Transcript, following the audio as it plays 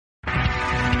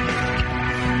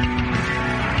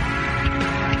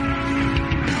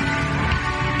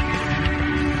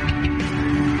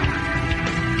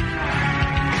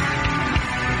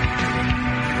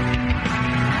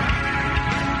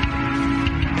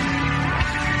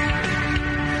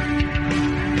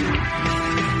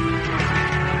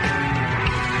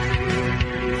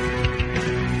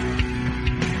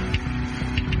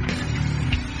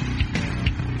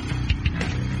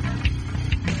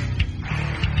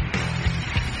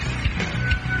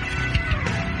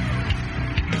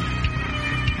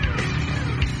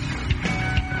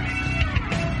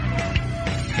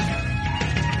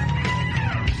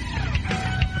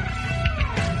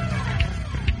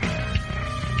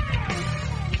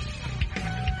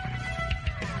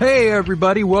Hey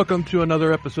everybody, welcome to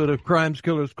another episode of Crimes,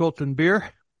 Killers, Cults, and Beer.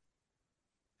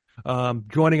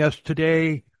 Joining us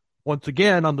today, once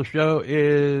again on the show,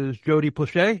 is Jody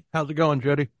Plauche. How's it going,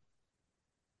 Jody?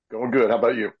 Going good. How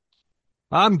about you?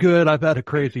 I'm good. I've had a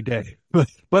crazy day,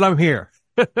 but I'm here.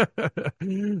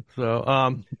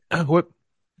 So, what,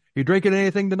 you drinking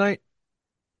anything tonight?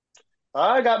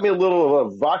 I got me a little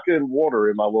vodka and water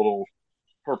in my little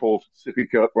purple sippy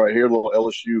cup right here, little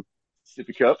LSU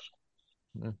sippy cup.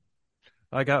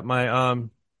 I got my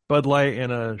Bud Light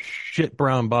in a shit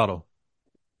brown bottle.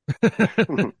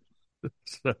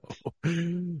 So,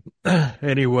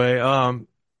 anyway,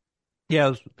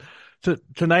 yeah, so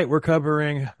tonight we're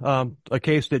covering a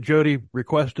case that Jody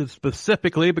requested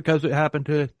specifically because it happened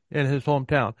in his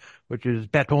hometown, which is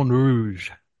Baton Rouge.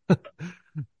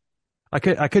 I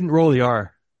couldn't roll the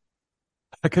R.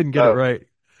 I couldn't get it Uh, right.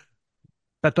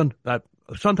 Baton.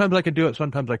 Sometimes I can do it,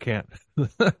 sometimes I can't.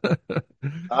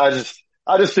 I just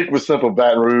stick with simple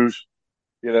Baton Rouge.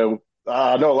 You know,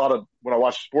 I know a lot of when I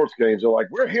watch sports games, they're like,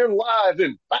 "We're here live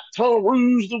in Baton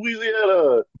Rouge,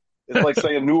 Louisiana." It's like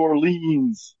saying New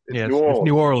Orleans. It's Yeah, New it's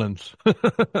New Orleans.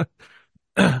 Orleans.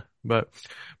 But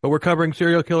we're covering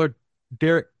serial killer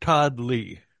Derrick Todd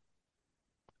Lee.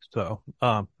 So,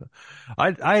 I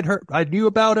had heard, I knew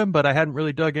about him, but I hadn't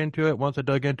really dug into it. Once I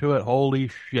dug into it, holy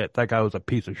shit, that guy was a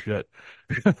piece of shit.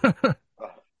 Uh,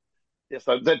 yes,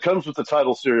 that comes with the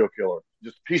title serial killer.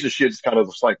 Just piece of shit is kind of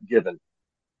just like given.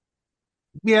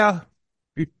 Yeah,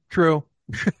 true.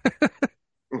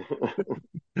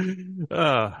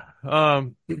 Uh,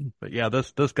 um, but yeah,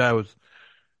 this guy was,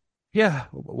 yeah,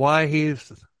 why he's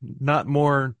not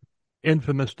more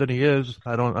infamous than he is,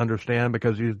 I don't understand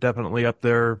because he's definitely up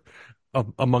there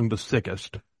among the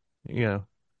sickest. Yeah.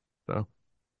 So,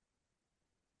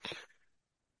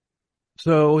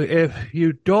 so if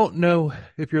you don't know,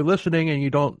 if you're listening and you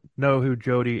don't know who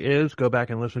Jody is, go back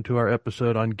and listen to our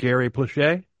episode on Gary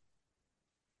Plauche,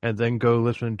 and then go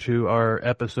listen to our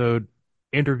episode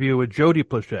interview with Jody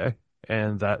Plauche,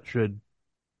 and that should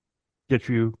get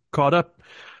you caught up.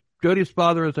 Jody's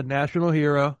father is a national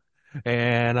hero,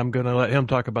 and I'm going to let him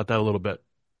talk about that a little bit.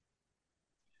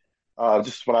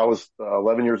 Just when I was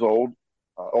 11 years old,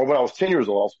 or when I was 10 years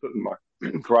old, I was put in my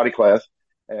karate class,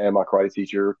 and my karate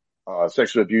teacher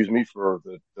sexually abused me for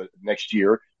the next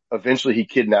year. Eventually, he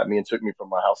kidnapped me and took me from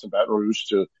my house in Baton Rouge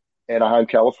to Anaheim,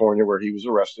 California, where he was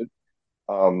arrested.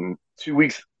 2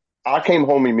 weeks, I came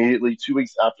home immediately. 2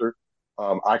 weeks after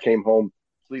I came home,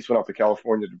 police went out to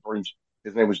California to bring,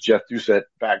 his name was Jeff Doucette,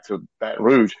 back to Baton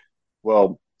Rouge.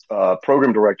 Well,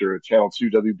 program director at Channel 2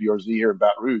 WBRZ here in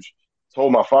Baton Rouge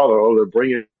told my father, oh, they're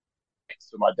bringing it.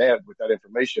 So my dad, with that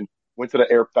information, went to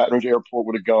the Baton Rouge airport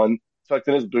with a gun tucked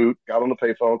in his boot, got on the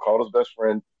payphone, called his best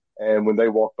friend, and when they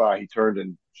walked by, he turned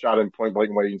and shot him point blank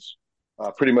range.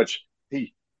 Pretty much,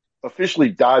 he officially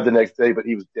died the next day, but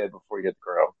he was dead before he hit the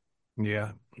ground.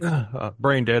 Yeah.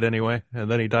 Brain dead anyway,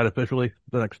 and then he died officially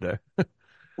the next day.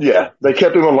 Yeah, they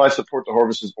kept him on life support to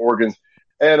harvest his organs.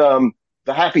 And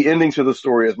the happy ending to the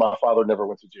story is my father never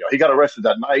went to jail. He got arrested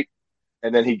that night,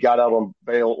 and then he got out on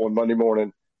bail on Monday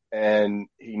morning, and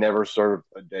he never served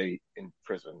a day in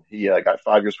prison. He got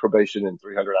 5 years probation and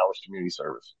 300 hours community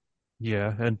service.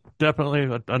 Yeah, and definitely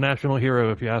a national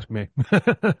hero if you ask me.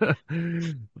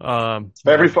 Every Yeah.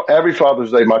 every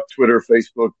Father's Day, my Twitter,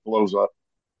 Facebook blows up.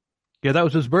 Yeah, that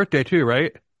was his birthday too,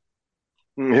 right?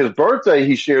 His birthday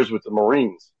he shares with the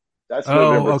Marines. That's Oh,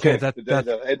 November okay. 10th, the day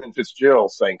that Edmund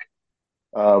Fitzgerald sank.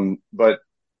 But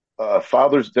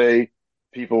Father's Day,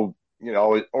 people,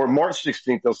 or March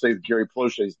 16th, they'll say Gary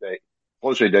Plauche Day,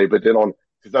 but then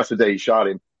because that's the day he shot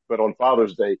him. But on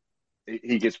Father's Day,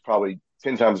 he gets probably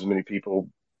 10 times as many people.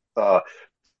 Uh,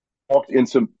 Walked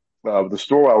into the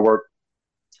store I work,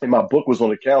 and my book was on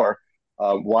the counter.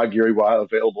 Why Gary? Why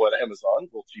available at Amazon?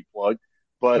 Little cheap plug.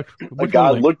 But a What's the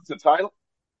guy link? looked at the title.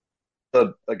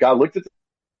 A guy looked at the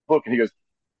book and he goes,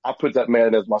 I put that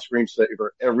man as my screensaver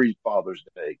every Father's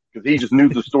Day because he just knew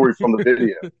the story from the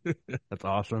video. That's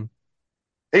awesome.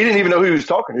 He didn't even know who he was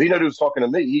talking to. He knew he was talking to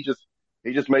me. He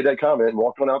just made that comment and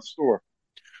walked on out the store.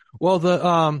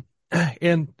 Well,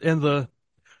 in the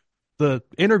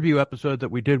interview episode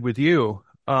that we did with you,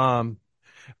 yeah,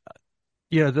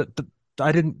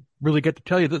 I didn't really get to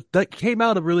tell you that came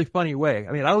out a really funny way.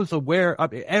 I mean, I was aware. I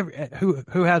mean,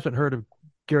 who hasn't heard of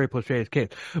Gary Plauche's case?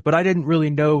 But I didn't really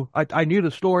know. I knew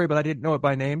the story, but I didn't know it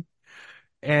by name.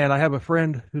 And I have a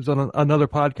friend who's on another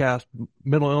podcast,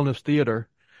 Mental Illness Theater.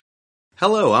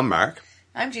 Hello, I'm Mark.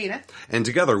 I'm Gina. And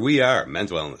together we are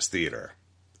Mental Illness Theater.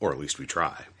 Or at least we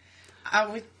try.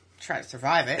 try to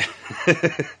survive it.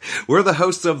 We're the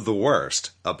hosts of The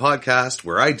Worst, a podcast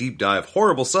where I deep dive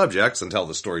horrible subjects and tell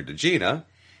the story to Gina.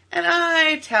 And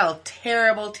I tell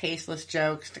terrible, tasteless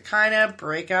jokes to kind of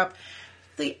break up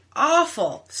the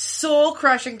awful,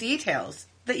 soul-crushing details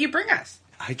that you bring us.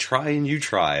 I try and you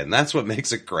try, and that's what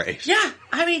makes it great. Yeah,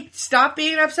 I mean, stop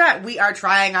being upset. We are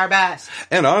trying our best.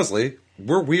 And honestly,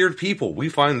 we're weird people. We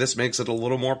find this makes it a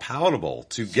little more palatable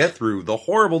to get through the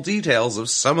horrible details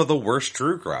of some of the worst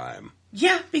true crime.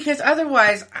 Yeah, because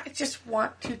otherwise, I just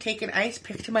want to take an ice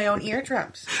pick to my own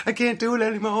eardrums. I can't do it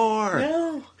anymore.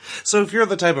 No. So if you're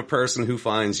the type of person who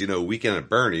finds, Weekend at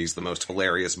Bernie's the most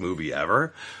hilarious movie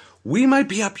ever, we might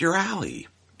be up your alley.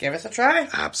 Give us a try.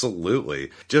 Absolutely.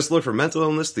 Just look for Mental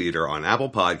Illness Theater on Apple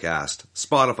Podcast,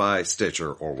 Spotify,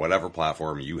 Stitcher, or whatever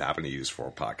platform you happen to use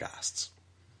for podcasts.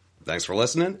 Thanks for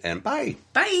listening, and bye.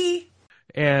 Bye.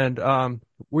 And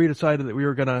we decided that we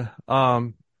were gonna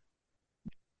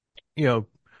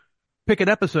pick an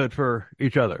episode for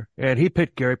each other. And he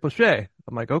picked Gary Plauche.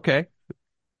 I'm like, okay,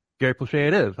 Gary Plauche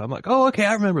it is. I'm like, oh, okay,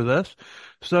 I remember this.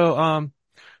 So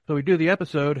we do the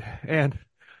episode, and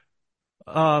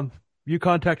you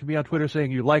contacted me on Twitter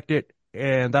saying you liked it,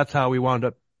 and that's how we wound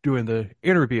up doing the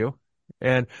interview.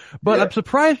 But I'm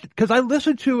surprised because I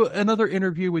listened to another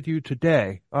interview with you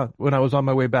today when I was on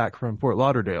my way back from Fort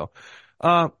Lauderdale.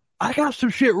 I got some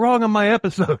shit wrong on my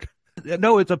episode.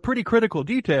 No, it's a pretty critical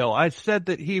detail. I said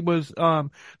that he was that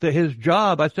his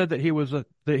job. I said that he was a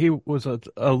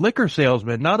liquor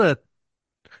salesman, not a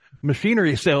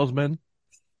machinery salesman.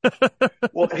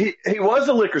 Well, he was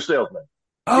a liquor salesman.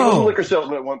 He Oh, was a liquor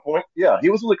salesman at one point. Yeah,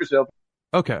 he was a liquor salesman.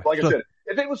 okay. Like I said,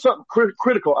 if it was something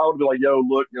critical, I would be like, yo,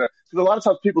 look, because a lot of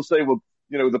times people say, well,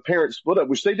 the parents split up,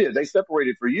 which they did. They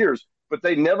separated for years, but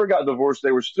they never got divorced.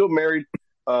 They were still married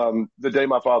the day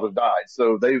my father died.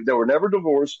 So they were never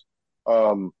divorced.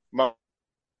 Mom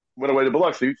went away to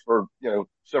Biloxi for,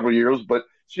 several years, but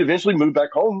she eventually moved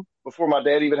back home before my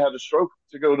dad even had a stroke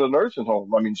to go to a nursing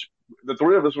home. I mean, the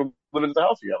three of us were living in the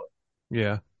house together.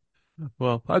 Yeah.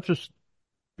 Well, I was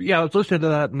listening to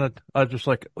that, and I was just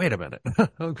like, wait a minute.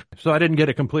 So I didn't get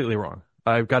it completely wrong.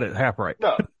 I got it half right.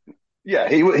 No. Yeah,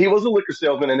 he was a liquor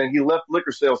salesman, and then he left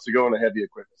liquor sales to go into heavy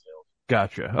equipment sales.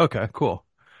 Gotcha. Okay, cool.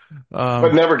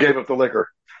 But never gave up the liquor.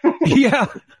 Yeah.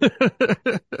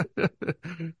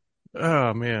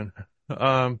 Oh man.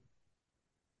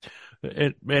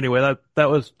 Anyway, that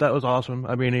was awesome.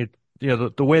 I mean,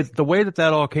 the way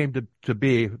that all came to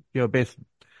be,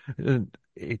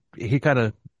 he kind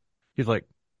of, he's like,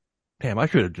 damn, I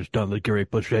should have just done the Gary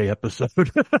Plauche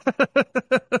episode.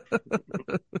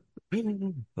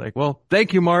 Like, well,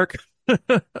 thank you, Mark. So,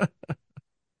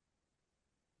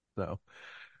 all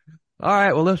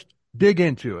right, well, let's dig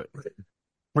into it.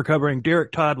 We're covering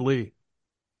Derrick Todd Lee.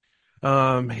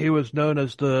 He was known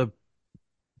as the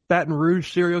Baton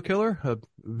Rouge serial killer, a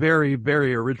very,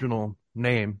 very original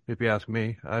name, if you ask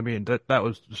me. I mean, that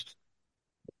was just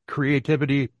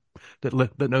creativity that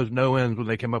knows no ends when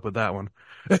they came up with that one.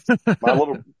 My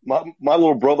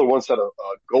little brother once had a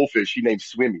goldfish he named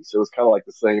Swimmy, so it was kind of like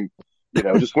the same,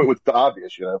 just went with the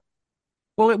obvious.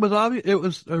 Well, it was obvious. It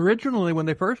was originally when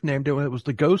they first named it, it was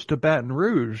the Ghost of Baton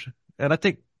Rouge, and I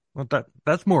think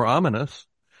that's more ominous.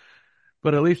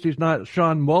 But at least he's not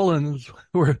Sean Mullins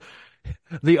or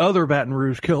the other Baton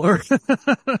Rouge killer.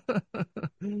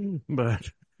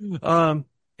 But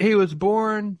he was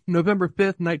born November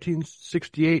 5th,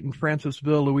 1968 in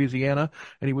Francisville, Louisiana,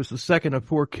 and he was the second of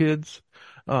four kids.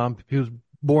 He was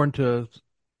born to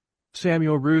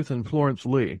Samuel Ruth and Florence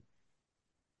Lee.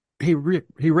 He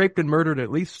raped and murdered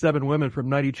at least 7 women from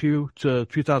 92 to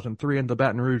 2003 in the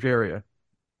Baton Rouge area.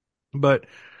 But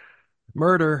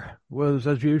murder was,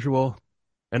 as usual,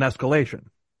 an escalation.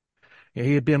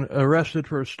 He had been arrested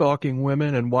for stalking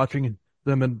women and watching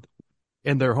them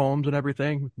in their homes and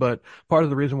everything, but part of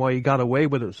the reason why he got away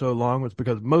with it so long was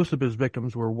because most of his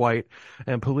victims were white,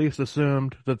 and police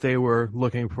assumed that they were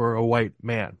looking for a white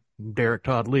man. Derrick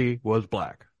Todd Lee was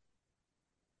black.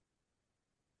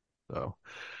 So,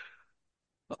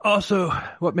 also,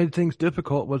 what made things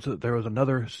difficult was that there was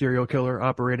another serial killer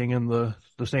operating in the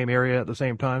same area at the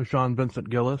same time, Sean Vincent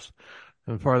Gillis.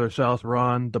 And farther south,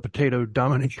 Ron the Potato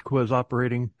Dominique was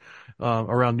operating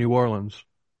around New Orleans.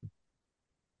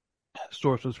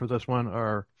 Sources for this one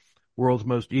are World's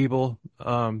Most Evil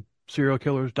Serial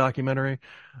Killers documentary,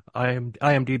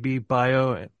 IMDb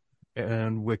bio,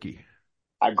 and Wiki.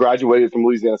 I graduated from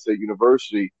Louisiana State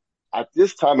University at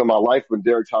this time in my life when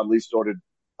Derrick Todd Lee started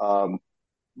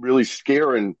really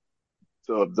scaring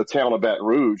the town of Baton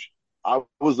Rouge. I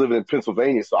was living in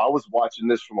Pennsylvania, so I was watching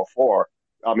this from afar.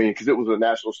 I mean, because it was a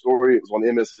national story. It was on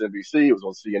MSNBC. It was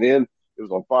on CNN. It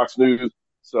was on Fox News.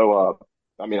 So,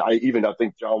 I mean, I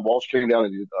think John Walsh came down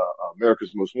and did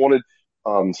America's Most Wanted.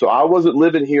 So I wasn't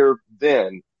living here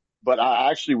then, but I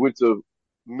actually went to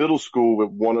middle school with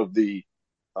one of the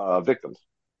victims.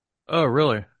 Oh,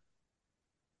 really?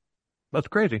 That's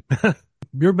crazy.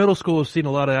 Your middle school has seen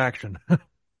a lot of action.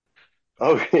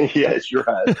 Oh, yeah, it sure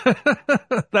has.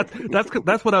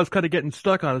 That's what I was kind of getting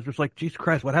stuck on. It's just like, Jesus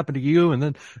Christ, what happened to you? And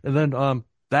then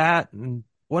that and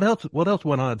what else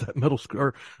went on at that middle school,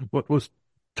 or what was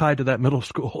tied to that middle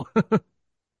school?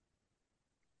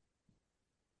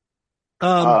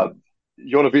 Um, Uh,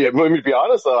 you want me to be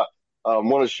honest?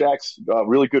 One of Shaq's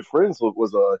really good friends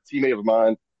was a teammate of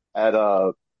mine at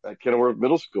Kenilworth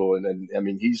Middle School, and I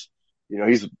mean he's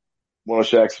one of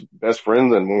Shaq's best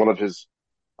friends and one of his,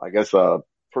 I guess,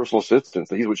 personal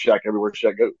assistants. He's with Shaq everywhere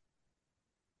Shaq goes.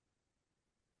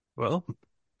 well,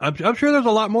 I'm sure there's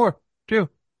a lot more too.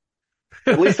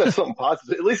 At least that's something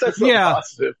positive. At least that's something Yeah,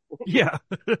 positive. yeah.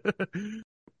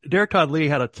 Derrick Todd Lee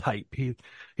had a type. He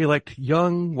liked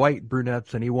young white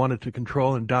brunettes, and he wanted to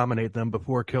control and dominate them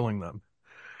before killing them.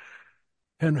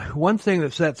 And one thing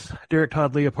that sets Derrick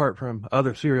Todd Lee apart from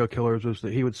other serial killers is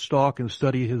that he would stalk and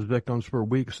study his victims for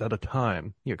weeks at a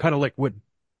time. Kind of like what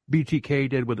BTK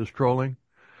did with his trolling.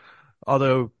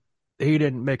 Although he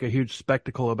didn't make a huge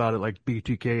spectacle about it like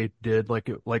BTK did, like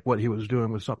what he was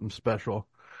doing was something special.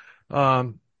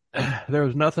 Um, there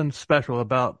was nothing special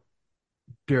about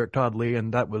Derrick Todd Lee,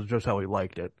 and that was just how he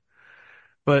liked it.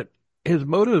 But his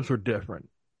motives were different.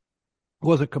 It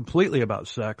wasn't completely about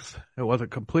sex. It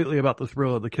wasn't completely about the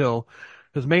thrill of the kill.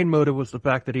 His main motive was the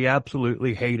fact that he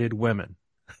absolutely hated women.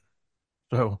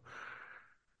 So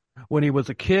when he was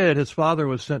a kid, his father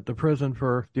was sent to prison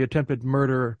for the attempted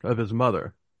murder of his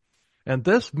mother. And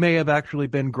this may have actually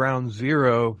been ground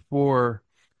zero for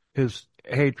his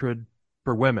hatred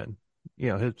for women.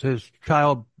 His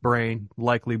child brain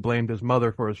likely blamed his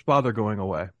mother for his father going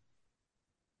away.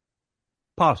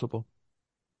 Possible.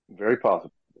 Very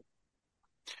possible.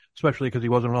 Especially because he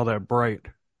wasn't all that bright.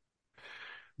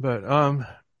 But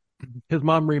his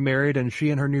mom remarried, and she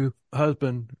and her new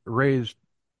husband raised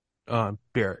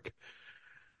Derrick.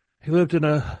 He lived in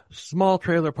a small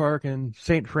trailer park in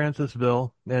St.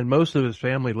 Francisville, and most of his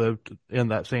family lived in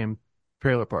that same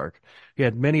trailer park. He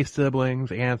had many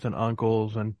siblings, aunts and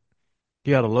uncles, and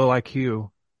he had a low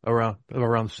IQ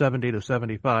around 70 to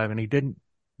 75, and he didn't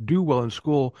do well in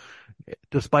school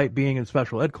despite being in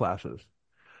special ed classes.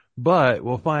 But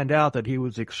we'll find out that he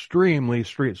was extremely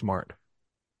street smart.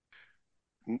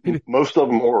 Most of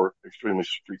them are extremely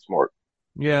street smart.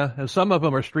 Yeah, and some of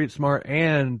them are street smart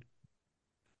and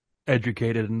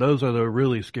educated, and those are the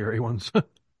really scary ones.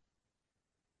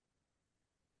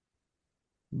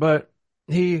 But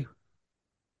he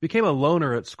became a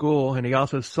loner at school, and he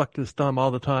also sucked his thumb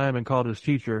all the time and called his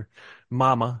teacher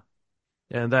Mama,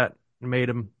 and that made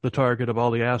him the target of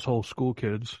all the asshole school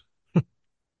kids,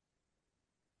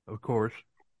 of course.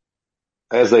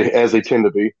 As they tend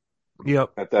to be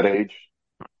Yep. at that age.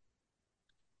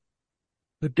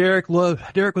 But Derrick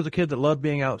was a kid that loved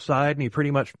being outside, and he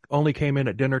pretty much only came in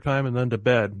at dinner time and then to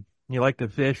bed. He liked to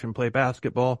fish and play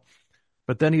basketball,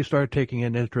 but then he started taking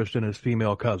an interest in his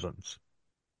female cousins.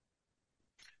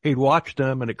 He'd watch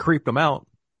them, and it creeped him out,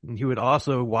 and he would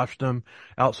also watch them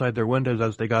outside their windows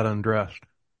as they got undressed.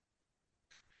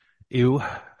 Ew.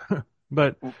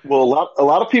 But Well, a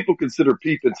lot of people consider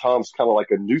peep and toms kind of like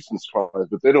a nuisance crime,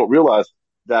 but they don't realize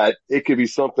that it could be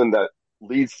something that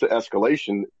leads to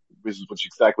escalation, which is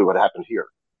exactly what happened here.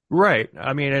 right,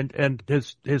 I mean, and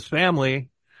his family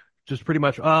just pretty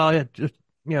much, yeah, just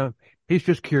he's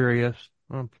just curious.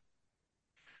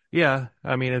 Yeah,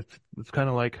 I mean, it's kind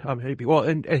of like maybe. Well,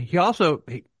 and he also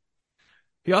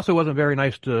wasn't very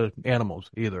nice to animals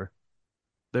either.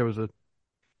 There was a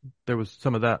there was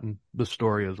some of that in the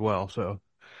story as well. So,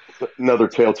 Another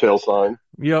telltale sign.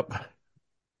 yep,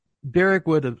 Derrick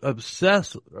would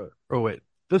obsess. Oh wait,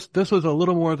 this was a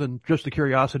little more than just the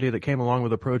curiosity that came along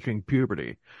with approaching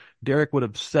puberty. Derrick would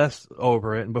obsess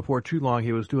over it, and before too long,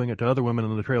 he was doing it to other women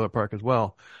in the trailer park as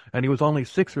well. And he was only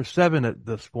 6 or 7 at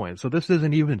this point, so this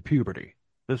isn't even puberty.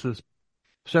 This is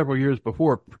several years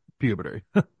before puberty.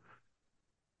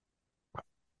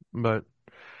 But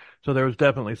so there was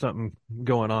definitely something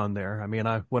going on there. I mean,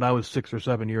 when I was 6 or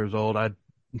 7 years old,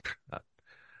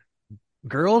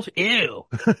 girls, ew,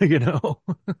 you know.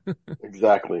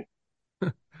 Exactly.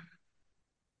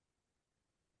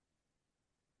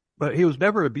 But he was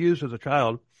never abused as a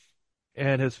child,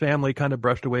 and his family kind of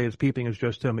brushed away his peeping as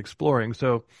just him exploring.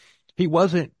 So he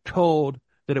wasn't told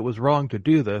that it was wrong to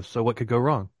do this. So what could go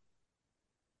wrong?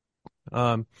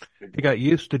 He got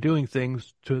used to doing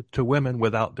things to women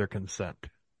without their consent.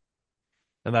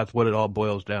 And that's what it all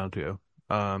boils down to.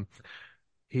 Um,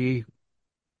 he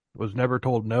was never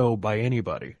told no by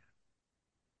anybody.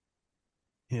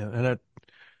 Yeah, and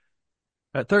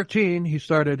at 13, he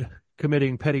started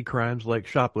committing petty crimes like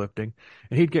shoplifting,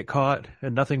 and he'd get caught,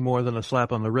 and nothing more than a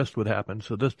slap on the wrist would happen.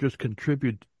 So this just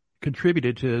contributed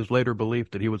to his later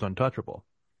belief that he was untouchable.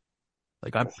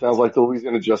 Like I'm, That sounds like the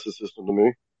Louisiana justice system to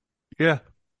me. yeah.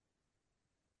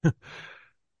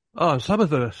 Oh, some of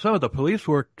the police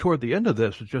work toward the end of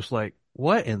this is just like,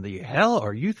 what in the hell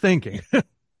are you thinking?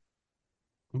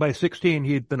 By 16,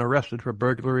 he had been arrested for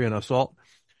burglary and assault,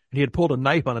 and he had pulled a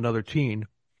knife on another teen,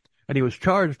 and he was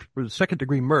charged for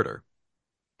second-degree murder.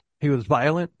 He was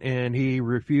violent, and he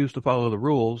refused to follow the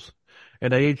rules.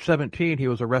 And at age 17, he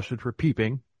was arrested for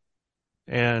peeping,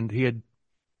 and he had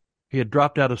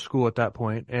dropped out of school at that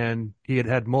point, and he had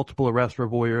had multiple arrests for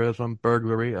voyeurism,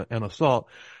 burglary, and assault,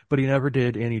 but he never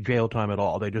did any jail time at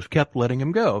all. They just kept letting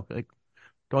him go. Like,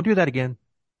 don't do that again.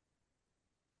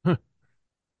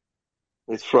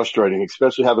 It's frustrating,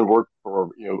 especially having worked for,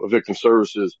 a victim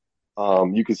services.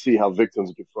 You can see how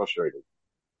victims get frustrated.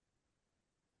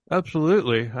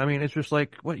 Absolutely. I mean, it's just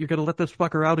like, what, you're gonna let this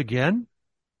fucker out again?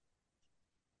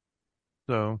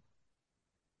 So,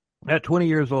 at 20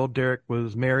 years old, Derrick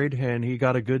was married and he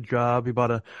got a good job. He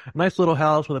bought a nice little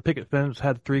house with a picket fence,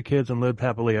 had 3 kids, and lived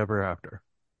happily ever after.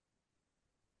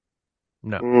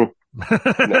 No. Mm,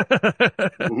 no.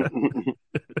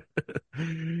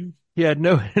 He had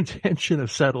no intention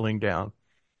of settling down.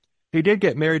 He did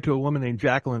get married to a woman named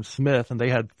Jacqueline Smith, and they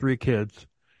had 3 kids.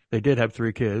 They did have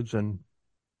 3 kids, and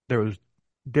there was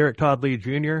Derrick Todd Lee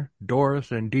Jr.,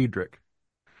 Doris, and Diedrich.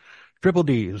 Triple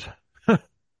D's.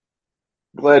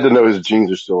 Glad to know his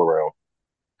genes are still around.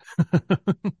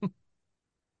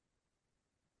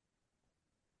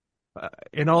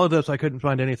 In all of this, I couldn't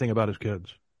find anything about his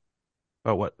kids.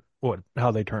 Oh,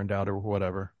 how they turned out or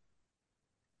whatever.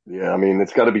 Yeah, I mean,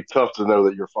 it's got to be tough to know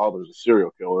that your father's a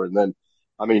serial killer, and then,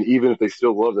 I mean, even if they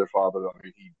still love their father, I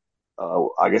mean,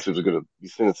 I guess it was going to be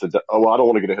sentenced to death. Oh, well, I don't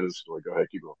want to get ahead of the story. Go ahead,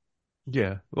 keep going.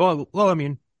 Yeah. Well, I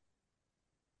mean,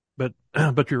 but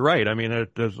but you're right. I mean,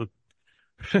 there's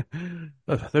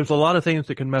a lot of things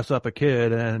that can mess up a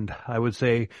kid, and I would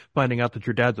say finding out that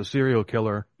your dad's a serial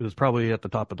killer is probably at the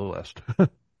top of the list.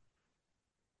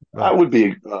 That But would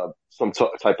be some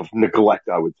type of neglect,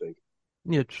 I would think.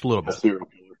 yeah, just a little A bit. serial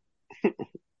killer.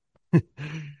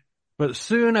 But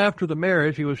soon after the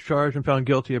marriage, he was charged and found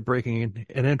guilty of breaking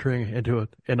and entering into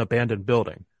an abandoned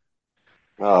building.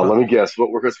 Uh, Let me guess. What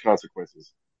were his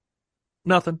consequences?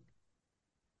 Nothing.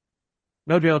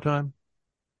 No jail time.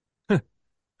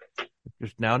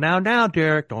 Just now,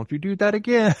 Derrick, don't you do that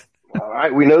again. All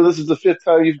right, we know this is the fifth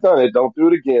time you've done it. Don't do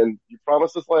it again. You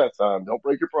promised us last time. Don't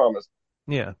break your promise.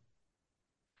 Yeah.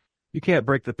 You can't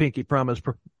break the Pinky Promise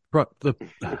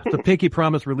the Pinky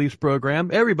Promise release program.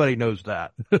 Everybody knows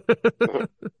that.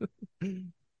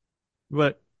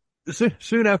 But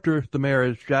soon after the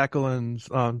marriage, Jacqueline's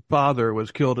father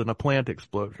was killed in a plant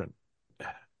explosion.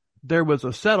 There was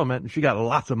a settlement, and she got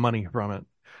lots of money from it.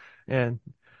 And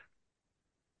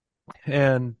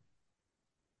and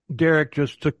Derrick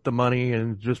just took the money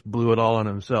and just blew it all on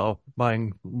himself,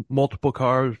 buying multiple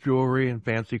cars, jewelry, and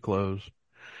fancy clothes.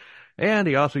 And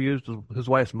he also used his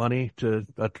wife's money to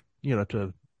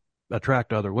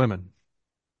attract other women.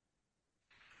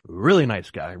 Really nice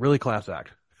guy, really class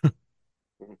act.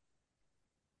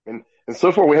 And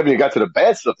so far, we haven't even got to the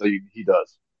bad stuff that he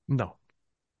does. No.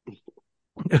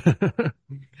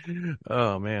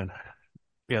 Oh man.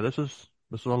 Yeah, this is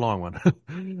a long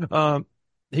one.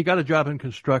 He got a job in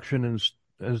construction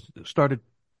and started,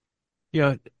 you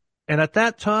know, and at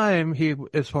that time,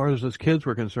 as far as his kids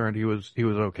were concerned, he was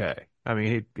okay. I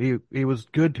mean, he was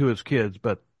good to his kids,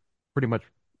 but pretty much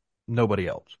nobody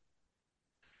else.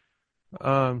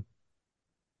 Um,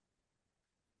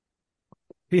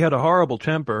 he had a horrible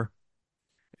temper,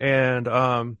 and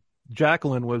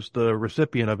Jacqueline was the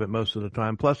recipient of it most of the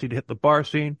time. Plus, he'd hit the bar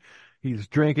scene. He's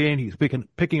drinking, he's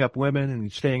picking up women, and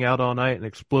he's staying out all night and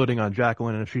exploding on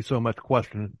Jacqueline, and she so much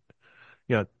questioned,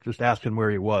 just asking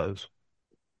where he was.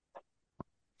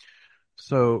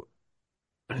 So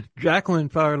Jacqueline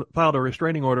filed a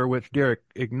restraining order, which Derrick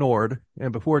ignored,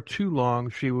 and before too long,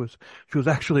 she was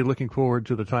actually looking forward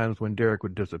to the times when Derrick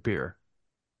would disappear.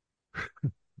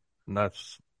 And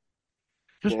that's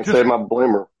Can't just say my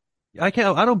blamer. I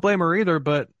don't blame her either,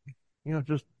 but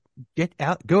just get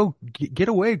out, go, get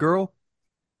away, girl,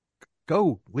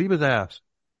 go, leave his ass.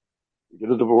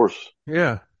 Get a divorce.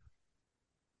 Yeah.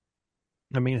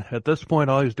 I mean, at this point,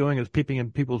 all he's doing is peeping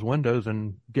in people's windows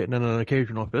and getting in an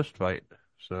occasional fist fight.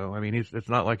 So, I mean, it's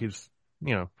not like he's,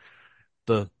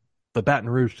 the the Baton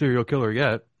Rouge serial killer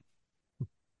yet.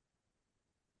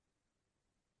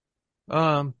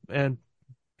 And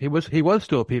he was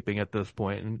still peeping at this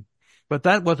point, but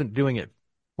that wasn't doing it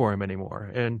for him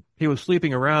anymore. And he was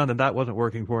sleeping around, and that wasn't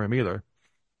working for him either.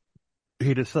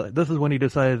 This is when he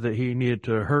decided that he needed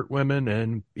to hurt women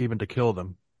and even to kill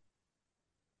them.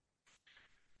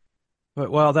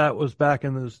 But while that was back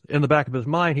in the back of his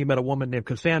mind, he met a woman named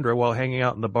Cassandra while hanging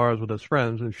out in the bars with his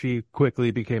friends, and she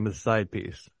quickly became his side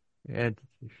piece. And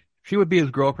she would be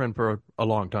his girlfriend for a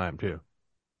long time too.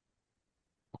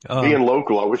 Being Um,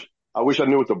 local, I wish I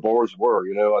knew what the bars were.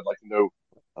 I'd like to know,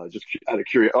 just out of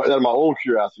out of my own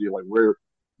curiosity, like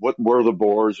what were the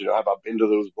bars? Have I been to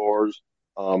those bars?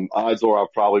 Odds are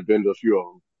I've probably been to a few of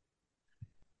them.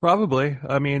 Probably.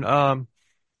 I mean,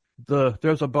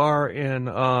 there's a bar in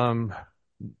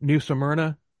New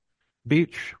Smyrna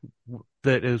Beach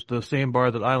that is the same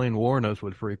bar that Eileen Wuornos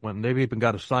would frequent. And they've even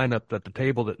got a sign up at the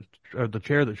table or the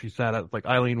chair that she sat at, like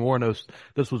Eileen Wuornos.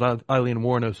 This was Eileen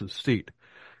Wuornos' seat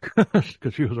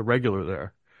because she was a regular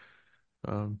there.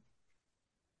 Um,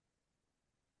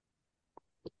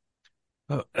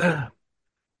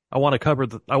 I want to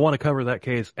cover that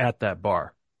case at that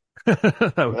bar. I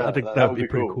Yeah, think that that would would be be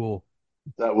pretty cool. cool.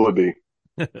 That would be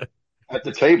at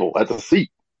the table, at the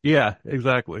seat. Yeah,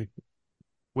 exactly.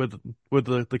 With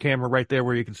the camera right there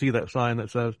where you can see that sign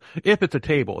that says, if it's a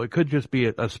table, it could just be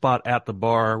a spot at the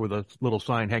bar with a little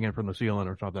sign hanging from the ceiling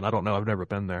or something. I don't know. I've never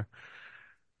been there.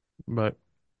 But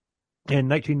in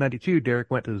 1992,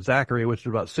 Derrick went to Zachary, which is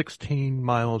about 16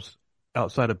 miles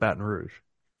outside of Baton Rouge.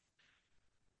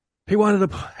 He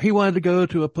wanted to go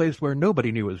to a place where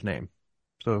nobody knew his name.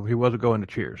 So he wasn't going to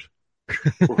Cheers.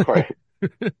 Right.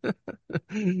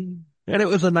 And it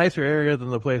was a nicer area than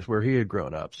the place where he had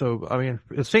grown up. So, I mean,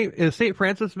 is St.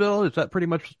 Francisville, is that pretty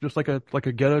much just like a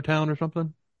ghetto town or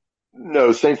something?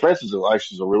 No, St. Francis is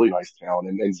actually a really nice town,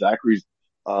 and Zachary's,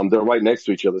 they're right next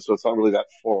to each other, so it's not really that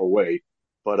far away.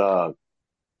 But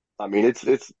I mean, it's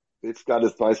got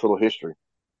its nice little history.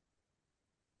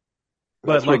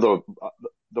 But That's where like,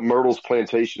 the Myrtles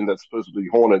plantation that's supposed to be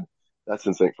haunted. That's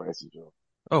in St. Francisville.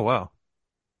 oh wow.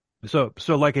 So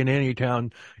like in any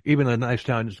town, even a nice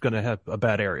town is going to have a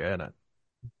bad area in it,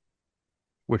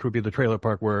 which would be the trailer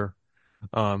park where,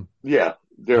 um, Yeah,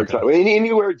 Derrick okay, Todd.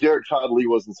 Anywhere Derrick Todd Lee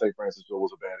was in St. Francisville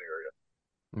was a bad area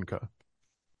okay.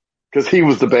 because he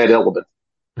was the bad element.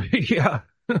 Yeah.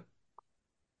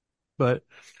 But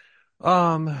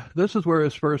this is where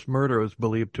his first murder was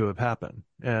believed to have happened,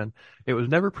 and it was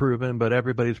never proven, but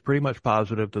everybody's pretty much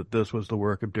positive that this was the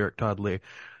work of Derrick Todd Lee,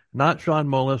 not Sean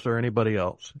Mullis or anybody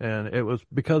else. And it was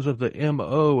because of the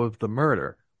MO of the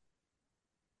murder.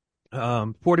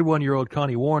 41-year-old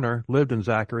Connie Warner lived in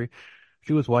Zachary.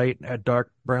 She was white, had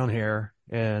dark brown hair,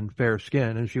 and fair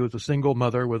skin, and she was a single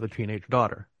mother with a teenage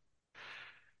daughter.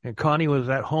 And Connie was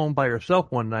at home by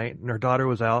herself one night, and her daughter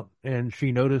was out, and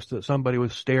she noticed that somebody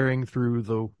was staring through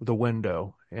the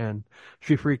window, and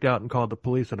she freaked out and called the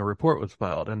police, and a report was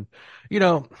filed. And you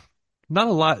know, not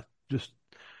a lot. Just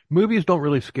movies don't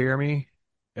really scare me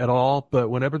at all, but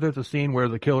whenever there's a scene where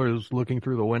the killer is looking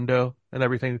through the window and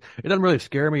everything, it doesn't really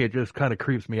scare me. It just kind of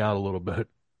creeps me out a little bit.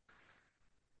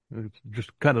 It's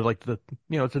just kind of like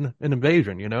it's an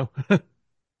invasion, you know?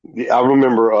 Yeah, I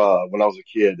remember when I was a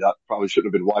kid, I probably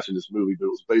shouldn't have been watching this movie, but it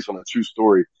was based on a true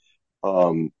story.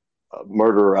 A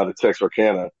murderer out of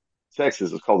Texarkana,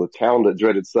 Texas. It's called The Town That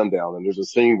Dreaded Sundown. And there's a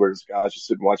scene where this guy's just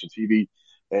sitting watching TV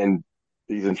and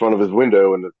he's in front of his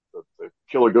window and the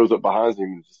killer goes up behind him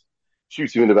and just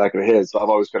shoots him in the back of the head. So I've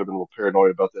always kind of been a little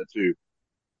paranoid about that too,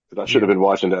 because I should have Yeah. been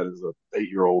watching that as a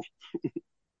 8-year-old.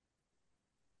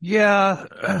 Yeah.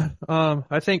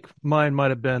 I think mine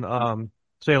might have been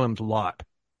Salem's Lot,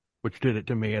 which did it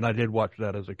to me, and I did watch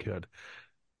that as a kid.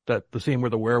 That the scene where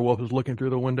the werewolf is looking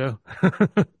through the window.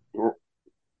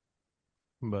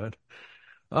 But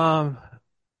um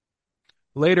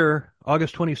later,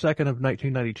 August 22nd of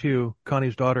 1992,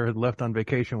 Connie's daughter had left on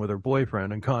vacation with her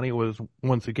boyfriend, and Connie was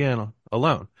once again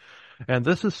alone. And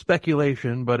this is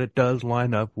speculation, but it does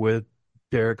line up with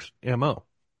Derrick's MO.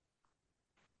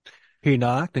 He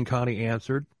knocked, and Connie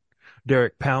answered.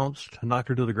 Derrick pounced, knocked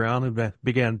her to the ground, and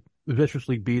began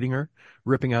viciously beating her,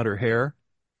 ripping out her hair.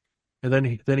 And then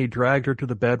he dragged her to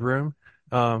the bedroom.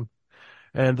 Um,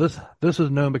 and this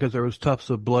is known because there was tufts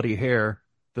of bloody hair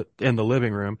in the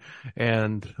living room,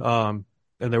 and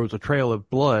there was a trail of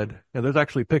blood. And there's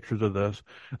actually pictures of this.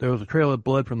 There was a trail of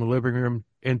blood from the living room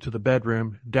into the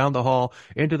bedroom, down the hall,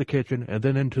 into the kitchen, and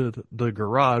then into the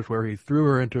garage where he threw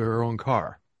her into her own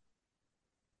car.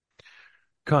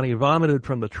 Connie vomited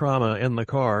from the trauma in the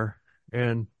car,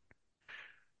 and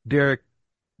Derrick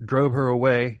drove her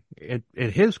away in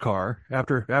his car.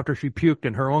 After she puked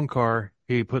in her own car,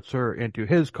 he puts her into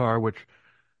his car, which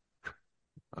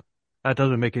that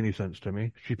doesn't make any sense to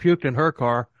me. She puked in her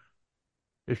car.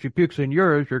 If she pukes in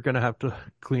yours, you're going to have to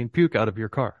clean puke out of your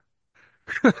car.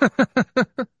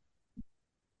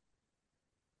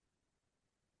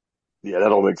 Yeah, that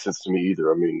don't make sense to me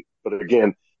either. I mean, but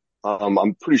again,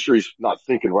 I'm pretty sure he's not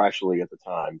thinking rationally at the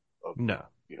time of, No.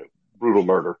 you know, brutal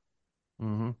murder.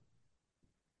 Hmm.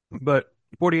 But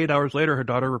 48 hours later, her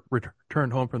daughter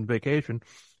returned home from vacation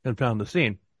and found the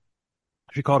scene.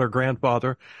 She called her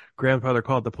grandfather. Grandfather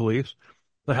called the police.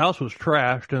 The house was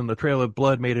trashed, and the trail of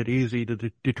blood made it easy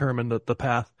to determine that the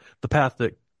path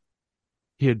that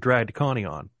he had dragged Connie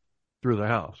on through the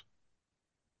house.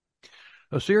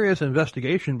 A serious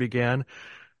investigation began,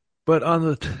 but on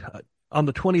the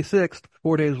 26th,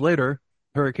 4 days later,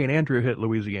 Hurricane Andrew hit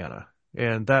Louisiana,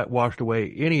 and that washed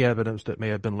away any evidence that may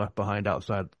have been left behind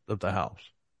outside of the house.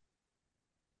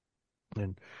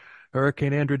 And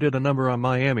Hurricane Andrew did a number on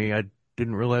Miami. I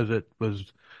didn't realize it was,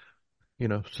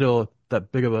 still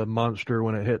that big of a monster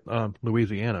when it hit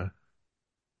Louisiana.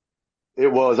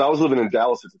 It was. I was living in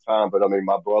Dallas at the time, but I mean,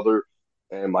 my brother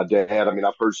and my dad. I mean,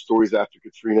 I've heard stories after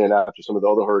Katrina and after some of the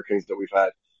other hurricanes that we've had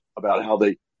about how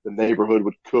the neighborhood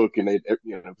would cook and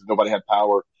because nobody had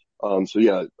power. So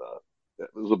yeah, it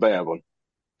was a bad one.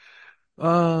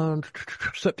 Um,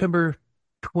 September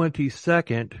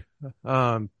 22nd,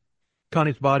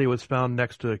 Connie's body was found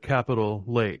next to Capitol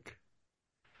Lake,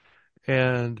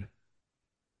 and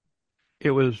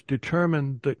it was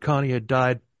determined that Connie had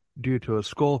died due to a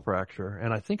skull fracture.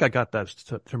 And I think I got that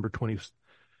September 20th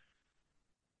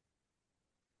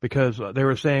because they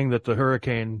were saying that the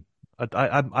hurricane.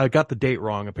 I got the date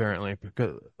wrong apparently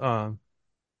because the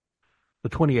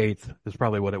 28th is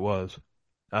probably what it was.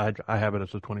 I have it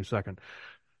as the 22nd.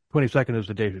 22nd is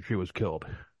the day that she was killed.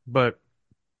 But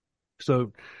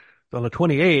so on the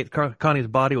 28th, Connie's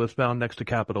body was found next to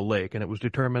Capitol Lake, and it was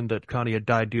determined that Connie had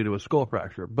died due to a skull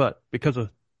fracture. But because of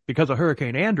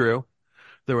Hurricane Andrew,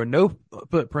 there were no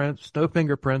footprints, no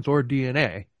fingerprints, or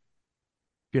DNA.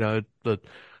 A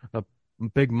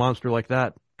big monster like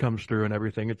that comes through and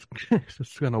everything. It's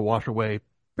just going to wash away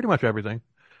pretty much everything.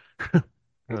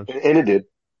 And it did.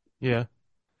 Yeah.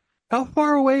 How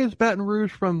far away is Baton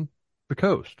Rouge from the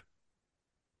coast?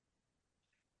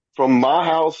 From my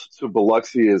house to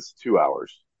Biloxi is 2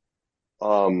 hours.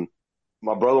 Um,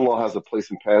 my brother-in-law has a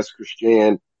place in Pass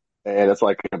Christian, and it's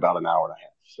like about an hour and a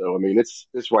half. So I mean,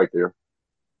 it's right there.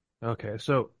 Okay,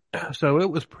 so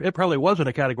it probably wasn't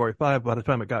a Category 5 by the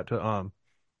time it got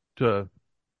to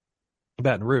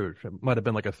Baton Rouge. It might have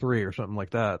been like a 3 or something like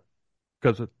that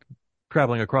because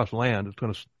traveling across land, it's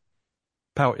going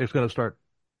to start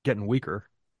getting weaker.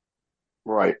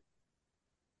 Right.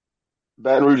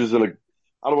 Baton Rouge is in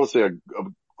I don't want to say a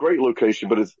great location,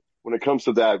 but when it comes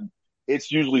to that,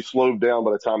 it's usually slowed down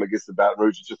by the time it gets to Baton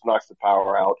Rouge. It just knocks the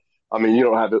power out. I mean, you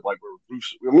don't have it like where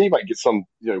roofs, I mean, you might get some,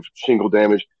 shingle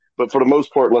damage, but for the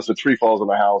most part, unless a tree falls on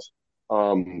the house,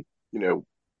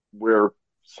 we're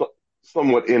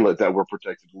somewhat inlet that we're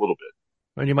protected a little bit.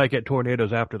 And you might get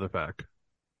tornadoes after the fact.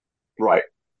 Right.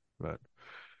 But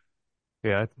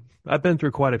yeah, I've been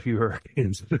through quite a few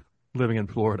hurricanes living in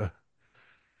Florida.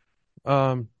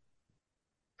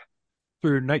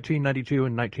 Through 1992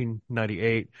 and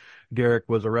 1998, Derrick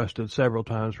was arrested several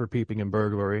times for peeping and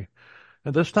burglary.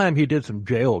 And this time he did some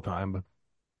jail time, but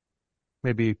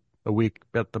maybe a week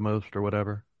at the most or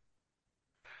whatever.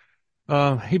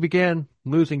 He began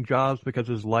losing jobs because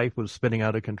his life was spinning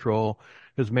out of control.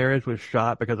 His marriage was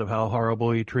shot because of how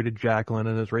horrible he treated Jacqueline,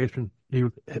 and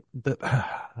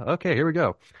okay, here we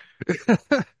go.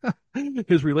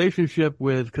 His relationship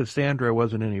with Cassandra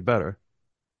wasn't any better.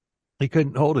 He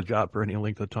couldn't hold a job for any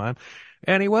length of time,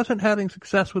 and he wasn't having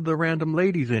success with the random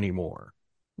ladies anymore.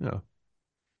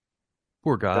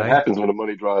 Poor guy. That happens when the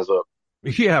money dries up.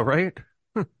 Yeah, right?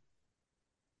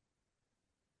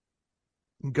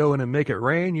 Go in and make it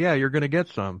rain, yeah, you're going to get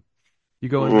some. You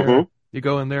go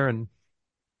in there and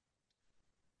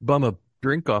bum a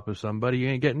drink off of somebody, you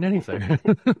ain't getting anything.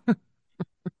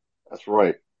 That's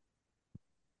right.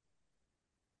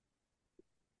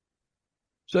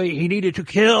 So he needed to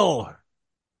kill.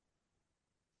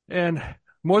 And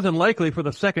more than likely for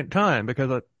the second time,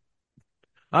 because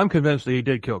I'm convinced that he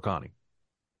did kill Connie.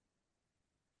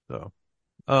 So,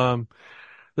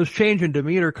 this change in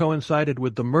demeanor coincided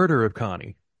with the murder of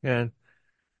Connie. And,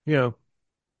 we'll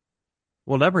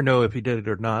never know if he did it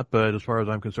or not, but as far as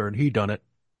I'm concerned, he done it.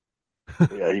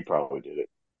 Yeah, he probably did it.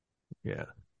 Yeah.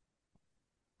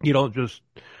 You don't just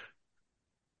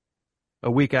a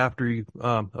week after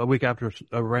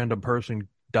a random person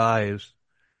dies,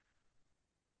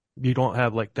 you don't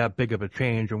have like that big of a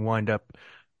change and wind up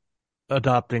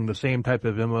adopting the same type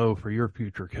of MO for your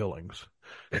future killings.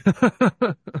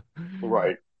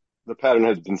 Right. The pattern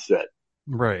has been set.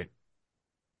 Right.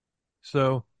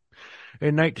 So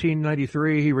in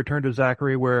 1993, he returned to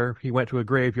Zachary where he went to a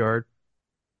graveyard,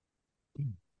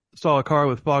 saw a car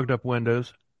with fogged up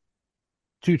windows.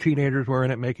 Two teenagers were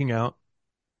in it making out.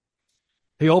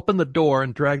 He opened the door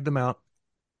and dragged them out,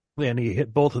 and he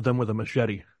hit both of them with a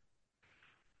machete.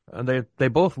 And they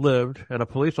both lived, and a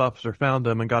police officer found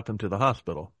them and got them to the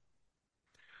hospital.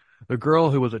 The girl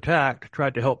who was attacked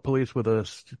tried to help police with a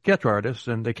sketch artist,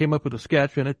 and they came up with a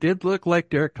sketch, and it did look like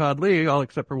Derrick Todd Lee, all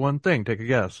except for one thing. Take a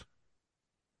guess.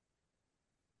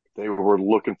 They were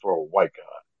looking for a white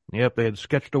guy. Yep, they had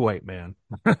sketched a white man.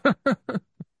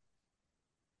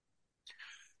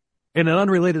 In an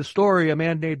unrelated story, a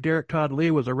man named Derrick Todd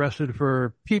Lee was arrested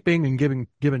for peeping and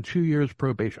given 2 years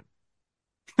probation.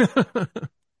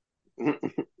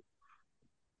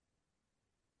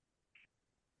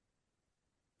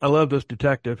 I love this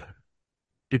detective.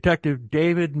 Detective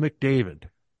David McDavid.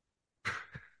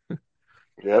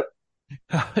 Yep.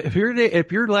 If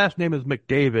your last name is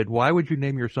McDavid, why would you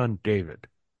name your son David?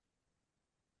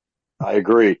 I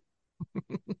agree.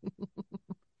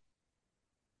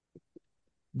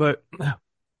 But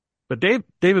David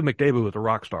McDavid was a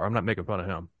rock star. I'm not making fun of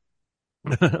him.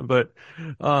 But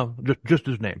just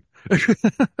his name.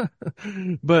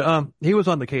 But he was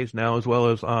on the case now as well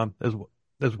as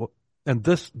and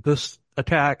this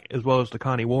attack as well as the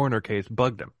Connie Warner case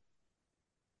bugged him.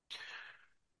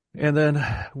 And then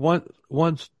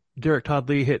once Derrick Todd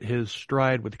Lee hit his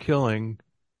stride with killing,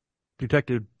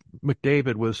 Detective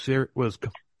McDavid was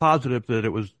positive that it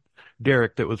was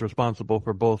Derrick that was responsible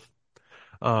for both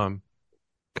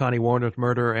Connie Warner's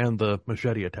murder and the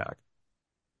machete attack.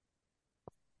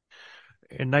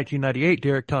 In 1998,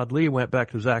 Derrick Todd Lee went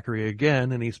back to Zachary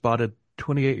again, and he spotted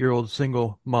 28-year-old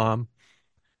single mom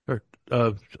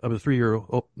of a 3-year-old.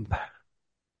 Oh,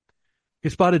 he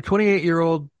spotted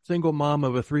 28-year-old single mom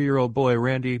of a 3-year-old boy,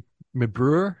 Randy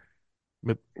McBrewer.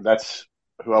 That's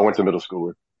who I went to middle school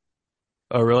with.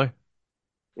 Oh, really?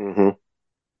 Mm-hmm.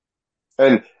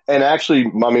 And actually,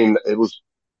 I mean, it was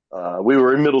we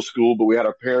were in middle school, but we had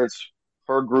our parents.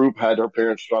 Her group had our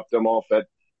parents drop them off at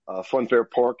Funfair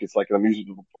Park. It's like an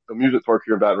amusement park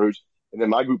here in Baton Rouge. And then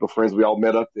my group of friends, we all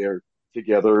met up there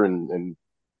together, and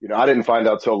you know, I didn't find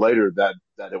out till later that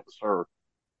it was her.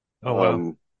 Oh,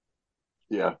 wow.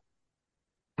 Yeah.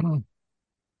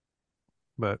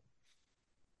 But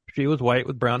she was white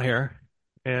with brown hair,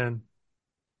 and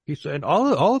he said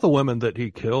all of the women that he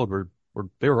killed were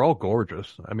they were all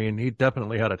gorgeous. I mean, he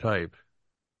definitely had a type.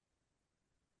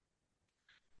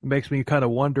 It makes me kind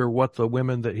of wonder what the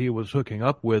women that he was hooking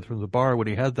up with from the bar when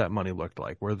he had that money looked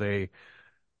like. Were they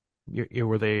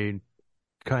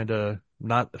kind of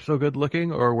not so good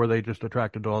looking, or were they just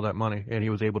attracted to all that money and he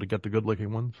was able to get the good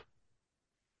looking ones?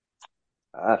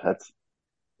 That's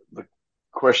the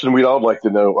question we'd all like to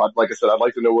know. Like I said, I'd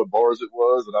like to know what bars it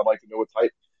was, and I'd like to know what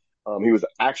type he was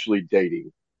actually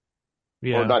dating, or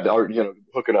Yeah. not, or you know,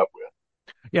 hooking up with.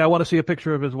 Yeah, I want to see a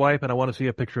picture of his wife and I want to see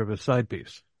a picture of his side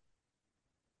piece.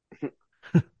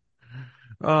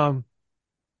 Um,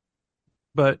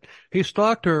 but he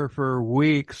stalked her for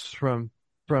weeks from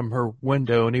her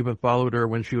window and even followed her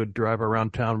when she would drive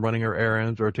around town running her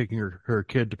errands or taking her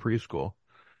kid to preschool.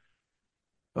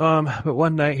 But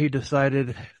one night he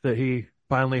decided that he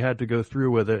finally had to go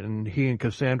through with it, and he and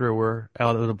Cassandra were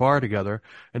out at the bar together,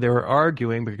 and they were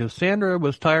arguing because Sandra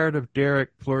was tired of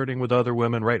Derrick flirting with other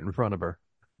women right in front of her.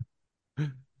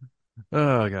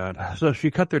 Oh, God. So she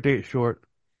cut their date short,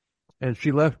 and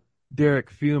she left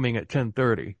Derrick fuming at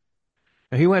 10:30.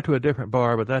 And he went to a different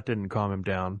bar, but that didn't calm him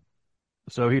down.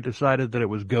 So he decided that it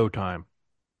was go time.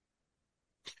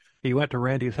 He went to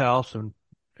Randy's house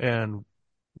and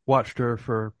watched her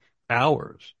for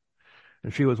hours.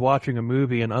 And she was watching a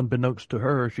movie, and unbeknownst to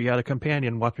her, she had a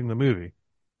companion watching the movie.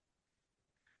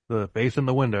 The face in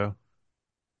the window.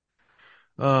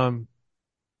 Um,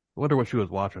 Wonder what she was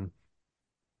watching.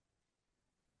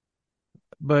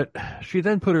 But she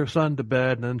then put her son to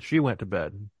bed, and then she went to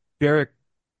bed. Derrick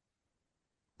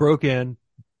broke in,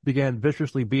 began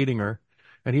viciously beating her,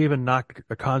 and he even knocked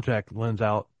a contact lens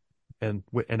out, and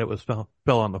it was fell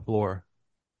on the floor.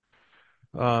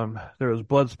 There was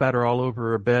blood spatter all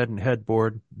over her bed and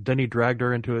headboard. Then he dragged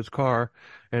her into his car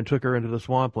and took her into the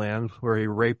swamplands where he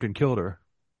raped and killed her.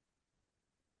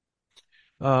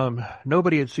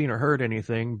 Nobody had seen or heard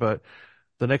anything, but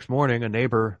the next morning a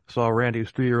neighbor saw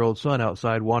Randy's 3-year-old son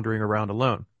outside wandering around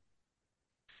alone.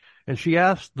 And she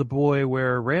asked the boy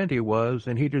where Randy was,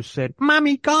 and he just said,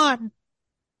 "Mommy gone."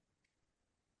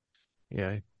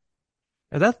 Yeah.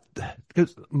 And that's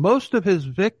because most of his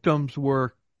victims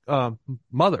were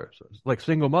mothers, like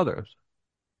single mothers.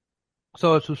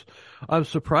 So it's just, I'm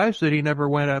surprised that he never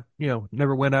went up,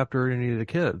 never went after any of the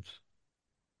kids.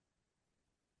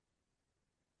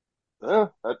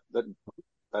 That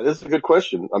is a good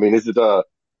question. I mean, is it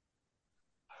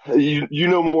you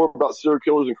know more about serial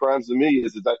killers and crimes than me?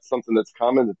 Is it that something that's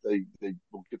common that they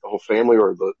will get the whole family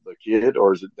or the kid,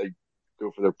 or is it they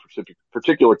go for their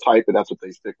particular type and that's what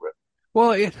they stick with?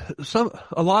 Well, some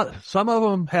of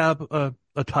them have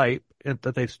a type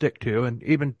that they stick to, and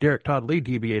even Derek Todd Lee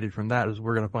deviated from that, as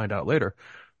we're going to find out later.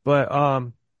 But,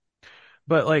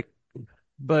 but like,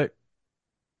 but,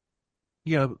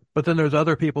 but then there's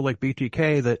other people like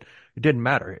BTK that it didn't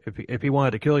matter. If he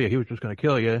wanted to kill you, he was just going to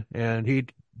kill you, and he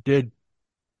did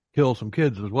kill some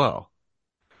kids as well.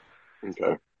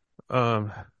 Okay.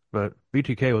 Um, but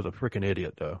BTK was a freaking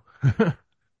idiot, though.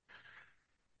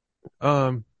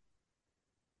 Um,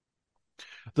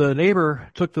 the neighbor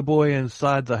took the boy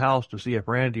inside the house to see if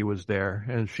Randy was there,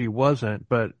 and she wasn't,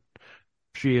 but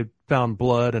she had found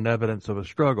blood and evidence of a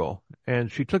struggle.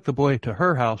 And she took the boy to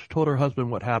her house, told her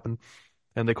husband what happened,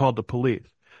 and they called the police.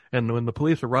 And when the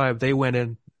police arrived, they went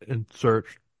in and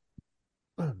searched,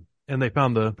 and they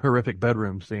found the horrific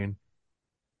bedroom scene.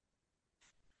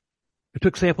 They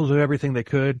took samples of everything they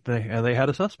could, and they had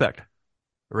a suspect,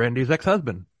 Randy's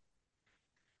ex-husband.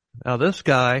 Now, this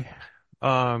guy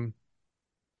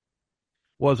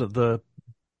wasn't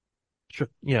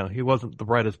he wasn't the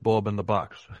brightest bulb in the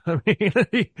box. I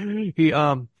mean,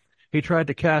 he tried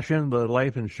to cash in the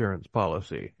life insurance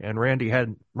policy, and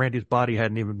Randy's body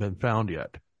hadn't even been found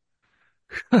yet.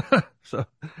 So,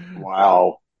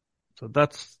 Wow. so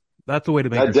that's the way to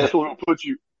make That yourself. definitely will put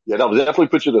you. Yeah, that will definitely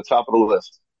put you at the top of the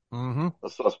list Hmm.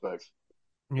 of suspects.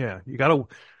 Yeah,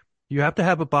 you have to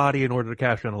have a body in order to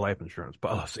cash in a life insurance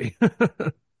policy.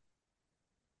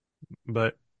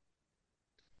 But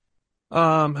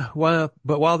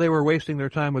while they were wasting their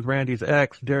time with Randy's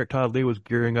ex, Derek Todd Lee was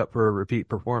gearing up for a repeat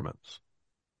performance.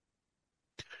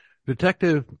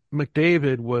 Detective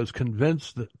McDavid was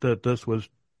convinced that this was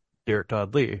Derek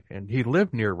Todd Lee, and he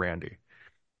lived near Randy.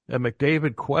 And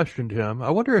McDavid questioned him.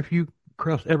 I wonder if you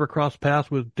ever crossed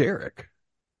paths with Derek.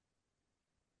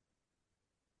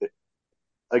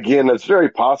 Again, that's very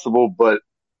possible, but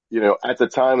at the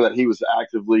time that he was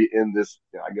actively in this,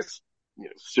 I guess,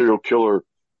 serial killer,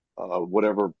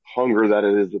 whatever hunger that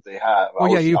it is that they have. Well,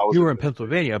 yeah, I was you in were the in military.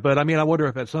 Pennsylvania, but I mean, I wonder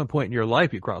if at some point in your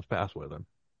life you crossed paths with him.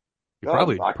 You No,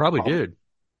 probably did.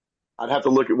 I'd have to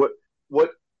look at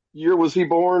what year was he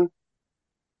born?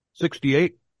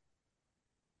 68.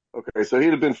 Okay, so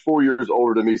he'd have been 4 years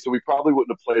older than me, so we probably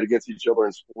wouldn't have played against each other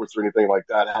in sports or anything like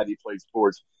that had he played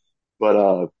sports.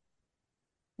 But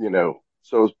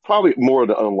so it's probably more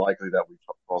than unlikely that we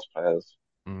cross paths.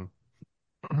 Mm.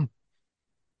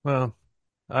 Well,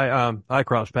 I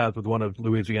crossed paths with one of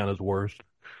Louisiana's worst,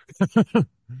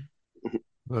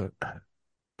 but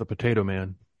the Potato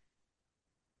Man.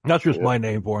 That's just Yeah. my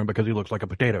name for him because he looks like a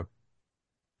potato.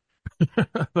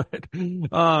 But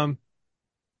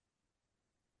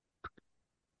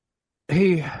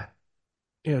he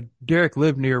Derek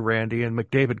lived near Randy, and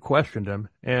McDavid questioned him,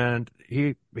 and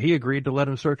he agreed to let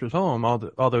him search his home,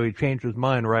 although he changed his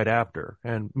mind right after.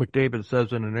 And McDavid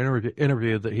says in an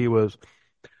interview that he was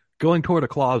going toward a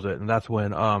closet, and that's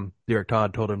when Derek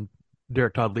Todd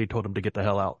Lee told him to get the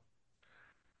hell out.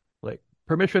 Like,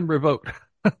 permission revoked.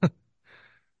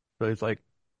 So he's like,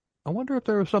 I wonder if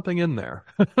there was something in there.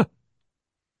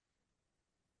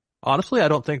 Honestly, I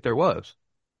don't think there was.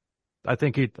 I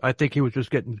think he was just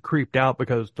getting creeped out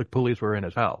because the police were in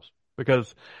his house.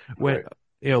 Because when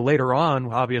Right. later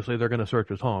on, obviously they're going to search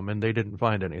his home, and they didn't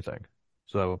find anything.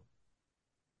 So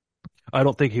I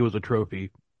don't think he was a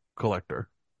trophy collector.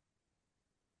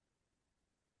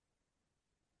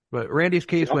 But Randy's See,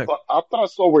 case went, I thought I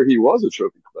saw where he was a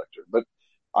trophy collector, but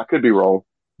I could be wrong.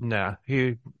 nah,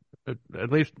 he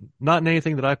at least not in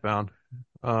anything that I found.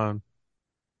 Um,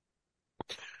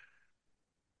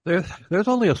 there's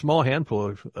only a small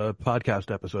handful of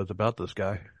podcast episodes about this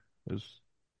guy. There's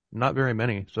not very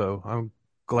many, so I'm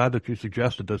glad that you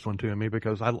suggested this one to me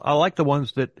because I like the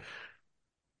ones that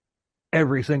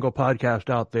every single podcast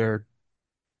out there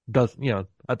does.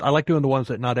 I like doing the ones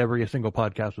that not every single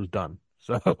podcast has done.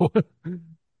 So,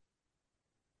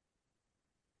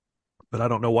 but I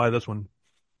don't know why this one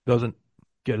doesn't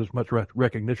get as much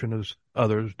recognition as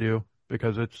others do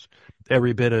because it's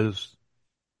every bit as.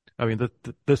 I mean,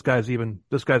 this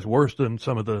guy's worse than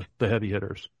some of the heavy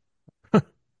hitters.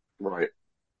 Right.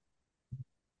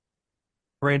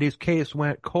 Randy's case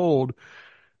went cold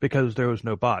because there was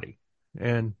no body.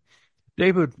 And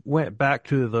David went back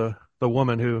to the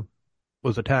woman who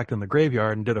was attacked in the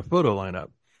graveyard and did a photo lineup,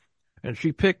 and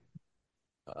she picked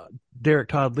uh, Derrick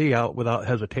Todd Lee out without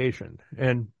hesitation.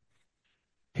 And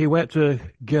he went to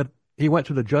get he went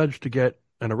to the judge to get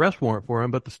an arrest warrant for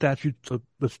him, but the statute of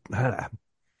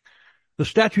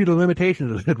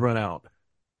limitations had run out.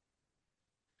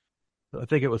 I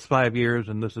think it was 5 years,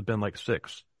 and this has been like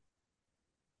 6.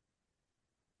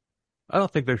 I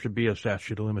don't think there should be a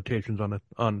statute of limitations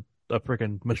on a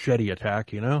freaking machete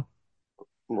attack, you know?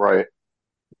 Right.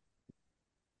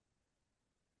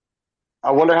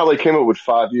 I wonder how they came up with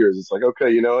 5 years. It's like,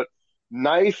 okay, you know what?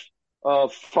 Knife,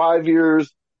 5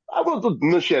 years. I will the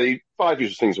machete. 5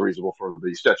 years seems reasonable for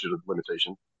the statute of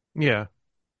limitation. Yeah.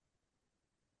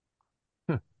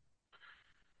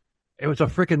 It was a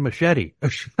freaking machete.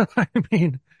 I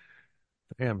mean,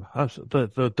 damn,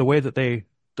 the way that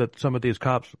some of these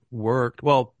cops worked.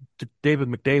 Well, David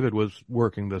McDavid was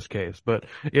working this case, but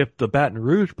if the Baton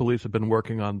Rouge police had been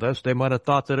working on this, they might have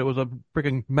thought that it was a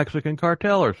freaking Mexican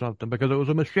cartel or something because it was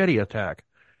a machete attack.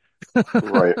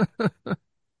 Right.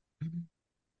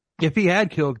 If he had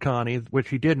killed Connie, which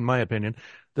he did in my opinion,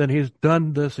 then he's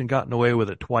done this and gotten away with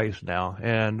it twice now,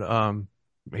 and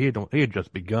he had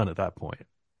just begun at that point.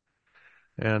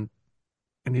 And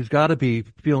he's got to be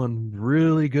feeling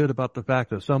really good about the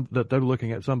fact that they're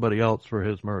looking at somebody else for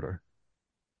his murder.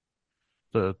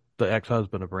 The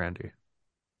ex-husband of Randy.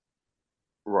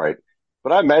 Right.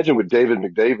 But I imagine with David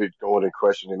McDavid going and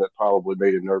questioning, that probably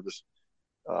made him nervous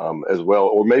as well,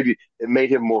 or maybe it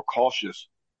made him more cautious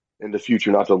in the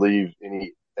future not to leave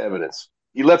any evidence.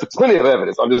 He left plenty of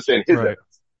evidence. I'm just saying his Right.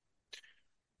 evidence.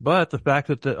 But the fact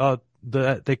that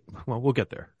we'll get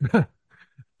there.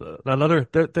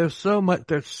 There's so much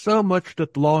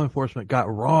that the law enforcement got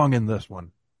wrong in this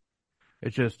one.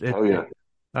 Oh yeah.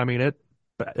 I mean it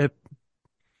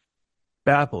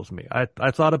baffles me.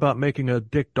 I thought about making a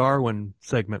Dick Darwin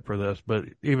segment for this, but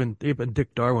even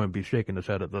Dick Darwin would be shaking his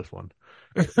head at this one.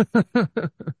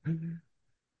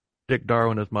 Dick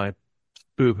Darwin is my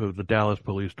spoof of the Dallas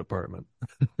Police Department.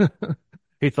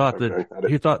 He thought Okay.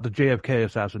 the JFK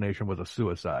assassination was a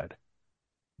suicide.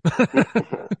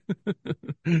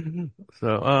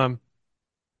 So,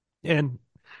 in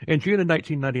June of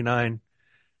 1999,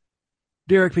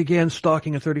 Derrick began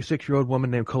stalking a 36-year-old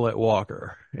woman named Colette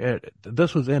Walker.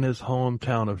 This was in his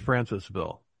hometown of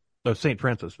St.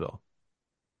 Francisville.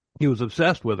 He was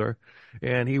obsessed with her,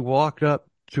 and he walked up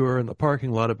to her in the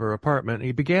parking lot of her apartment, and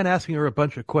he began asking her a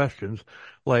bunch of questions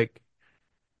like,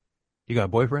 "You got a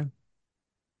boyfriend?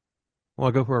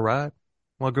 Want to go for a ride?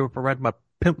 Want to go for a ride in my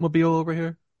pimpmobile over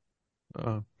here?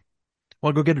 Want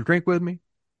to go get a drink with me?"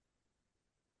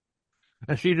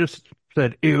 And she just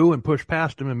said, "Ew," and pushed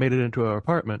past him and made it into her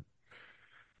apartment.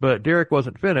 But Derrick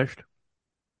wasn't finished.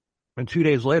 And 2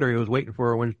 days later, he was waiting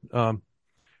for her when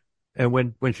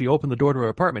she opened the door to her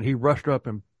apartment, he rushed up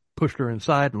and pushed her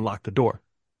inside and locked the door.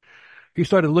 He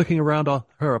started looking around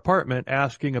her apartment,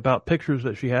 asking about pictures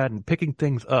that she had and picking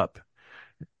things up.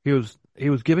 He was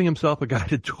giving himself a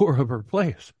guided tour of her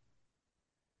place.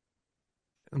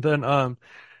 And then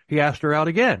he asked her out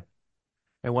again.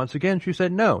 And once again, she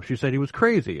said no. She said he was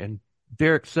crazy. And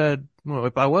Derrick said, "Well,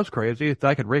 if I was crazy,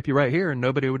 I could rape you right here and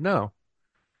nobody would know."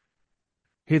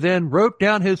 He then wrote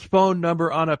down his phone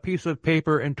number on a piece of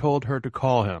paper and told her to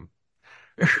call him.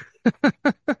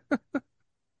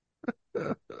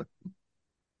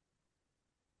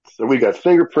 So we got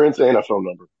fingerprints and a phone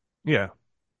number. Yeah.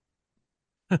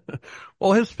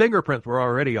 Well, his fingerprints were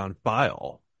already on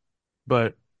file,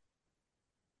 but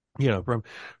from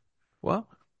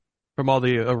all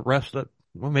the arrests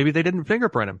maybe they didn't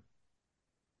fingerprint him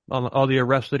on all the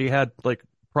arrests that he had like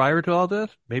prior to all this.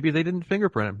 Maybe they didn't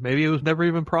fingerprint him. Maybe it was never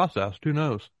even processed. Who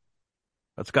knows?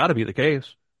 That's got to be the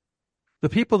case. The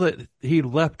people that he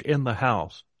left in the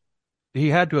house, he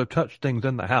had to have touched things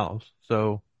in the house.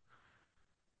 So,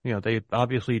 they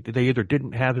either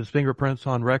didn't have his fingerprints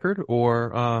on record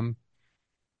or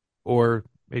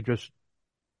they just,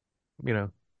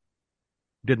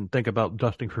 didn't think about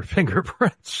dusting for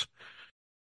fingerprints.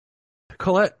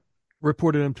 Colette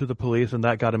reported him to the police, and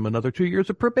that got him another 2 years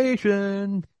of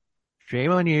probation.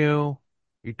 Shame on you.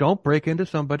 You don't break into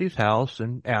somebody's house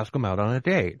and ask them out on a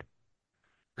date.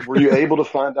 Were you able to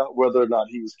find out whether or not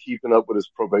he was keeping up with his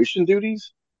probation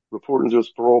duties, reporting to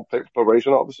his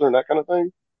probation officer and that kind of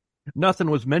thing? Nothing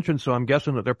was mentioned, so I'm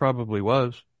guessing that there probably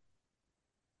was.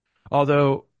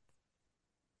 Although,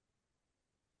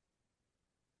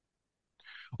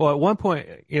 well, at one point,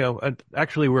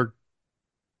 actually we're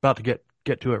about to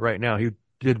get to it right now. He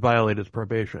did violate his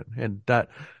probation, and that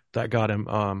got him,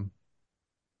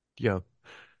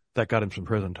 that got him some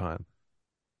prison time.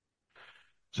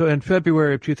 So in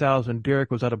February of 2000, Derrick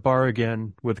was at a bar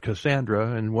again with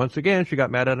Cassandra, and once again she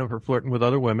got mad at him for flirting with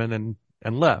other women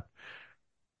and left.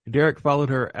 Derrick followed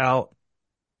her out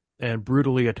and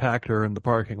brutally attacked her in the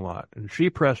parking lot, and she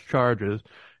pressed charges,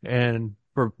 and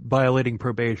for violating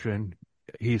probation,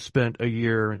 he spent a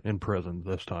year in prison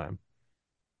this time.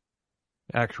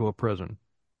 Actual prison.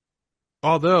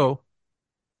 Although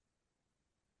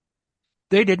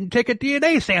they didn't take a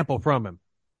DNA sample from him.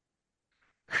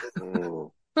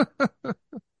 Mm.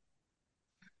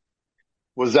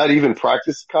 Was that even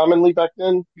practiced commonly back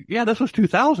then? Yeah, this was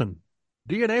 2000.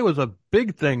 DNA was a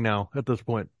big thing now at this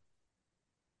point.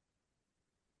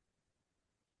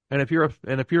 And if you're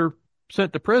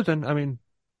sent to prison, I mean,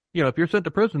 if you're sent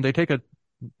to prison, they take a,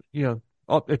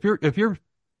 if you're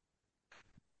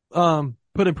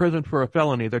put in prison for a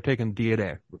felony, they're taking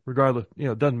DNA, regardless.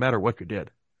 It doesn't matter what you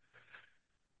did.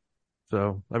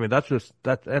 So, I mean,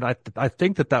 and I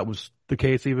think that was the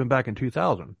case even back in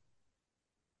 2000.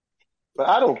 But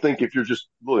I don't think if you're just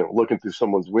looking through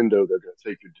someone's window, they're going to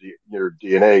take your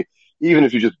DNA. Even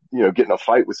if you just get in a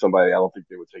fight with somebody, I don't think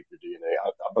they would take your DNA.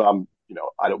 But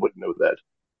I wouldn't know that.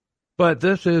 But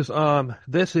this is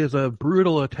a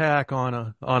brutal attack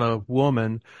on a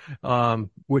woman,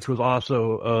 which was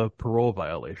also a parole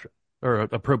violation or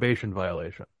a probation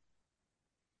violation.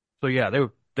 So yeah,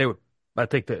 they would. I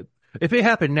think that if it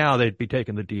happened now, they'd be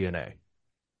taking the DNA.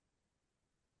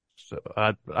 So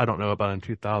I don't know about in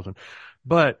 2000,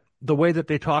 but the way that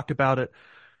they talked about it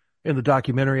in the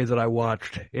documentary that I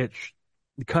watched, it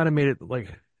kind of made it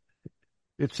like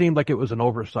it seemed like it was an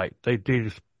oversight. They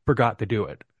just forgot to do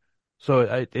it.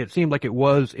 So it seemed like it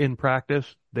was in practice.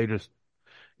 They just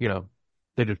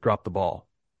dropped the ball.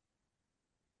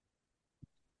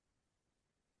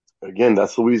 Again,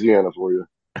 that's Louisiana for you.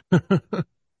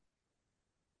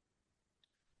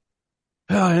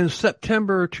 In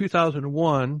September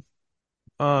 2001,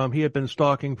 he had been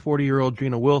stalking 40-year-old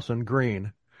Gina Wilson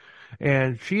Green,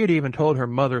 and she had even told her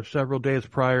mother several days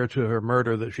prior to her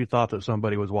murder that she thought that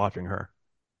somebody was watching her.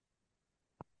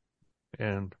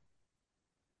 And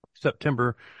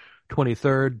September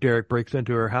 23rd, Derrick breaks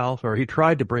into her house, or he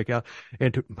tried to break out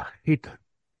into,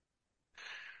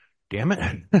 damn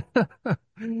it.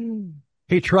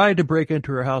 He tried to break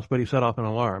into her house, but he set off an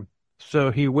alarm.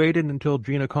 So he waited until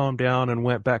Gina calmed down and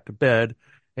went back to bed.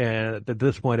 And at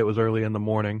this point, it was early in the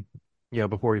morning,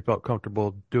 before he felt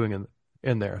comfortable doing it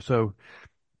in there. So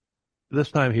this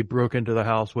time he broke into the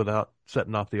house without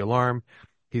setting off the alarm.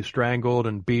 He strangled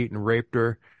and beat and raped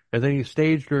her. And then he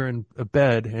staged her in a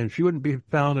bed, and she wouldn't be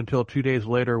found until 2 days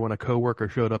later when a coworker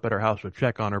showed up at her house to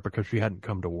check on her because she hadn't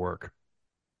come to work.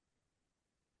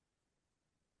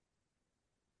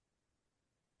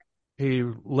 He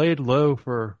laid low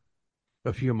for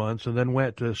a few months and then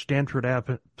went to Stanford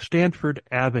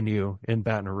Avenue in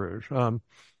Baton Rouge. I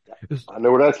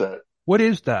know where that's at. What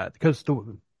is that? Because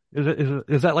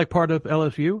is that like part of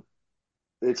LSU?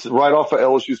 It's right off of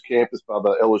LSU's campus by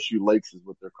the LSU Lakes is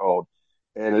what they're called.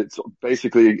 And it's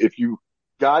basically if you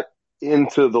got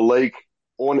into the lake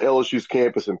on LSU's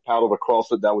campus and paddled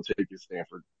across it, that would take you to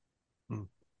Stanford. Hmm.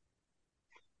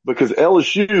 Because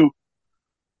LSU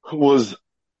was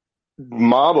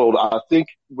modeled, I think,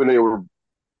 when they were,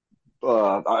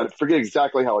 I forget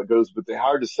exactly how it goes, but they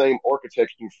hired the same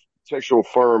architectural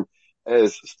firm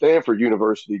as Stanford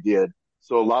University did.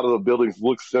 So a lot of the buildings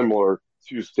look similar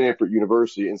to Stanford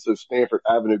University. And so Stanford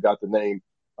Avenue got the name,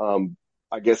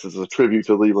 I guess it's a tribute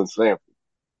to Leland Stanford.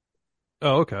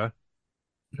 Oh, okay.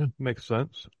 Makes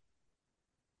sense.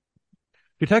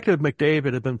 Detective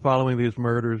McDavid had been following these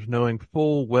murders, knowing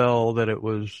full well that it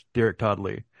was Derrick Todd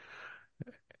Lee.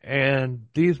 And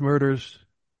these murders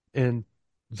in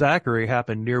Zachary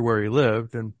happened near where he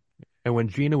lived. And when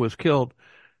Gina was killed,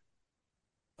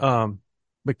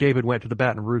 McDavid went to the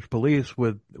Baton Rouge police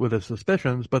with his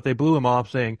suspicions, but they blew him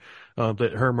off saying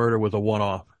that her murder was a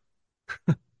one-off.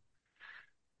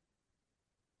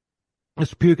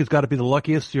 This puke has got to be the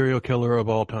luckiest serial killer of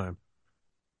all time.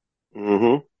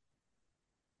 Mm-hmm.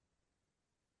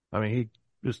 I mean, he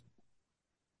just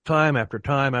time after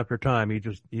time after time,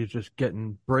 he's just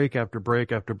getting break after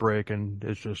break after break, and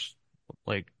it's just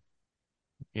like,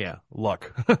 yeah,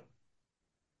 luck.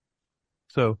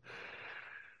 So,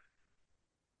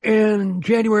 in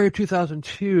January of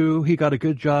 2002, he got a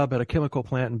good job at a chemical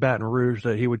plant in Baton Rouge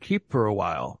that he would keep for a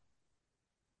while.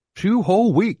 2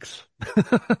 whole weeks.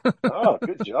 Oh,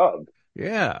 good job.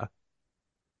 Yeah.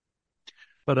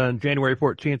 But on January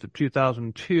 14th of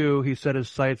 2002, he set his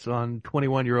sights on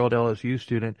 21-year-old LSU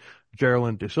student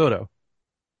Geraldine DeSoto.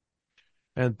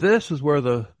 And this is where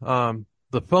the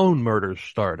phone murders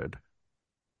started.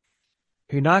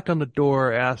 He knocked on the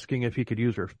door asking if he could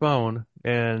use her phone,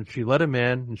 and she let him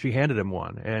in, and she handed him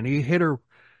one. And he hit her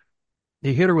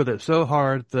with it so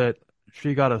hard that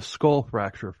she got a skull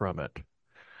fracture from it.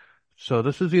 So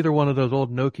this is either one of those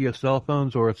old Nokia cell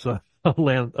phones, or it's a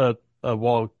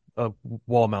wall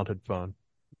mounted phone.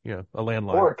 Yeah, a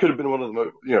landline. Or it could have been one of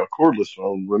the, cordless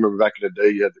phones. Remember back in the day,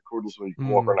 you had the cordless one, you could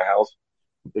walk around the house.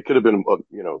 It could have been,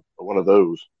 one of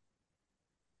those.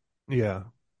 Yeah.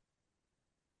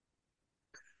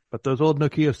 But those old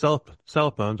Nokia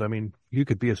cell phones, I mean, you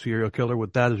could be a serial killer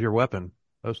with that as your weapon.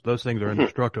 Those things are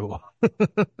indestructible.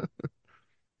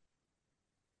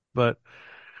 But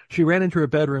she ran into her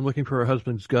bedroom looking for her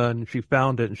husband's gun. She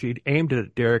found it and she aimed it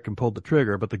at Derrick and pulled the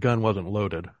trigger, but the gun wasn't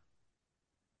loaded.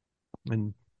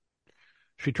 And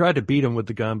she tried to beat him with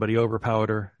the gun, but he overpowered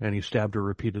her and he stabbed her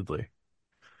repeatedly.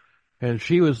 And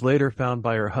she was later found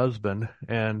by her husband,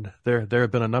 and there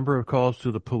had been a number of calls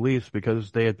to the police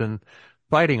because they had been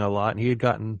fighting a lot and he had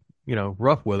gotten,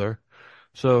 rough with her.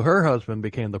 So her husband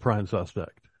became the prime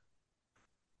suspect.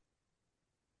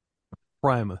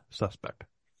 Prime suspect.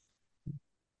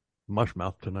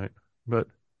 Mushmouth tonight. But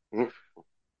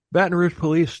Baton Rouge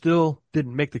police still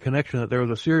didn't make the connection that there was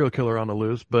a serial killer on the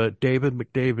loose, but Detective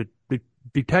McDavid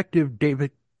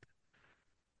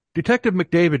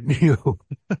knew.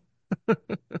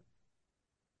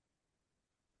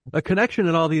 A connection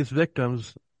in all these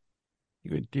victims,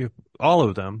 all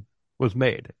of them, was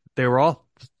made. They were all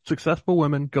successful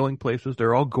women going places.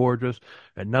 They're all gorgeous,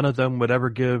 and none of them would ever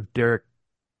give Derrick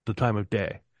the time of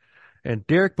day. And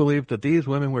Derrick believed that these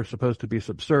women were supposed to be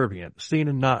subservient, seen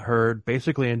and not heard,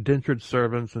 basically indentured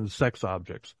servants and sex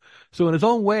objects. So in his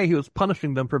own way, he was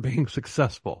punishing them for being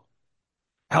successful.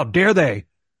 How dare they?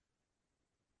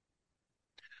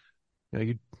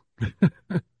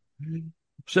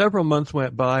 Several months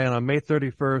went by, and on May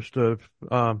 31st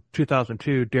of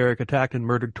 2002, Derrick attacked and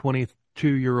murdered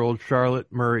 22-year-old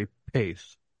Charlotte Murray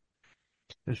Pace.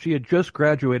 And she had just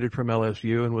graduated from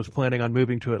LSU and was planning on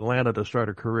moving to Atlanta to start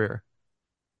her career.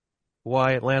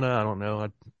 Why Atlanta? I don't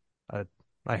know.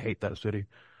 I hate that city.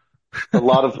 A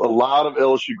lot of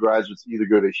LSU graduates either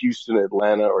go to Houston,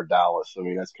 Atlanta, or Dallas. I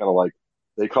mean, that's kind of like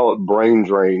they call it brain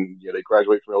drain. Yeah, they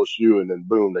graduate from LSU and then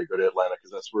boom, they go to Atlanta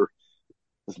because that's where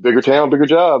it's a bigger town, bigger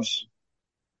jobs.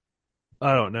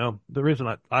 I don't know. The reason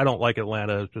I don't like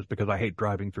Atlanta is just because I hate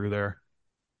driving through there.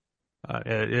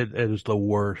 It is the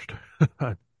worst.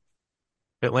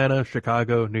 Atlanta,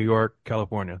 Chicago, New York,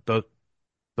 California. Those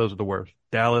are the worst.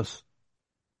 Dallas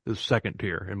is second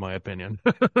tier, in my opinion.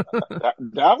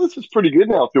 Dallas is pretty good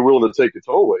now if they're willing to take the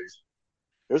tollways.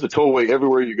 There's a tollway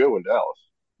everywhere you go in Dallas.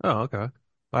 Oh, okay.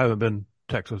 I haven't been to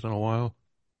Texas in a while.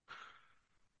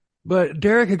 But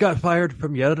Derrick had got fired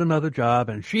from yet another job,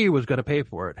 and she was going to pay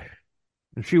for it.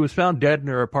 And she was found dead in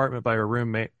her apartment by her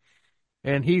roommate.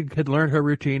 And he had learned her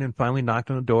routine and finally knocked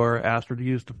on the door, asked her to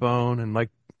use the phone, and like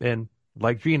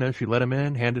Gina, she let him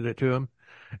in, handed it to him,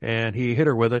 and he hit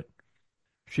her with it.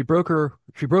 She broke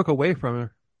away from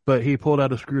her, but he pulled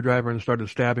out a screwdriver and started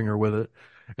stabbing her with it.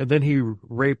 And then he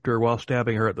raped her while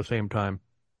stabbing her at the same time.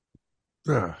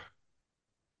 Ugh.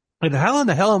 And how in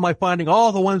the hell am I finding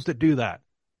all the ones that do that?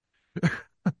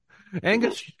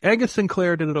 Angus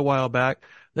Sinclair did it a while back.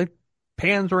 Then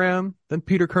Pans Ram, then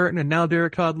Peter Curtin, and now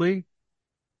Derrick Todd Lee.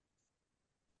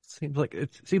 Seems like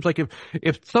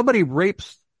if somebody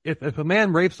rapes, if a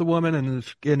man rapes a woman and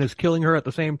is killing her at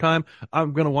the same time,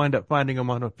 I'm gonna wind up finding him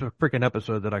on a freaking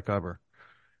episode that I cover.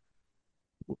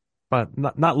 But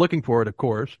not looking for it, of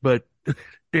course. But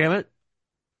damn it,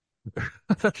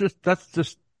 that's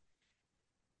just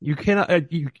you cannot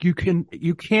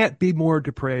you can't be more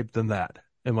depraved than that,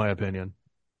 in my opinion.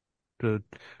 To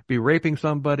be raping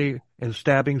somebody and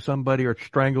stabbing somebody or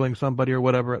strangling somebody or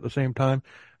whatever at the same time.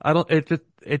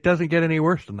 It doesn't get any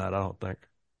worse than that, I don't think.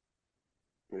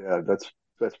 Yeah, that's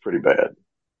pretty bad.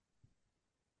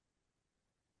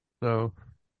 So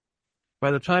by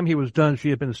the time he was done,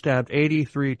 she had been stabbed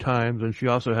 83 times and she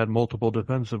also had multiple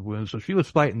defensive wounds. So she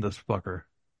was fighting this fucker.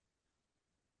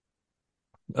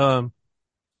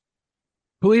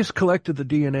 Police collected the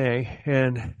DNA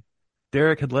and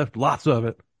Derrick had left lots of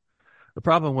it. The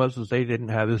problem was they didn't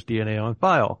have his DNA on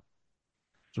file.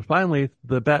 So finally,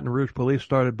 the Baton Rouge police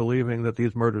started believing that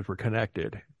these murders were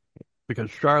connected because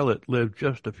Charlotte lived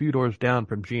just a few doors down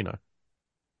from Gina.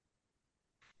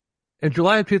 In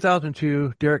July of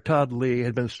 2002, Derrick Todd Lee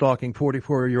had been stalking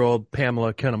 44-year-old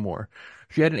Pamela Kennemore.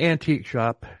 She had an antique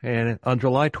shop, and on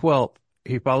July 12th,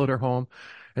 he followed her home,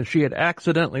 and she had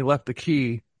accidentally left the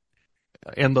key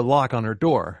in the lock on her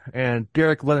door. And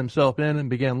Derrick let himself in and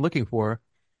began looking for her.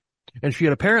 And she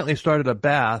had apparently started a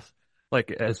bath,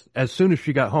 like as soon as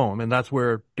she got home, and that's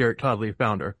where Derrick Todd Lee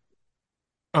found her.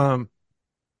 Um,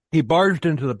 he barged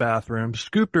into the bathroom,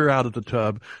 scooped her out of the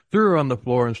tub, threw her on the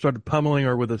floor, and started pummeling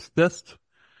her with his fists.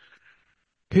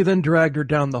 He then dragged her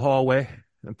down the hallway,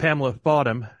 and Pamela fought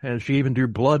him, and she even drew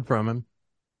blood from him,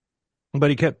 but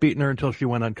he kept beating her until she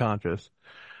went unconscious.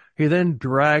 He then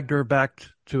dragged her back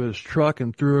to his truck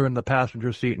and threw her in the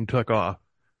passenger seat and took off.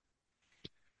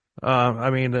 I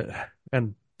mean,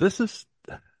 and this is,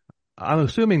 I'm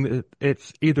assuming that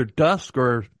it's either dusk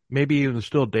or maybe even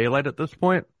still daylight at this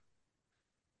point.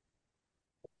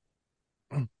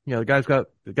 Yeah, the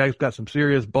guy's got some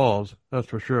serious balls, that's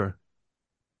for sure.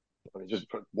 I mean, just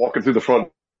walking through the front,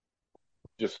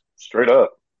 just straight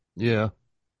up. Yeah.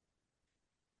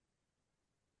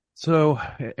 So,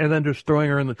 and then just throwing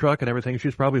her in the truck and everything.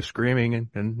 She's probably screaming,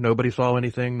 and nobody saw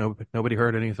anything. Nobody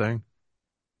heard anything.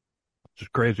 It's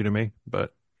just crazy to me,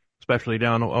 but especially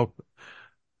down. Oh,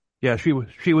 yeah, she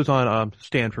was on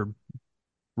Stanford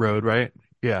Road, right?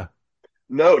 Yeah.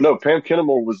 No, Pam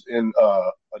Kinnemore was in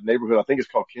a neighborhood. I think it's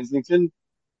called Kensington.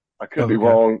 I could be Okay.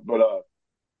 wrong, but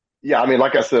yeah. I mean,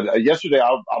 like I said yesterday,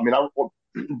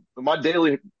 my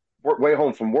daily way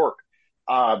home from work,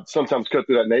 sometimes cut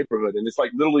through that neighborhood, and it's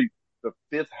like literally the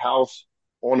fifth house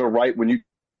on the right when you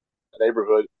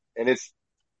neighborhood, and it's,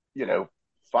 you know,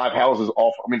 five houses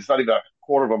off. I mean, it's not even a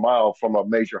quarter of a mile from a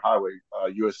major highway,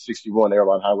 US 61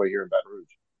 airline highway here in Baton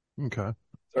Rouge. Okay.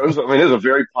 So it was a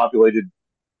very populated.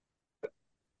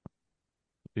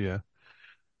 Yeah.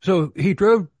 So he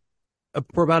drove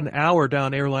for about an hour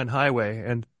down Airline Highway,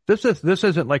 and this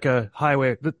isn't like a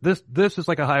highway. This is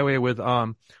like a highway with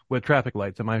traffic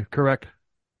lights. Am I correct?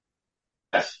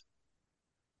 Yes,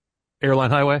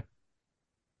 Airline Highway.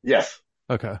 yes.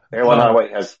 Okay. Airline highway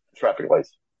has traffic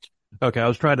lights. Okay. I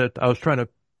was trying to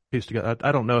piece together.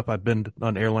 I don't know if I've been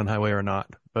on Airline Highway or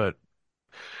not, but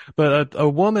a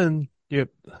woman,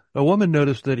 a woman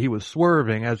noticed that he was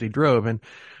swerving as he drove,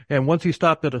 and once he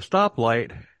stopped at a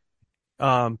stoplight,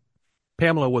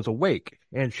 Pamela was awake,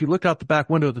 and she looked out the back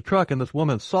window of the truck, and this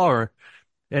woman saw her,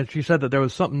 and she said that there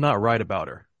was something not right about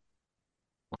her.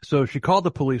 So she called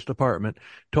the police department,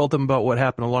 told them about what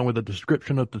happened along with a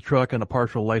description of the truck and a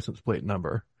partial license plate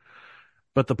number.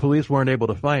 But the police weren't able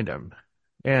to find him.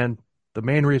 And the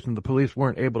main reason the police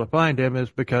weren't able to find him is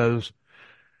because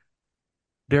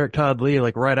Derrick Todd Lee,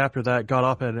 like right after that, got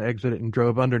off at an exit and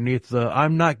drove underneath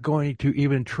I'm not going to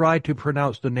even try to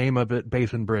pronounce the name of it,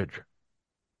 Basin Bridge.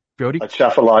 Jody? A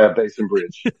Chafalaya Basin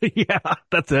Bridge. Yeah,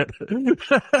 that's it.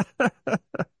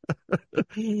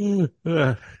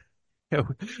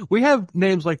 We have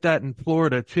names like that in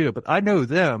Florida too, but I know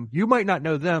them. You might not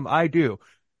know them. I do.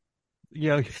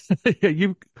 You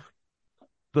know,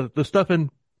 the stuff in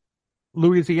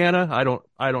Louisiana, I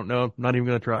don't know. I'm not even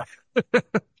going to try.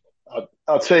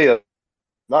 I'll tell you,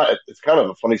 it's kind of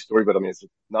a funny story, but I mean, it's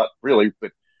not really.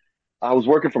 But I was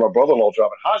working for my brother-in-law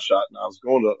driving hotshot, and I was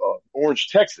going to Orange,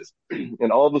 Texas,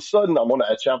 and all of a sudden I'm on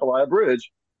the Chapelaya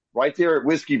Bridge, right there at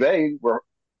Whiskey Bay, where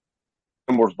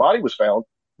Moore's body was found,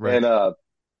 Right. and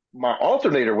my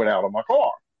alternator went out on my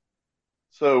car.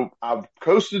 So I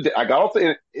coasted. I got off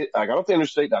the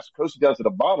interstate, and I coasted down to the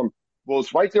bottom. Well,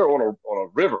 it's right there on a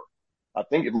river. I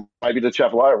think it might be the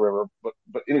Chapelaya River,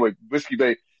 but anyway, Whiskey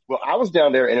Bay. Well, I was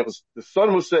down there, and the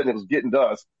sun was setting, it was getting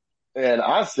dusk, and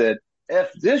I said,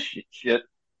 "F this shit,"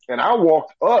 and I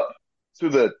walked up to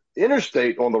the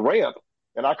interstate on the ramp,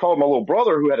 and I called my little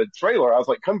brother who had a trailer. I was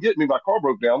like, "Come get me, my car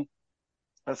broke down."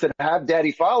 I said, "Have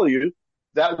Daddy follow you.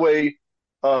 That way,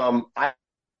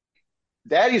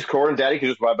 Daddy's car, and Daddy can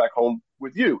just ride back home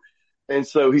with you." And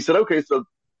so he said, "Okay." So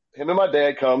him and my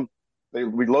dad come.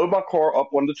 We load my car up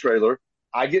on the trailer.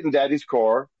 I get in Daddy's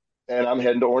car, and I'm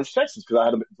heading to Orange, Texas, because I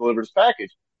had to deliver his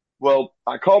package. Well,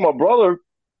 I called my brother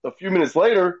a few minutes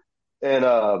later, and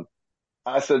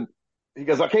I said, he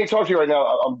goes, "I can't talk to you right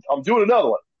now. I'm doing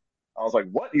another one." I was like,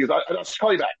 "What?" He goes, "I'll just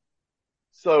call you back."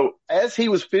 So as he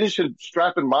was finishing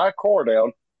strapping my car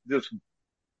down, this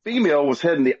female was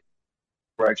heading the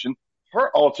direction. Her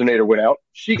alternator went out.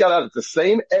 She got out at the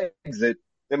same exit,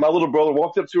 and my little brother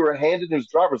walked up to her, handed him his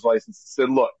driver's license, and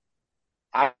said, "Look,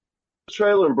 I have a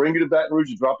trailer and bring you to Baton Rouge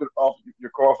and drop it off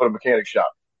your car off at a mechanic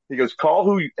shop." He goes, "Call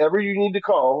whoever you need to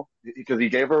call," because he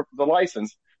gave her the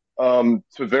license, to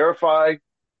verify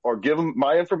or give them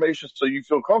my information so you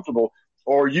feel comfortable,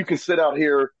 or you can sit out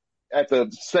here at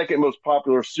the second most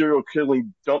popular serial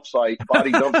killing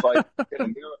body dump site in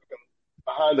America,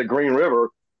 behind the Green River.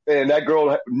 And that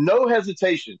girl, no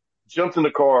hesitation, jumped in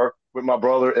the car with my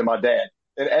brother and my dad.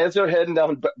 And as they're heading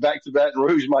down back to Baton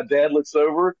Rouge, my dad looks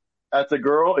over at the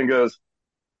girl and goes,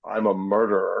 "I'm a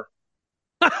murderer."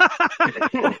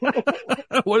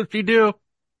 What did she do?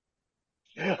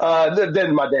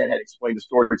 Then my dad had explained the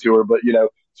story to her, but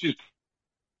she's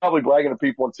probably bragging to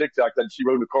people on TikTok that she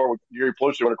rode in the car with Gary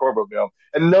Plauche when the car broke down,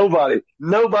 and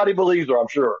nobody believes her. I'm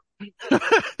sure.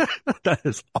 That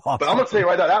is But I'm awesome. gonna tell you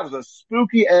right now, that was a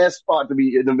spooky ass spot to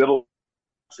be in the middle.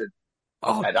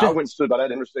 Oh, And I went and stood by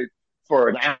that interstate for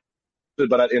an hour. Stood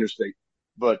by that interstate,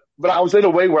 but I was in a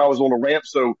way where I was on a ramp,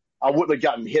 so I wouldn't have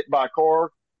gotten hit by a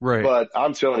car. right. But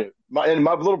I'm telling you, my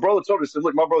little brother told me, said,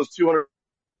 "Look, my brother's 200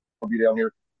 be down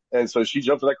here," and so she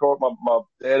jumped in that car with my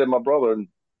dad and my brother, and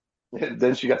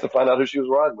then she got to find out who she was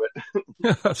riding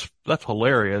with. That's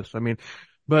hilarious. I mean,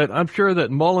 but I'm sure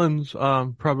that Mullins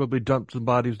probably dumped some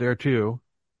bodies there too.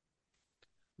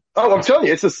 Oh, I'm telling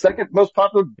you, it's the second most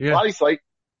popular Yeah. body site.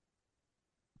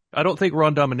 I don't think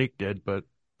Ron Dominique did, but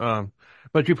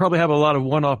you probably have a lot of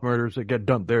one-off murders that get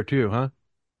dumped there too, huh?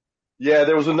 Yeah,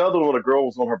 there was another one. A girl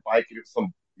was on her bike, and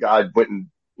some guy went and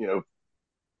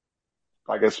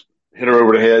I guess hit her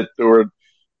over the head, threw her,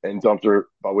 and dumped her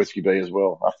by Whiskey Bay as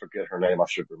well. I forget her name. I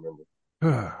should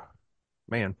remember.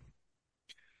 Man,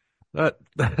 that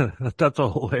that's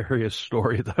a hilarious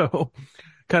story though.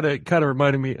 Kind of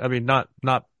reminded me. I mean, not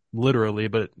literally,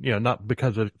 but not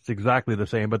because it's exactly the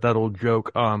same. But that old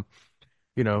joke. I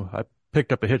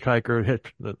picked up a hitchhiker.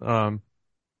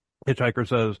 Hitchhiker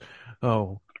says,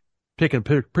 "Oh, taking a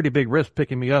pretty big risk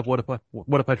picking me up. What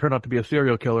if I turn out to be a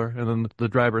serial killer?" And then the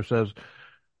driver says,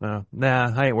 "Nah,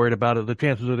 I ain't worried about it. The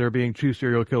chances of there being two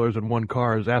serial killers in one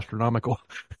car is astronomical."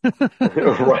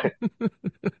 Right.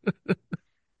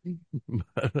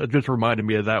 It just reminded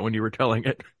me of that when you were telling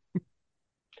it.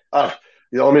 Let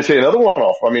me tell you another one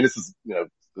off. I mean, this is,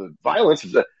 the violence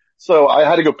is. So I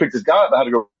had to go pick this guy up. I had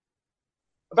to go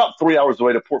about 3 hours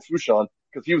away to Port Fourchon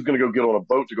because he was going to go get on a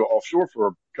boat to go offshore for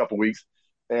a couple of weeks.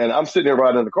 And I'm sitting there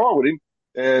riding in the car with him,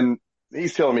 and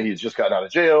he's telling me he's just gotten out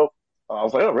of jail. I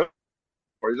was like, "Oh, really?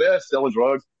 Where he's at? Selling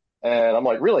drugs?" And I'm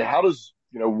like, "Really? How does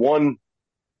one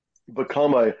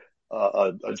become a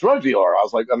drug dealer?" I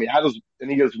was like, "I mean, how does?" And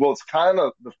he goes, "Well, it's kind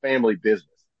of the family business."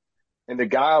 And the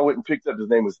guy I went and picked up, his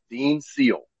name was Dean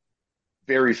Seal,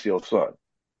 Barry Seal's son.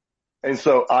 And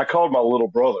so I called my little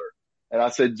brother and I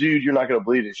said, "Dude, you're not going to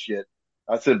believe this shit."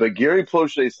 I said, "But Gary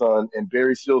Plauche's son and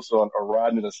Barry Seal's son are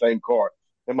riding in the same car."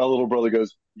 And my little brother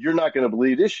goes, "You're not going to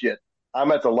believe this shit.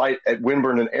 I'm at the light at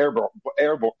Winburn and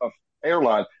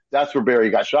Airline. That's where Barry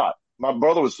got shot." My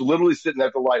brother was literally sitting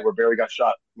at the light where Barry got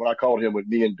shot when I called him with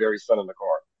me and Barry's son in the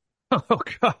car. Oh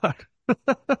God.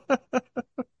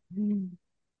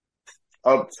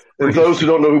 And those who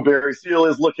don't know who Barry Seal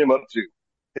is, look him up too.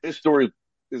 His story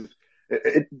is,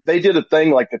 they did a thing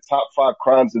like the top 5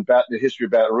 crimes in the history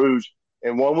of Baton Rouge,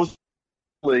 and one was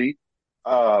Lee,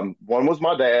 one was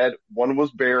my dad, one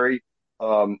was Barry,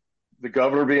 the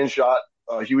governor being shot,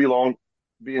 Huey Long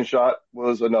being shot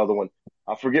was another one.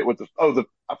 I forget what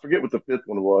I forget what the 5th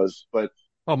one was, but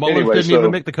Oh, Mullins anyway, didn't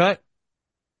even make the cut?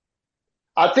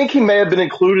 I think he may have been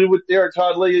included with Derrick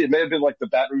Todd Lee. It may have been like the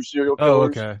Baton Rouge serial Oh,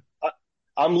 killers. okay.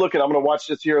 I'm looking. I'm going to watch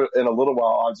this here in a little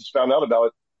while. I just found out about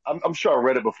it. I'm sure I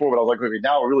read it before, but I was like, okay,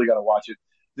 now I really got to watch it.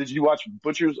 Did you watch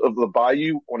Butchers of the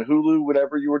Bayou on Hulu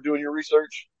whenever you were doing your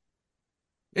research?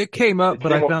 It came up,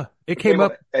 but I found it came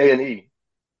up. A&E.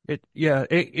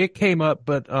 It came up,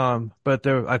 but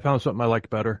there I found something I liked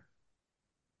better.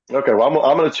 Okay, well,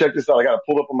 I'm going to check this out. I got it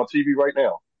pulled up on my TV right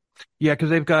now. Yeah, because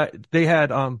they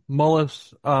had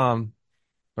Mullins,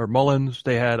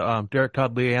 they had Derrick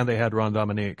Todd Lee, and they had Ron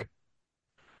Dominique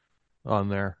on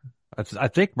there. I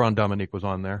think Ron Dominique was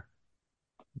on there,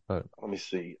 but Let me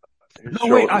see. no,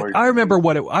 wait, I remember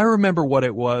what it was. I remember what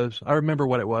it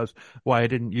was. Why I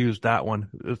didn't use that one.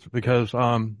 It's because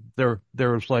there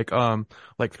was like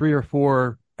 3 or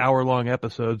 4 hour-long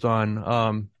episodes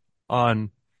on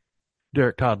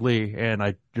Derrick Todd Lee, and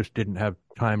I just didn't have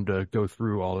time to go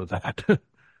through all of that.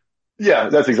 Yeah,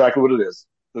 that's exactly what it is.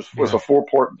 This was Yeah. a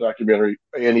 4-part documentary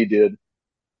A&E did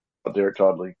about Derrick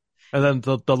Todd Lee. And then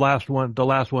the last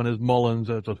one is Mullins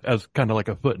as kind of like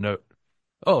a footnote.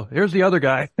 Oh, here's the other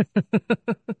guy.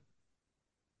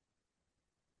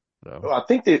 So. I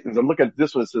think I'm looking at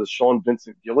this one. It says Sean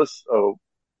Vincent Gillis. Oh,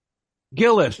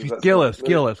 Gillis.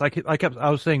 I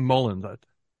was saying Mullins.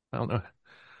 I don't know.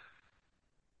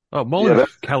 Oh, Mullins, yeah,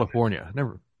 California.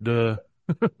 Never. Duh.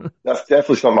 that's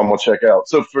definitely something I'm going to check out.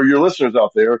 So for your listeners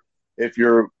out there, if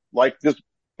you're like this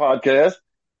podcast,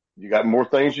 you got more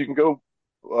things you can go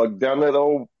down that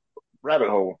old rabbit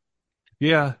hole.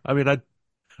 Yeah, I mean,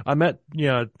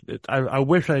 I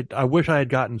wish I had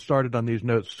gotten started on these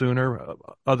notes sooner.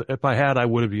 If I had, I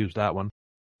would have used that one.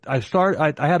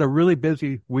 I had a really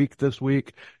busy week this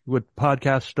week with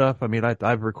podcast stuff. I mean,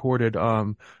 I've recorded,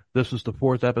 this is the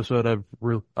fourth episode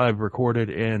I've recorded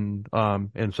in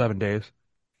 7 days.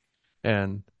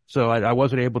 And so I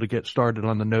wasn't able to get started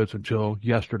on the notes until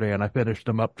yesterday, and I finished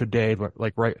them up today,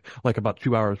 like about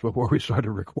 2 hours before we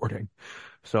started recording.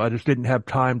 So I just didn't have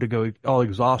time to go all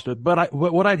exhausted. But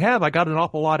what I got an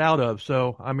awful lot out of.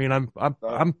 So I mean,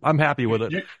 I'm happy with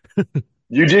it.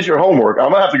 You did your homework.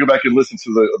 I'm gonna have to go back and listen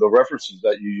to the references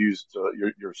that you used,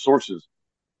 your sources.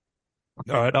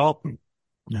 All right, I'll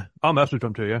message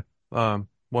them to you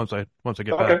once I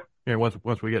get Okay. back. Yeah,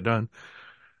 once we get done.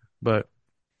 But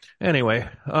anyway,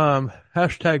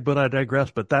 hashtag but I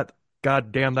digress, but that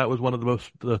goddamn that was one of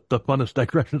the funnest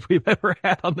digressions we've ever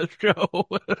had on this show.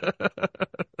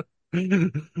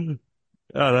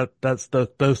 That's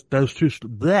those two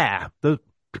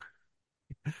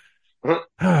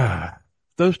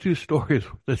those two stories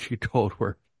that you told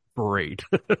were great.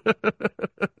 I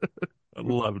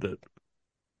loved it.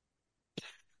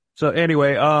 So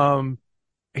anyway,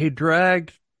 he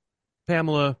dragged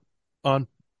Pamela on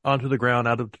onto the ground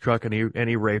out of the truck, and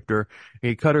he raped her.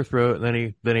 He cut her throat,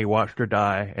 and then he watched her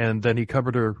die, and then he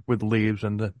covered her with leaves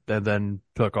and then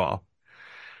took off.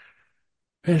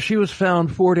 And she was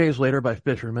found 4 days later by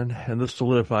fishermen, and this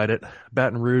solidified it.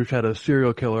 Baton Rouge had a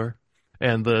serial killer,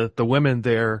 and the women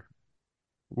there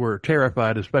were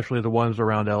terrified, especially the ones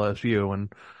around LSU,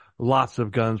 and lots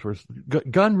of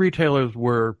gun retailers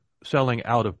were selling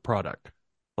out of product,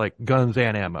 like guns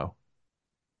and ammo.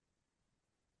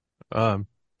 Um,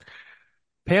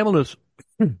 Pamela's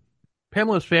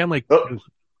Pamela's family. Oh,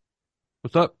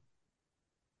 What's up?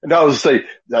 and I was say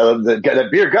that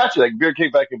beer got you. That beer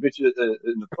came back and bit you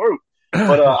in the throat.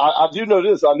 But I do know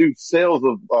this. I knew sales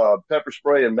of pepper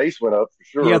spray and mace went up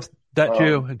for Yeah, sure. that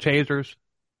too, Um, and tasers.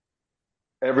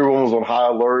 Everyone was on high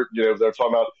alert. They're talking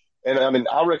about, and I mean,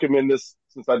 I recommend this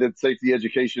since I did safety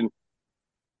education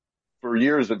for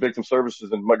years at Victim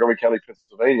Services in Montgomery County,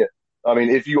 Pennsylvania. I mean,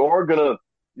 if you are gonna,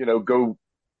 go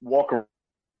walk around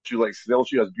lakes,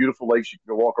 LSU has beautiful lakes. You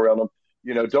can go walk around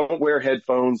them. Don't wear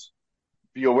headphones.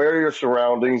 Be aware of your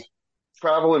surroundings.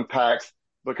 Travel in packs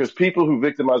because people who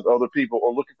victimize other people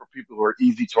are looking for people who are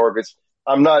easy targets.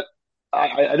 I'm not.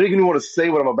 I don't even want to say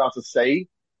what I'm about to say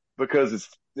because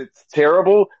it's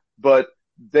terrible. But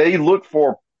they look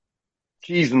for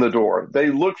keys in the door.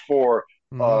 They look for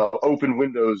Hmm. open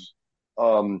windows.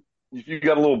 If you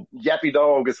got a little yappy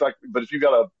dog, it's like. But if you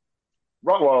got a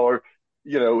Rottweiler,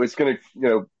 it's going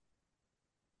to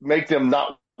make them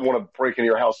not want to break into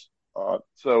your house.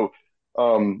 So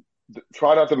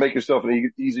try not to make yourself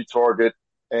an easy target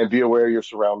and be aware of your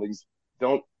surroundings.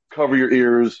 Don't cover your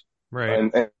ears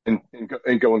Right.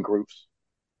 and go in groups.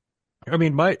 I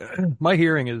mean, my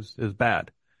hearing is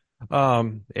bad.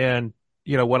 And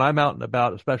when I'm out and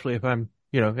about, especially if I'm,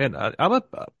 and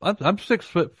I'm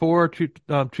 6'4",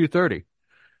 230.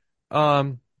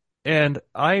 Um, and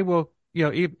I will,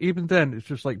 even then, it's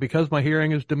just like because my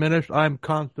hearing is diminished, I'm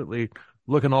constantly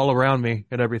looking all around me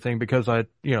and everything because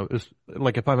it's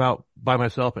like if I'm out by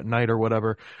myself at night or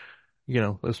whatever,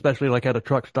 especially like at a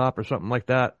truck stop or something like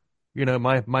that,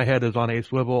 my head is on a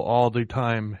swivel all the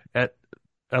time at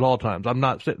all times. I'm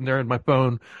not sitting there in my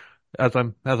phone as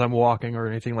I'm walking or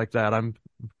anything like that. I'm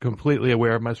completely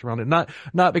aware of my surroundings.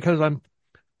 Not because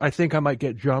I think I might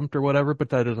get jumped or whatever, but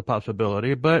that is a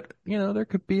possibility. But, there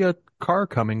could be a car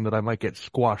coming that I might get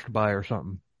squashed by or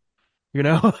something, you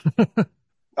know?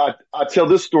 I tell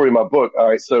this story in my book. All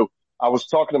right. So I was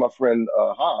talking to my friend,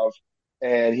 Hav,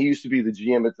 and he used to be the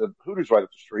GM at the Hooters right up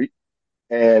the street.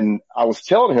 And I was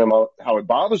telling him how it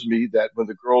bothers me that when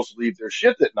the girls leave their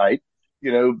shift at night,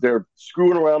 they're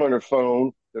screwing around on their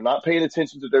phone. They're not paying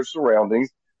attention to their surroundings.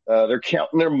 They're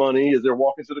counting their money as they're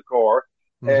walking to the car.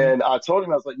 Hmm. And I told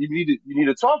him, I was like, you need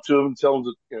to talk to them and tell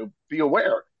them to, be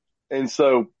aware. And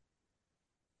so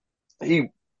he,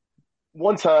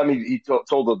 one time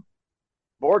told the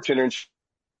bartender, and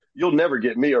you'll never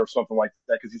get me or something like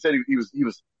that. Cause he said he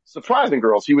was surprising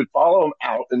girls. He would follow them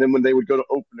out. And then when they would go to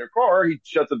open their car, he'd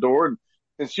shut the door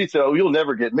and she said, oh, you'll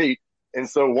never get me. And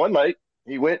so one night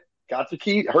he went, got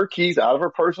her keys out of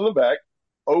her purse in the back,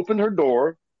 opened her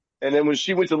door. And then when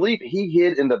she went to leave, he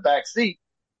hid in the back seat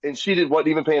and wasn't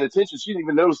even paying attention. She didn't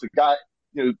even notice the guy,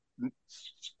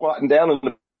 squatting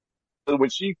down. When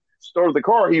she started the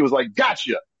car, he was like,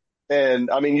 gotcha.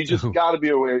 And I mean, you just got to be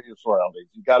aware of your surroundings.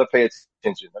 You got to pay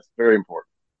attention. That's very important.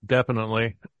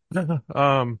 Definitely.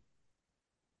 Um,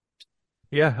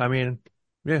 yeah, I mean,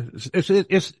 yeah,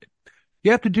 it's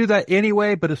you have to do that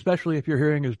anyway, but especially if your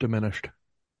hearing is diminished.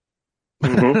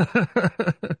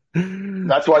 Mm-hmm.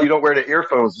 That's why you don't wear the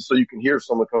earphones so you can hear if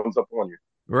someone comes up on you.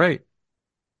 Right.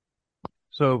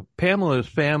 So Pamela's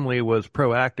family was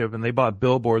proactive, and they bought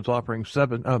billboards offering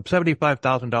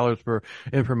 $75,000 for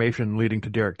information leading to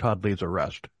Derrick Todd Lee's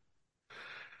arrest.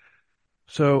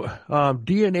 So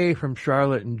DNA from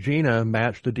Charlotte and Gina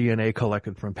matched the DNA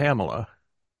collected from Pamela.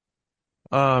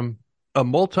 Um, a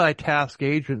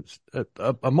multi-agency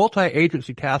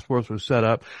task force was set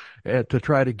up to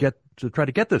try to get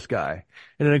this guy,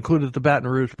 and it included the Baton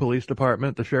Rouge Police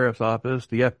Department, the Sheriff's Office,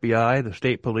 the FBI, the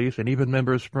state police, and even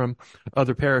members from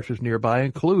other parishes nearby,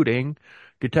 including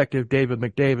Detective David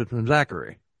McDavid from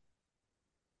Zachary.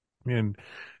 And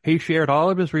he shared all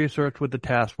of his research with the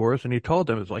task force, and he told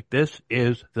them, it's like, this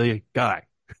is the guy.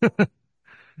 But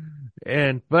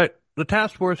the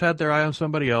task force had their eye on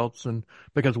somebody else, and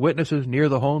because witnesses near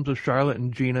the homes of Charlotte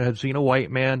and Gina had seen a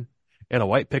white man in a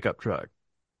white pickup truck.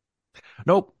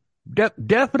 Nope,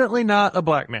 definitely not a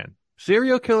black man.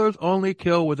 Serial killers only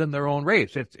kill within their own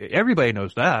race. Everybody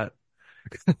knows that.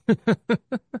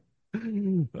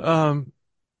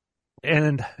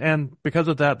 And because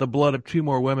of that, the blood of 2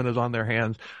 more women is on their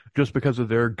hands just because of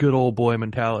their good old boy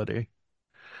mentality.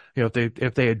 You know,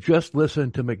 if they had just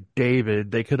listened to McDavid,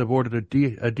 they could have ordered a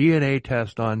DNA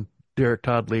test on Derrick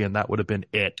Todd Lee, and that would have been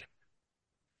it.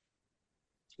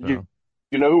 So.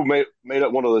 You know who made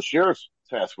up one of the sheriff's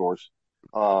task force?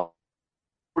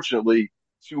 Fortunately,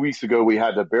 2 weeks ago we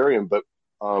had to bury him, but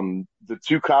the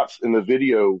 2 cops in the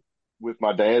video with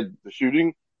my dad, the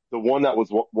shooting, the one that was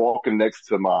walking next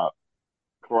to my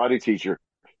karate teacher,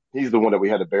 he's the one that we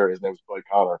had to bury. His name was Buddy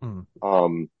Connor.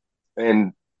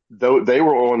 And though they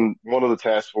were on one of the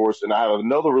task force, and I have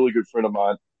another really good friend of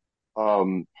mine.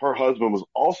 Her husband was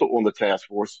also on the task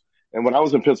force. And when I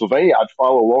was in Pennsylvania, I'd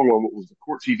follow along on what was the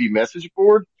court TV message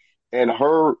board, and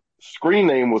her screen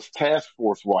name was Task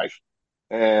Force Wife.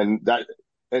 And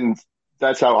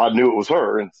that's how I knew it was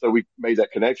her. And so we made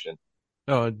that connection.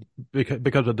 Oh,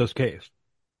 because of this case.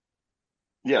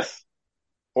 Yes.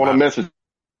 On a message,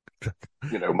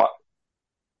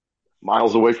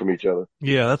 miles away from each other.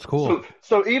 Yeah, that's cool.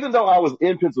 So even though I was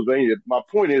in Pennsylvania, my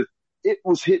point is it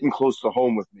was hitting close to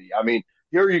home with me. I mean,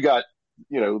 here you got,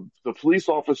 the police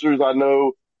officers I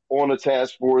know on a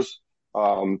task force.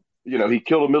 He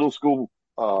killed a middle school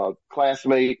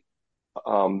classmate.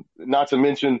 Not to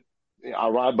mention, I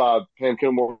ride by Pam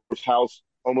Kilmore's house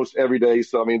almost every day.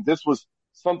 So, I mean, this was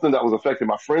something that was affecting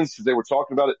my friends because they were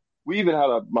talking about it. We even had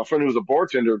my friend who was a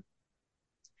bartender.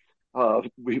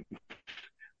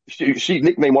 She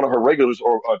nicknamed one of her regulars,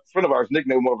 or a friend of ours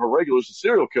nicknamed one of her regulars, a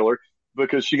serial killer,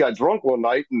 because she got drunk one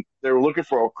night and they were looking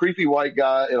for a creepy white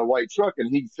guy in a white truck, and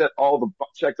he checked all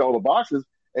the boxes,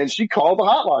 and she called the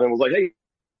hotline and was like, "Hey,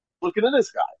 looking at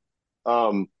this guy."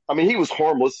 I mean, he was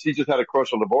harmless. He just had a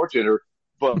crush on the bartender,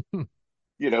 but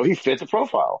he fit the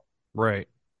profile. Right.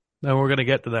 And we're going to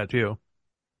get to that too.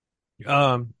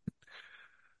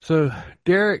 So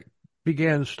Derrick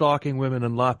began stalking women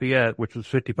in Lafayette, which was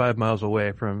 55 miles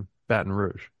away from Baton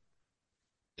Rouge.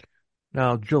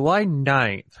 Now, July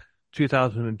 9th,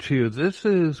 2002, this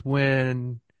is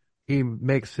when he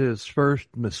makes his first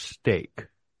mistake.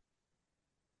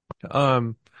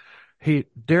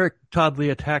 Derrick Todd Lee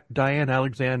attacked Diane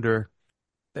Alexander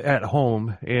at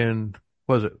home in,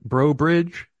 was it Breaux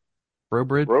Bridge? Breaux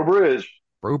Bridge,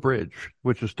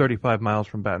 which is 35 miles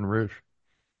from Baton Rouge.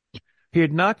 He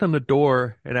had knocked on the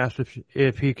door and asked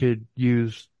if he could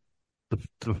use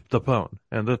the phone.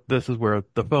 And this is where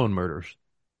the phone murders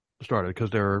started, because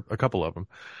there were a couple of them.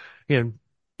 And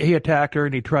he attacked her,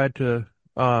 and he tried to,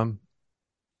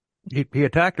 he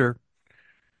attacked her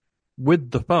with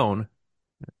the phone,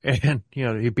 and,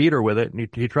 he beat her with it, and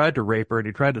he tried to rape her, and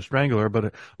he tried to strangle her,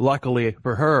 but luckily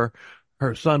for her,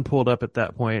 her son pulled up at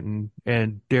that point,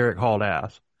 and Derrick hauled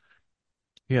ass.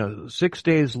 6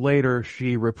 days later,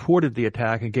 she reported the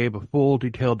attack and gave a full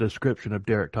detailed description of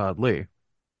Derrick Todd Lee.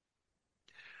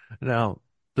 Now,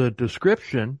 the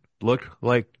description looked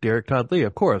like Derrick Todd Lee,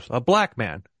 of course, a black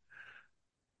man.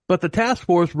 But the task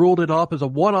force ruled it off as a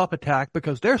one-off attack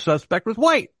because their suspect was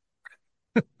white.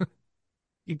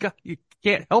 You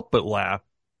can't help but laugh.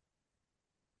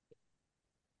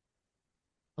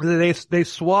 They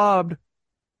swabbed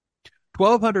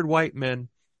 1,200 white men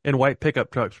in white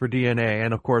pickup trucks for DNA,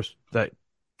 and of course that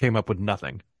came up with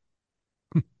nothing.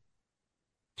 You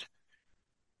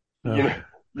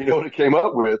know what it came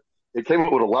up with? It came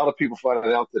up with a lot of people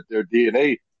finding out that their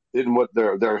DNA isn't what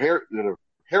their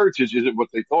heritage isn't what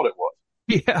they thought it was.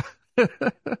 Yeah.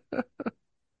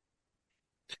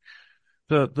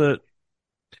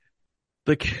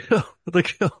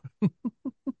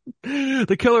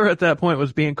 The killer at that point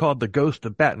was being called the Ghost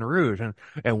of Baton Rouge,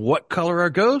 and what color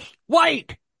are ghosts?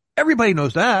 White. Everybody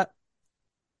knows that.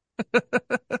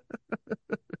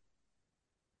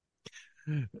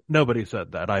 Nobody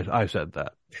said that. I said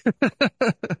that.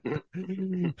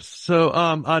 So,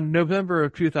 on November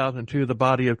of 2002, the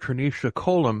body of Tranisha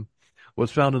Colum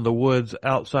was found in the woods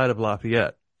outside of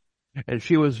Lafayette. And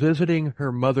she was visiting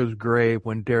her mother's grave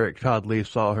when Derrick Todd Lee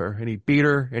saw her, and he beat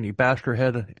her, and he bashed her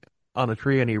head on a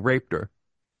tree, and he raped her.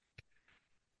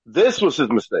 This was his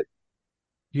mistake.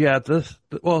 Yeah, this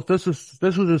was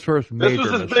his first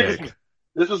major mistake.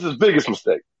 This was his biggest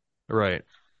mistake. Right.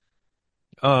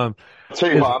 I'll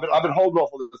tell you why. I've been holding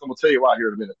off on this. I'm gonna tell you why here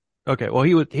in a minute. Okay. Well,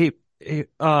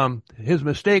 his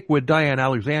mistake with Diane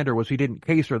Alexander was he didn't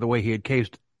case her the way he had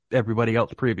cased everybody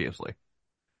else previously.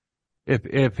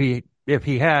 If he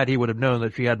had, he would have known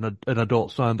that she had an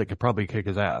adult son that could probably kick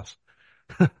his ass.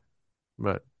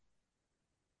 But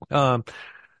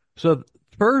so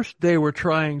first they were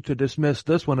trying to dismiss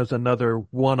this one as another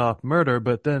one-off murder,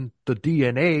 but then the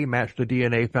DNA matched the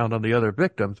DNA found on the other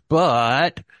victims.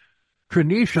 But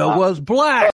Tranisha was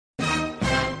black.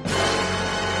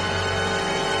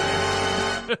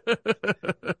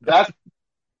 That's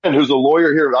who's a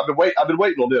lawyer here. I've been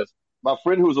waiting on this. My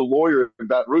friend who was a lawyer in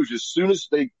Baton Rouge, as soon as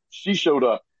she showed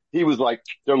up, he was like,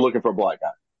 they're looking for a black guy.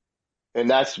 And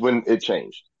that's when it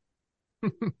changed.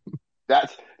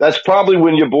 That's probably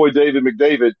when your boy David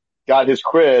McDavid got his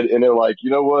cred, and they're like, you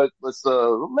know what? Let's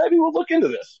maybe we'll look into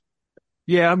this.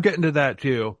 Yeah, I'm getting to that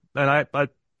too. And I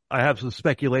have some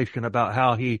speculation about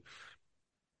how he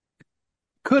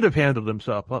could have handled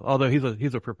himself, although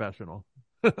he's a professional.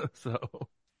 So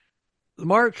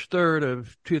March 3rd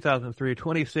of 2003,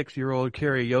 26-year-old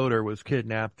Carrie Yoder was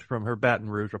kidnapped from her Baton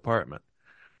Rouge apartment.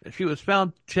 She was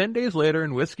found 10 days later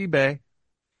in Whiskey Bay,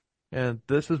 and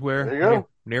this is where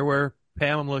near where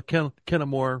Pamela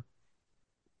Kennemore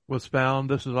was found.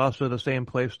 This is also the same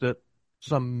place that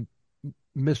some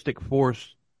mystic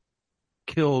force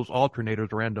kills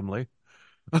alternators randomly.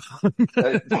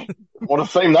 On the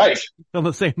same night. On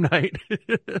the same night.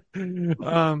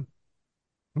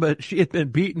 But she had been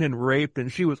beaten and raped, and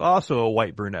she was also a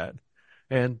white brunette.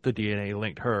 And the DNA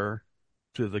linked her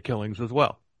to the killings as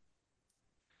well.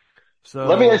 So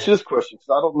let me ask you this question, because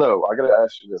I don't know. I got to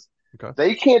ask you this. Okay.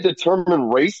 They can't determine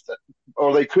race,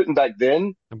 or they couldn't back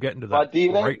then. I'm getting to by that.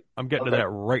 DNA? Right. I'm getting to that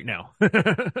right now.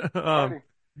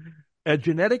 A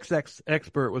genetics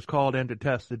expert was called in to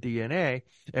test the DNA,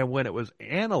 and when it was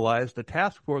analyzed, the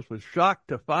task force was shocked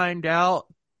to find out.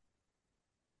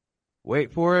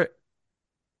 Wait for it.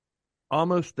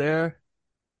 Almost there.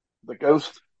 The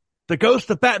ghost. The ghost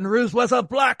of Baton Rouge was a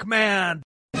black man.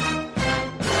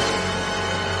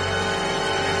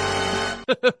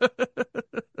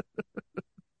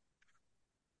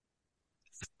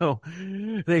 So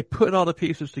they put all the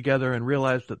pieces together and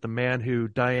realized that the man who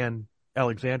Diane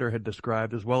Alexander had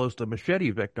described, as well as the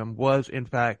machete victim, was in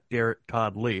fact Derrick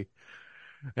Todd Lee.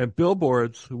 And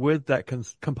billboards with that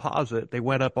composite, they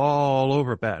went up all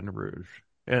over Baton Rouge.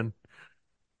 And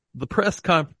the press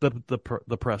conference,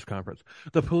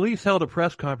 the police held a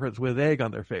press conference with egg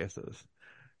on their faces.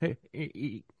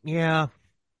 Yeah,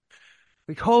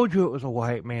 we told you it was a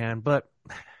white man, but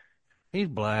he's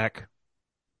black.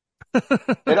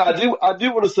 And I do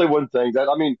want to say one thing that,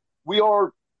 I mean, we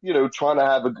are, trying to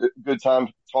have a good time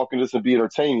talking to this and be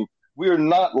entertaining. We are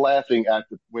not laughing at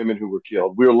the women who were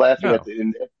killed. We are laughing at the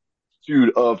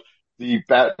ineptitude of the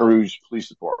Baton Rouge Police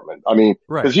Department. I mean,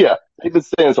 because they've been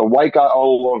saying it's a white guy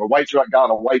all along, a white truck guy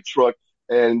in a white truck,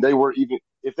 and they were even,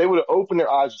 if they would have opened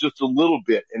their eyes just a little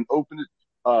bit and opened it,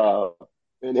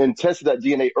 and tested that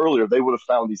DNA earlier, they would have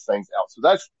found these things out. So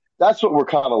that's what we're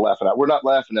kind of laughing at. We're not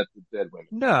laughing at the dead women.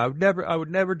 No, I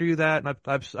would never do that. And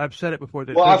I've said it before.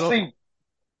 Well, I've seen,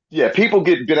 people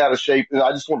get bent out of shape, and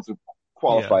I just wanted to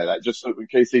qualify that, just so, in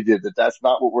case they did, that's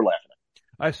not what we're laughing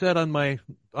at. I said on my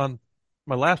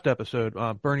last episode,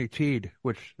 Bernie Teed,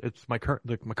 which it's my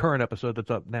current episode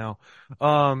that's up now.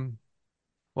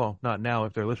 Well, not now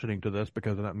if they're listening to this,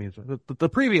 because that means the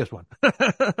previous one.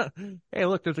 Hey,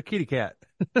 look, there's a kitty cat.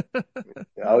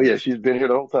 Oh yeah, she's been here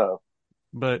the whole time.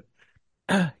 But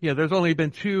yeah, there's only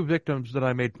been 2 victims that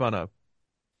I made fun of,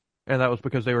 and that was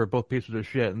because they were both pieces of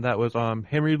shit. And that was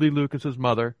Henry Lee Lucas's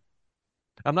mother.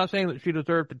 I'm not saying that she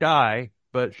deserved to die,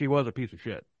 but she was a piece of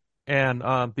shit. And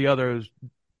the other is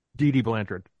Dee Dee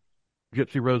Blanchard,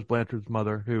 Gypsy Rose Blanchard's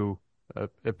mother, who,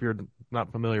 if you're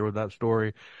not familiar with that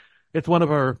story, it's one of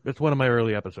my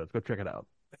early episodes. Go check it out.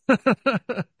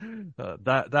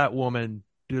 That woman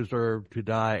deserved to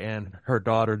die, and her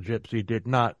daughter Gypsy did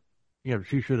not.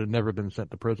 She should have never been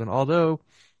sent to prison. Although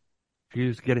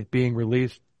she's being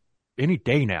released any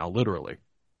day now, literally.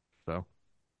 So,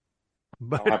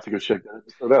 but I'll have to go check that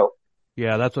episode out.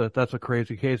 Yeah, that's a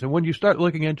crazy case. And when you start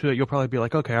looking into it, you'll probably be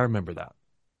like, okay, I remember that.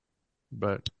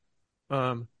 But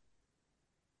um,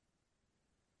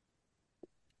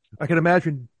 I can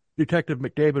imagine Detective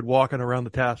McDavid walking around the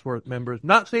task force members,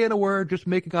 not saying a word, just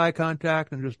making eye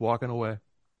contact and just walking away.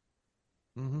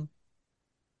 Hmm.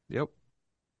 Yep.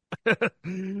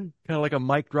 Kind of like a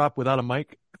mic drop without a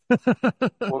mic.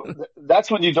 Well,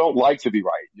 that's when you don't like to be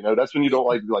right. That's when you don't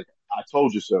like to be like, I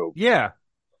told you so. Yeah.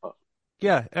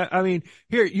 Yeah. I mean,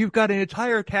 here you've got an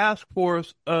entire task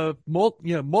force of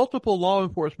multiple law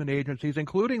enforcement agencies,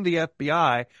 including the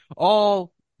FBI,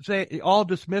 all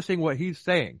dismissing what he's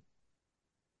saying.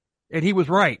 And he was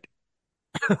right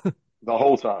The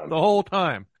whole time. the whole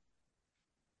time.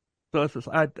 So it's just,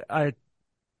 I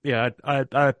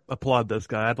applaud this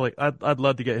guy. I'd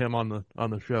love to get him on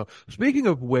the show. Speaking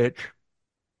of which,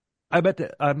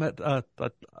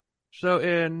 so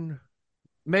in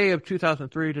May of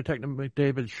 2003, Detective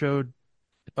McDavid showed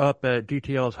up at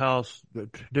DTL's house,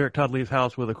 Derrick Todd Lee's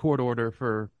house, with a court order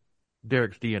for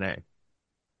Derrick's DNA.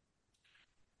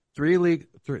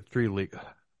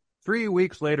 3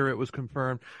 weeks later, it was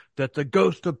confirmed that the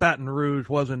ghost of Baton Rouge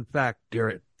was in fact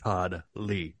Derrick Todd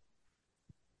Lee.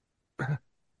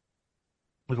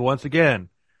 Once again,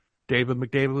 David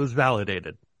McDavid was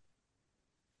validated.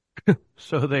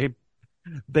 So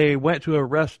they went to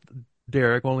arrest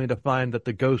Derrick only to find that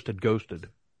the ghost had ghosted.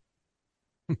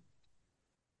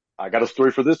 I got a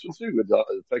story for this one too.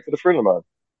 It affected a friend of mine.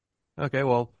 Okay,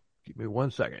 well, give me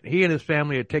 1 second. He and his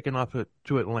family had taken off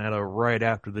to Atlanta right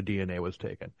after the DNA was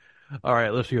taken. All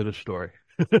right, let's hear the story.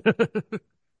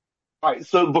 All right.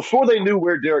 So before they knew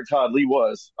where Derrick Todd Lee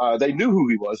was, they knew who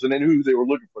he was and they knew who they were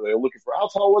looking for. They were looking for, how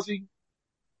tall was he?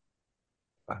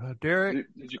 Derrick,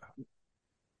 Did you,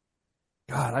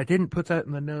 God, I didn't put that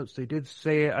in the notes. They did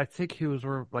say it. I think he was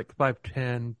like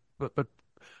 5'10", but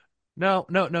no.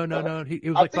 He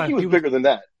was I like think five. he was He was bigger than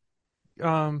that.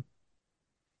 um.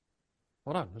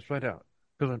 Hold on, let's find out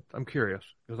because I'm curious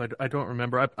because I don't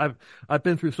remember. I've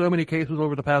been through so many cases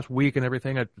over the past week and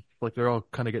everything. I like they're all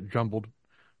kind of get jumbled.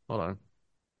 Hold on.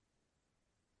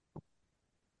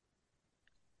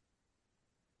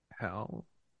 How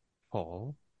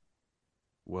tall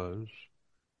was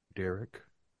Derrick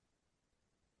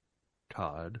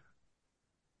Todd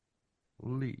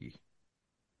Lee?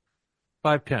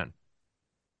 5'10".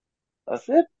 That's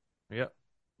it. Yep.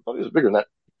 I thought he was bigger than that.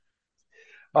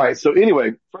 All All right. right. So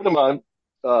anyway, friend of mine,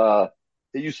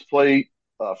 he used to play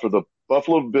for the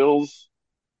Buffalo Bills,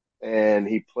 and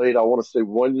he played, I want to say,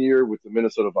 1 year with the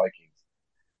Minnesota Vikings.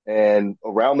 And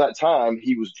around that time,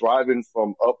 he was driving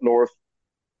from up north,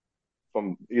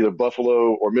 from either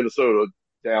Buffalo or Minnesota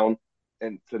down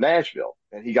and to Nashville,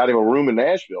 and he got him a room in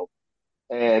Nashville.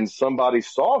 And somebody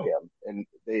saw him, and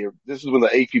this is when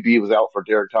the APB was out for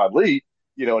Derrick Todd Lee,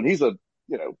 and he's a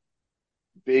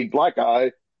big black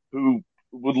guy who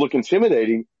would look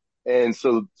intimidating. And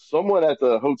so someone at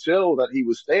the hotel that he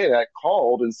was staying at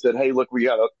called and said, "Hey, look, we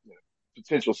got a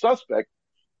potential suspect."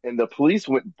 And the police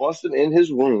went busting in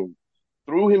his room,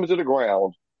 threw him to the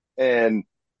ground, and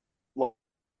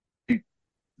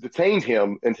detained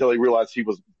him until they realized he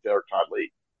was Derrick Todd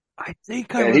Lee. I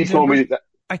think I And he told remember. me that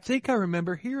I think I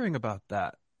remember hearing about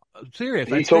that. Serious.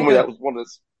 he told me that was one of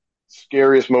the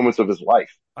scariest moments of his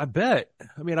life. I bet.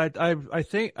 I mean, I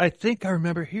think I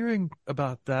remember hearing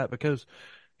about that because,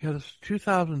 this is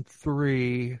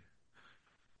 2003.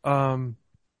 Um,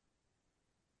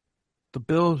 the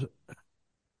Bills.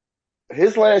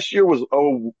 His last year was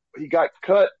he got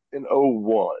cut in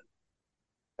 '01.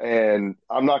 And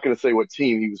I'm not going to say what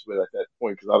team he was with at that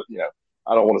point because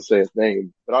I don't want to say his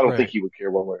name, but I don't think Right. he would care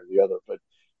one way or the other. But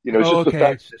it's Oh, just the okay.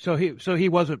 fact that So he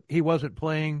wasn't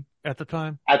playing at the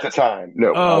time. at the time,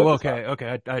 no, not Oh, at the time. okay,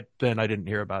 okay. I then I didn't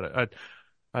hear about it.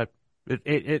 I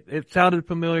it sounded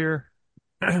familiar.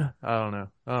 I don't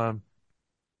know.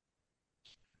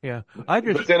 Yeah. I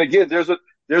just But then again,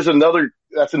 there's another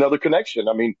that's another connection.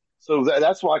 I mean, so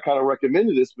that's why I kind of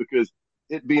recommended this because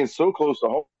it being so close to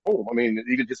home. I mean,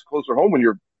 even just closer home when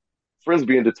your friend's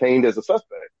being detained as a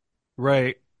suspect.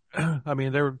 right. I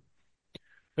mean,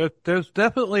 there's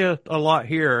definitely a lot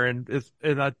here, and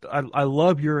I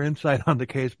love your insight on the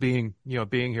case being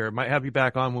here. Might have you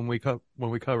back on when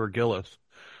we cover Gillis.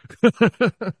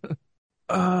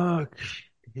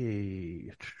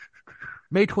 Okay.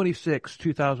 May 26,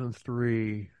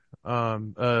 2003.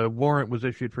 A warrant was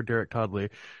issued for Derrick Todd Lee,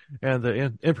 and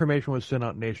the information was sent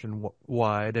out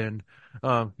nationwide. And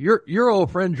your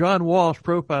old friend John Walsh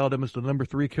profiled him as the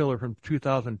 #3 killer from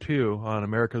 2002 on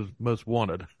America's Most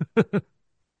Wanted.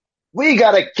 We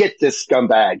gotta get this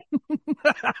scumbag.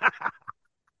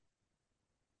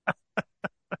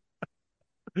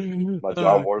 My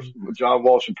Uh, John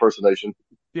Walsh impersonation.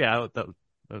 yeah, that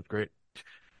was great.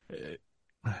 If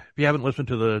you haven't listened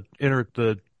to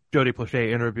the Jody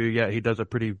Plauche interview yet, he does a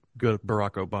pretty good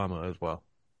Barack Obama as well.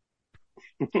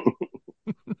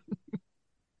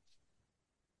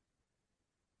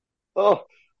 Oh,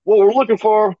 what we're looking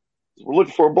for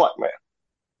a black man.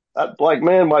 That black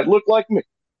man might look like me.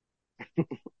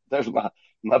 There's my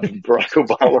Barack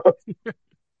Obama.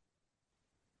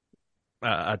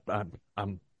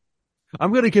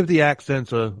 I'm going to give the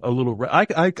accents a little. I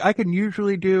can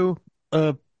usually do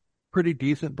a pretty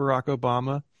decent Barack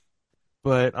Obama,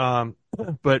 but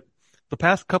but the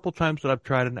past couple times that I've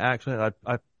tried an accent,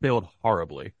 I failed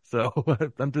horribly. So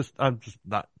I'm just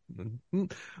not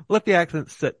let the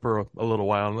accent sit for a little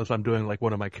while unless I'm doing like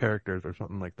one of my characters or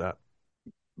something like that.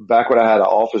 Back when I had an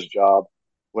office job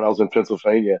when I was in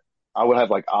Pennsylvania, I would have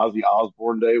like Ozzy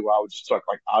Osbourne day where I would just talk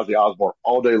like Ozzy Osbourne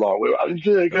all day long. I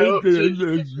can't get up,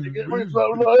 get me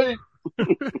so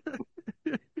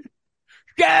late.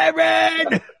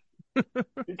 Karen!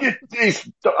 Get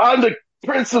these. I'm the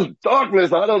Prince of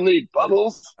Darkness. I don't need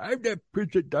bubbles. I'm the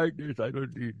Prince of Darkness. I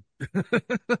don't need. If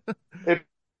you've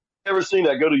ever seen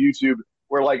that, go to YouTube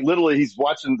where like literally he's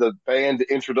watching the band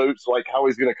introduce like how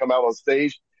he's going to come out on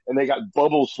stage and they got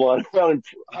bubbles flying around and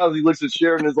Ozzy looks at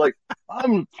Sharon and is like,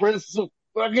 I'm Prince of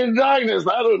fucking Darkness.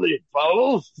 I don't need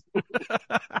bubbles.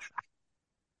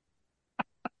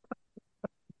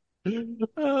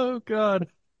 Oh God.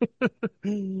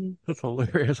 That's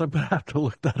hilarious. I'm gonna have to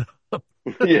look that up.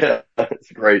 Yeah,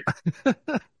 it's great.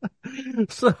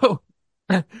 So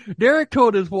Derrick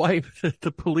told his wife that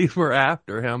the police were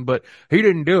after him, but he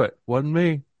didn't do it. Wasn't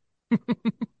me.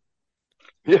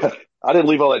 Yeah, I didn't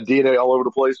leave all that DNA all over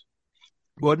the place.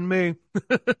 Wasn't me.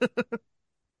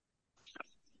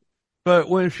 But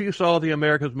when she saw the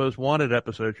America's Most Wanted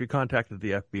episode, she contacted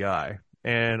the FBI,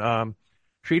 and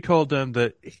she told them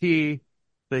that he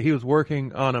was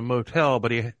working on a motel,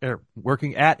 but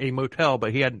working at a motel,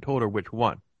 but he hadn't told her which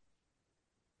one.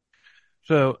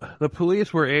 So the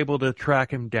police were able to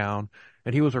track him down,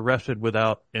 and he was arrested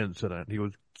without incident. He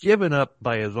was given up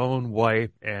by his own wife,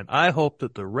 and I hope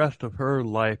that the rest of her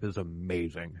life is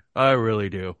amazing. I really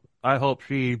do. I hope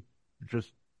she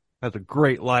just has a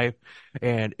great life,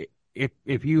 and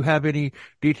if you have any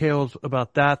details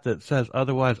about that says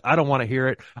otherwise, I don't want to hear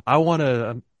it. I want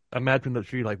to imagine that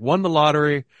she like won the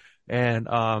lottery and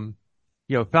found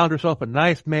herself a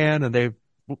nice man, and they've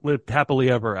lived happily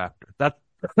ever after. That's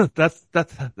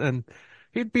and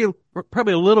he'd be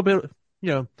probably a little bit,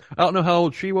 I don't know how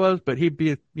old she was, but he'd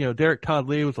be, Derrick Todd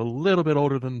Lee was a little bit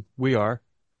older than we are.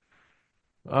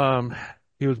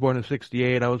 He was born in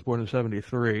 68. I was born in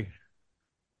 73.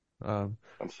 I'm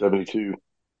 72.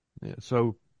 Yeah,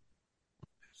 so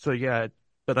yeah,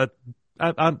 but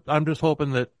I'm just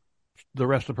hoping that the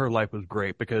rest of her life was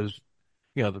great because,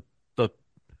 the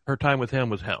her time with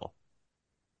him was hell.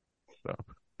 So,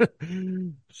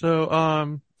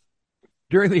 so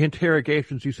during the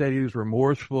interrogations, he said he was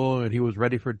remorseful and he was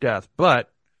ready for death,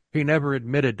 but he never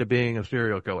admitted to being a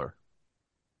serial killer.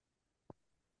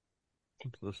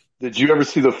 Did you ever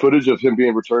see the footage of him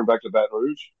being returned back to Baton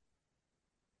Rouge?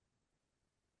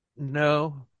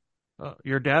 No,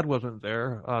 your dad wasn't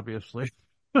there, obviously.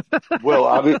 Well,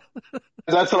 I mean,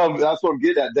 that's what I'm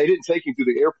getting at. They didn't take him to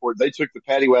the airport. They took the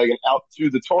paddy wagon out to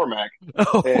the tarmac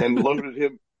Oh. and loaded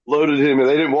him, and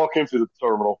they didn't walk him to the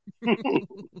terminal.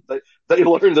 they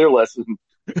learned their lesson.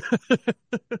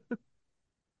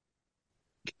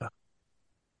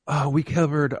 We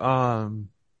covered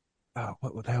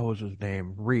what the hell was his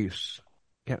name? Reese.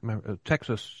 Can't remember.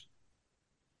 Texas.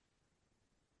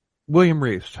 William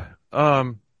Reese.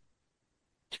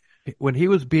 When he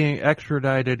was being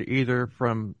extradited either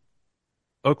from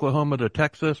Oklahoma to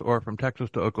Texas or from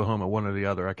Texas to Oklahoma, one or the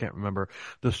other, I can't remember.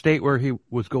 The state where he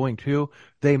was going to,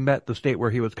 they met the state where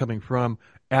he was coming from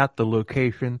at the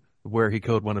location where he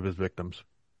killed one of his victims.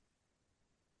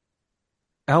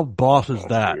 How boss is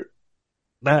that? Weird.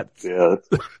 That's Yeah,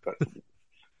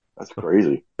 that's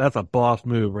crazy. That's a boss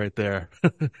move right there.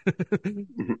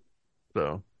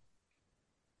 So,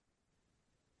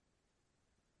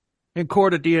 in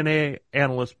court, a DNA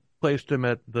analyst placed him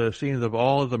at the scenes of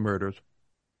all of the murders.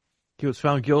 He was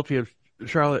found guilty of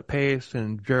Charlotte Pace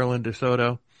and Geraldine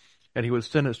DeSoto, and he was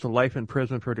sentenced to life in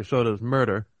prison for DeSoto's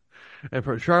murder. And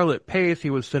for Charlotte Pace, he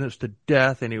was sentenced to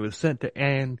death, and he was sent to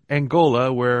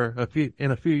Angola, where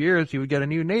in a few years he would get a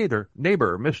new neighbor,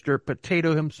 Mr.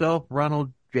 Potato himself,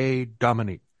 Ronald J.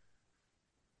 Dominique.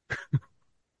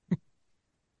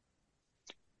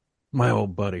 My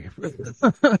old buddy.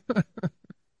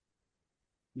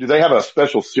 Do they have a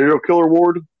special serial killer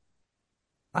ward?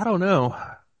 I don't know,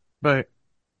 but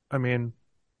I mean,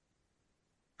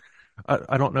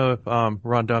 I don't know if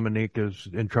Ron Dominique is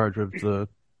in charge of the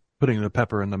putting the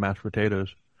pepper in the mashed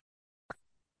potatoes.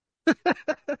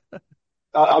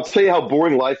 I'll tell you how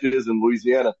boring life is in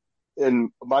Louisiana.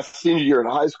 In my senior year in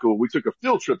high school, we took a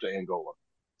field trip to Angola.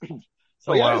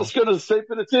 So Oh yeah, wow. let's go to the state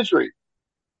penitentiary.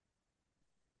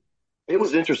 It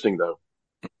was interesting though.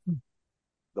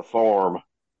 The farm.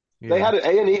 They Yeah. had an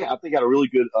A&E. I think had a really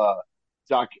good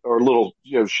doc or little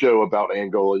show about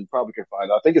Angola. You probably can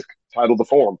find it. I think it's titled The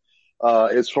Farm.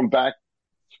 It's from back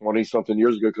 20 something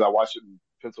years ago because I watched it in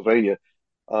Pennsylvania.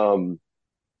 Um,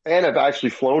 and I've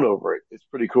actually flown over it. It's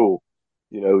pretty cool.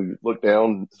 You look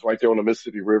down, it's right there on the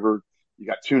Mississippi River. You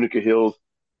got Tunica Hills,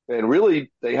 and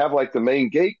really they have like the main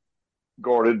gate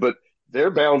guarded, but their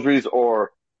boundaries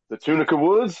are the Tunica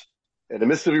Woods and the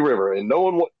Mississippi River, and no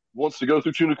one wants to go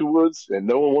through Tunica Woods, and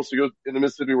no one wants to go in the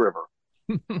Mississippi River.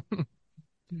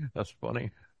 That's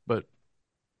funny. But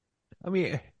I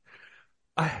mean,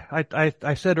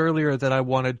 I said earlier that I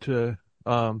wanted to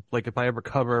like if I ever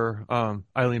cover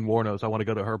Eileen Warnos, I want to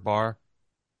go to her bar.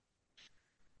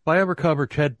 If I ever cover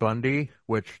Ted Bundy,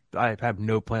 which I have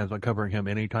no plans on covering him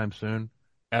anytime soon,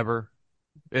 ever,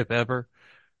 if ever.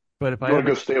 But if You I want to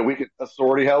ever go stay a week at a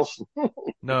sorority house?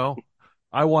 no,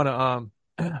 I want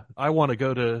to I want to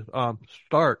go to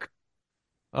Stark,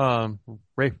 um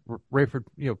Rayford,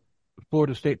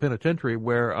 Florida State Penitentiary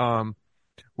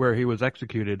where he was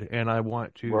executed, and I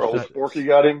want to Where old set Sporky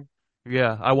got him?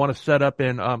 yeah, I want to set up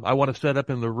in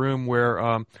the room where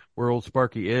old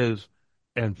Sparky is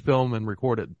and film and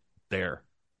record it there.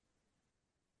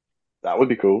 That would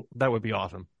be cool. That would be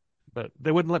awesome. But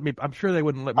they wouldn't let me. I'm sure they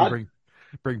wouldn't let me I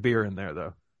bring beer in there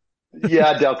though. Yeah,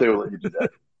 I doubt they would let you do that.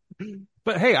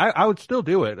 But hey, I would still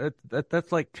do it.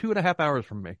 That's like 2.5 hours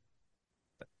from me.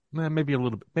 Maybe a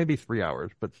little bit, maybe 3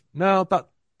 hours, but no, about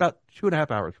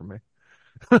 2.5 hours from me.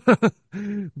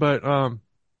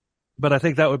 But I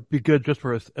think that would be good just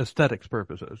for aesthetics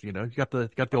purposes. You got the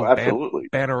Oh, old absolutely.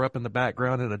 banner up in the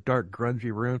background in a dark,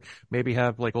 grungy room. Maybe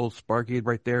have like old Sparky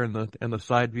right there in the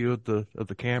side view of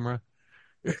the camera.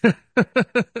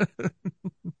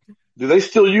 Do they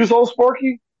still use old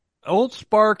Sparky? Old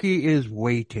Sparky is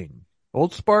waiting.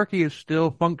 Old Sparky is still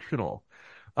functional.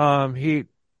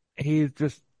 He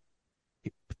just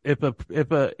if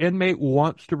a inmate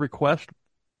wants to request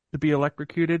to be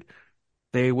electrocuted,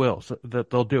 they will. So that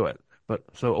they'll do it. But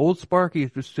so old Sparky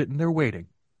is just sitting there waiting,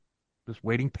 just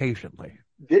waiting patiently.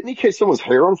 Didn't he catch someone's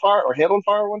hair on fire or head on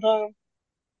fire one time?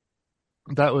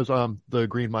 That was the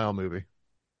Green Mile movie.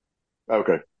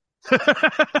 Okay.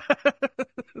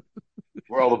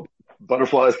 Where all the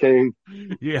butterflies came.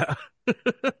 Yeah.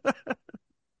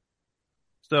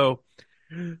 So,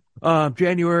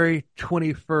 January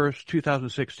 21st,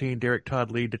 2016, Derrick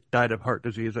Todd Lee died of heart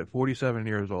disease at 47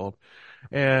 years old.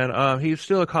 And he's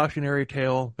still a cautionary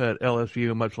tale at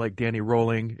LSU, much like Danny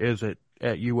Rolling is at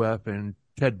UF and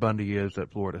Ted Bundy is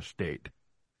at Florida State.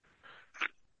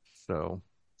 So,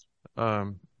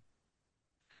 um,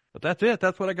 but that's it.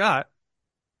 That's what I got.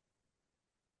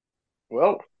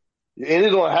 Well, you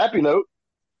ended on a happy note.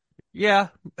 Yeah.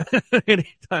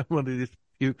 Anytime one of these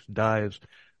pukes dies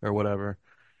or whatever.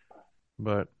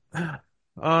 But,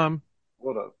 um,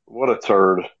 What a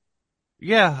turd.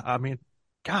 yeah, I mean,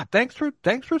 God, thanks for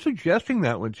suggesting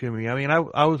that one to me. I mean,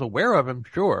 I was aware of him,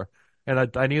 sure, and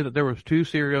I knew that there was two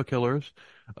serial killers,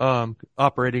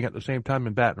 operating at the same time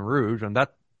in Baton Rouge, and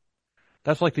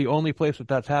that's like the only place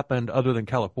that's happened other than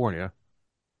California.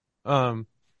 Um,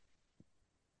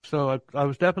 so I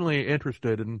was definitely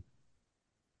interested in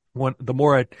one. The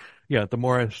more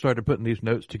I started putting these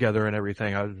notes together and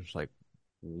everything, I was just like,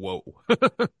 whoa,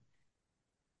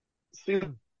 See,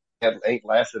 ain't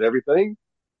lasted everything.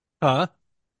 huh?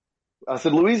 I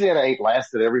said, Louisiana ain't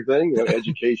lasted everything.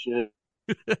 Education.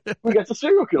 We got the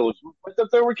serial killers right up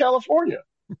there with California.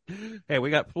 Hey, we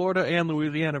got Florida and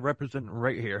Louisiana representing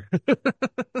right here.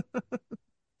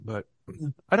 But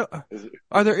I don't. Is it,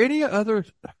 Are there any other?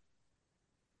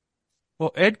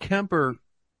 Well, Ed Kemper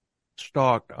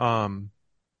stalked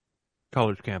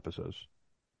college campuses,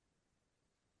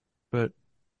 but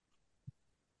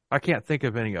I can't think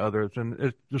of any others. And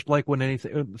it's just like when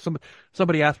anything.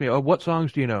 Somebody asked me, "Oh, what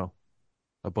songs do you know?"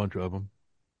 A bunch of them,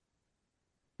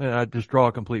 and I just draw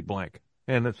a complete blank.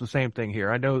 And it's the same thing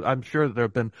here. I'm sure that there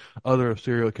have been other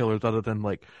serial killers other than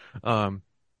like um,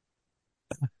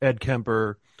 Ed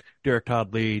Kemper, Derrick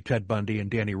Todd Lee, Ted Bundy, and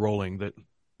Danny Rolling that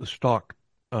stalked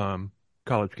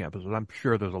college campuses. I'm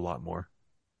sure there's a lot more.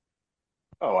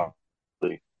 oh,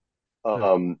 absolutely.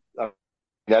 So,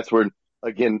 That's where,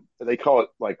 again, they call it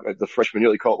like the freshman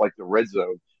year, they call it like the red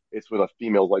zone. It's when a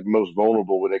female's like most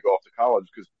vulnerable when they go off to college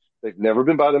because They've never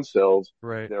been by themselves.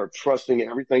 Right. They're trusting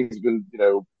everything's been,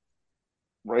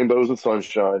 rainbows and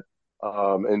sunshine.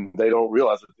 And they don't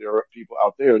realize that there are people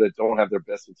out there that don't have their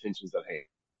best intentions at hand.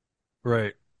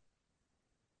 Right.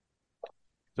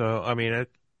 So, I mean,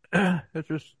 it's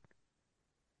just,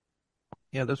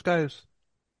 yeah, this guy's,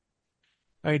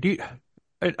 I mean,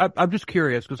 I'm just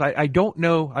curious because I don't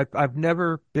know. I've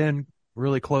never been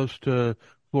really close to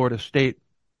Florida State.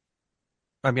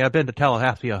 I mean, I've been to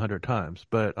Tallahassee 100 times,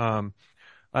 but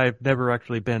I've never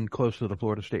actually been close to the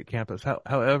Florida State campus.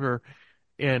 However,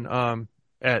 in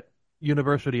at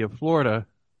University of Florida,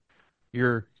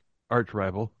 your arch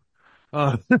rival,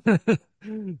 the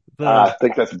I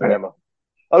think that's Bama.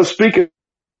 Oh, speaking,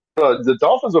 the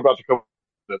Dolphins are about to come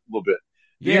a little bit.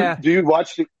 yeah, Do you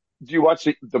watch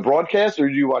the broadcast, or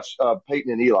do you watch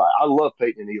Peyton and Eli? I love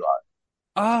Peyton and Eli.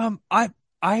 um, I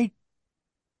I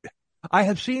I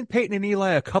have seen Peyton and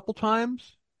Eli a couple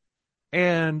times,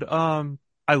 and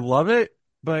I love it.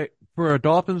 But for a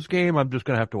Dolphins game, I'm just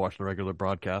gonna have to watch the regular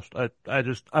broadcast. I'm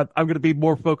gonna be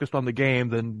more focused on the game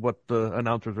than what the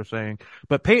announcers are saying.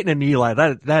 But Peyton and Eli,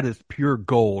 that is pure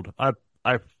gold.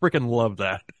 I freaking love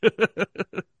that.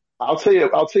 I'll tell you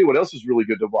what else is really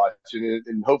good to watch,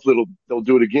 and hopefully they'll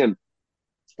do it again.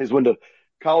 Is when the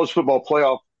college football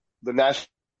playoff, the national,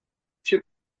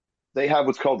 they have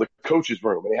what's called the coaches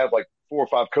room, and they have like 4 or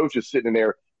 5 coaches sitting in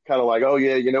there, kind of like, oh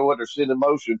yeah, you know what, they're sitting in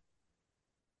motion.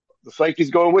 The safety's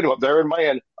going with them. They're in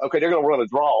man. Okay, they're going to run a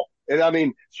draw, and I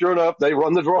mean, sure enough, they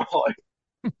run the draw.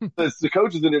 It's the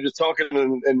coaches in there just talking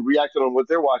and reacting on what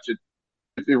they're watching.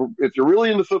 If you're really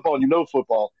into football and you know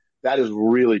football, that is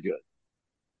really good.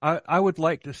 I would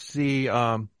like to see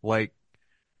like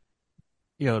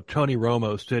Tony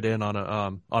Romo sit in on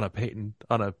a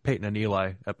Peyton and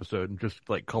Eli episode and just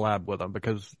like collab with him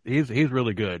because he's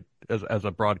really good as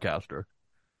a broadcaster.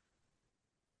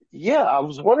 Yeah, I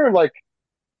was wondering, like,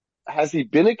 has he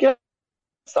been against?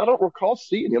 I don't recall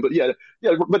seeing him, but yeah.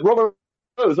 But Romo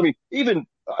knows. I mean, even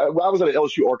I was at an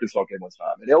LSU Arkansas game one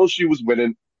time, and LSU was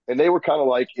winning, and they were kind of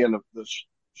like in the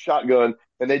shotgun,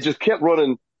 and they just kept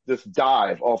running this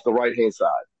dive off the right hand side,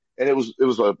 and it looked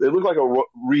like a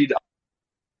read.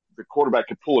 The quarterback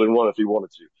could pull it and run if he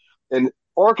wanted to, and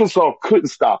Arkansas couldn't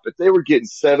stop it. They were getting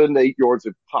 7, 8 yards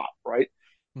a pop, right?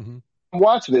 Hmm. I'm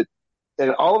watching it,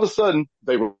 and all of a sudden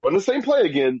they run the same play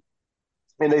again,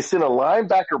 and they sent a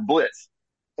linebacker blitz,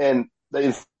 and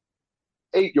they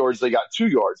 8 yards, they got 2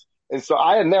 yards. And so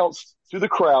I announced to the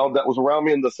crowd that was around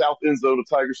me in the south end zone of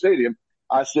Tiger Stadium,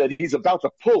 I said, he's about to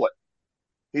pull it.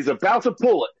 He's about to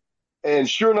pull it. And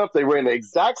sure enough, they ran the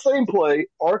exact same play.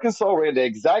 Arkansas ran the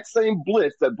exact same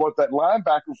blitz that brought that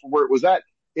linebacker from where it was at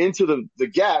into the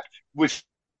gap, which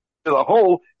to the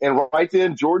hole. And right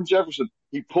then, Jordan Jefferson,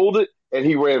 he pulled it and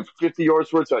he ran 50 yards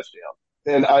for a touchdown.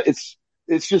 And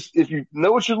it's just, if you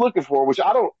know what you're looking for, which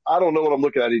I don't know what I'm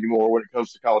looking at anymore when it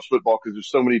comes to college football, because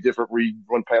there's so many different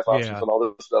run pass options Yeah. and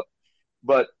all this stuff.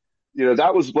 But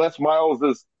that was Les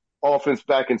Miles' offense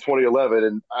back in 2011,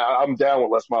 and I'm down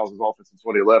with Les Miles' offense in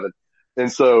 2011. And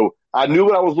so I knew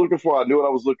what I was looking for. I knew what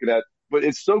I was looking at. But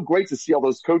it's so great to see all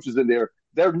those coaches in there.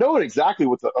 They're knowing exactly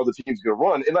what the other team's going to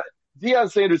run. And Deion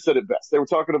Sanders said it best. They were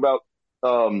talking about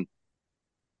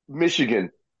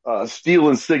Michigan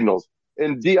stealing signals.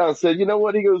 And Deion said, you know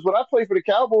what? He goes, when I played for the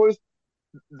Cowboys,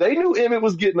 they knew Emmett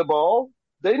was getting the ball.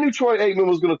 They knew Troy Aikman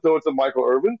was going to throw it to Michael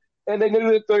Irvin. And they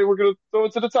knew that they were going to throw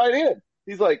it to the tight end.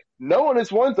 He's like, knowing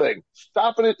it's one thing.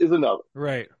 Stopping it is another.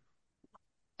 Right.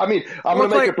 I mean, I'm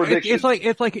going to make a prediction. It's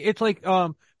like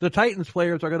the Titans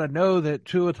players are going to know that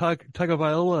Tua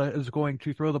Tagovailoa is going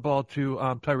to throw the ball to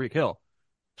Tyreek Hill.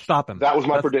 Stop him. That was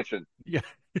my prediction. Yeah.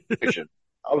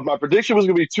 My prediction was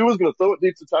going to be Tua's going to throw it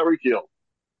deep to Tyreek Hill.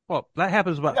 Well, that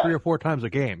happens about 3 or 4 times a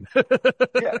game.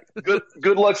 Yeah.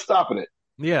 Good luck stopping it.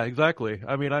 Yeah, exactly.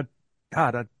 I mean, the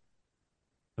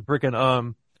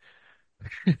freaking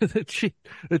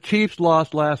the Chiefs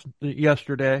lost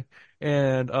yesterday,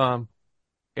 and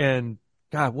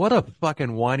God, what a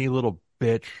fucking whiny little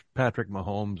bitch Patrick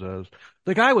Mahomes is.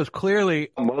 The guy was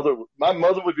clearly. My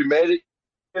mother would be mad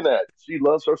at that. She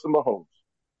loves her some Mahomes.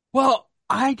 Well,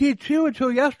 I did too until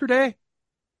yesterday.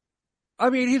 I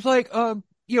mean, he's like,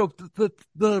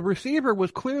 the receiver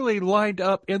was clearly lined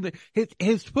up in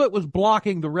his foot was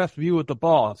blocking the ref's view of the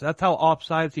ball. So that's how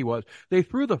offsides he was. They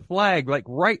threw the flag like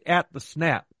right at the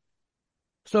snap.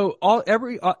 So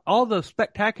all the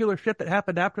spectacular shit that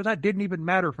happened after that didn't even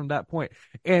matter from that point.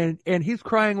 And he's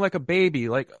crying like a baby,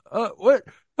 like, what?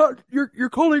 You're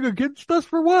calling against us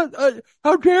for what?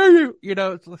 How dare you? It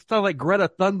sounds like Greta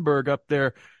Thunberg up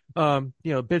there,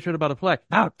 bitching about a flag.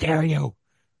 How dare you?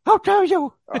 How dare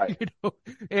you? All right.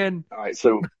 And all right.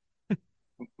 So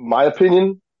My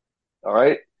opinion, all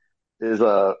right, is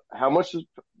how much does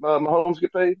Mahomes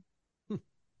get paid?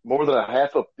 More than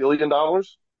 $500 million.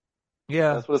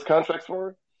 Yeah, That's what his contract's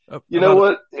for. You know about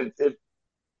what? If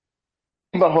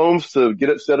Mahomes to get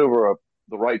upset over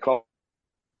the right call,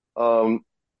 um,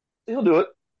 he'll do it.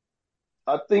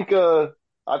 I think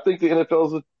I think the NFL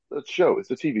is a show.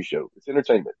 It's a TV show. It's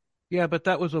entertainment. yeah, but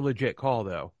that was a legit call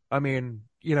though. I mean,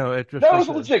 it's just That like was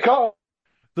a legit call.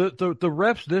 the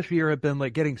refs this year have been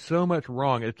like getting so much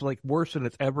wrong. It's like worse than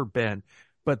it's ever been.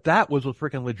 But that was a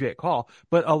freaking legit call.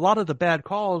 But a lot of the bad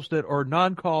calls that are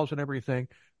non-calls and everything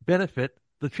benefit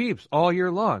the Chiefs all year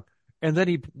long. And then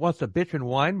he wants to bitch and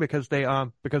whine because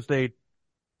they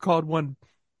called one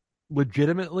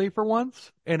legitimately for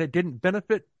once and it didn't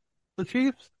benefit the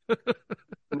Chiefs.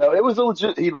 No, it was a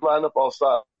legit. He lined up all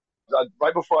sides.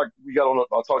 Right before we got on,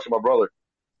 I talked to my brother,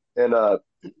 and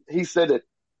he said that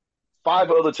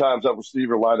five other times that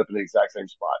receiver lined up in the exact same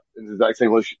spot, in the exact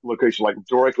same location, like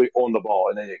directly on the ball,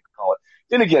 and they didn't call it.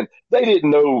 Then again, they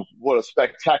didn't know what a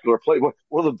spectacular play, one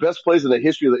of the best plays in the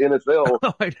history of the NFL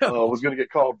I know. was going to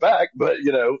get called back, but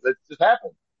it just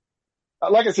happened.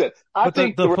 Like I said, I But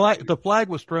think the flag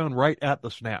was thrown right at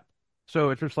the snap. So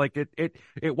it's just like it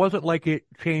wasn't like it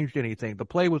changed anything. The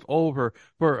play was over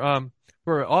for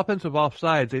offensive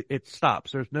offsides, it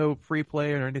stops. There's no free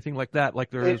play or anything like that like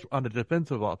there is on the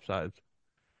defensive offsides.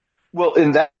 well,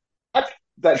 in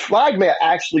that flag may have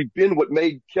actually been what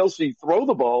made Kelsey throw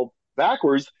the ball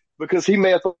backwards because he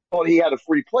may have thought he had a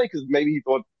free play because maybe he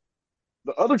thought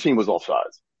the other team was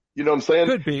offsides. You know what I'm saying?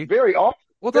 Could be. Very often,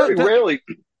 Well very that rarely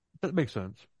that makes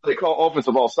sense. they call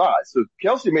offensive offsides. So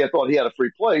Kelsey may have thought he had a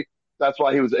free play. That's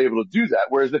why he was able to do that.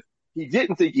 Whereas if he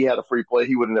didn't think he had a free play,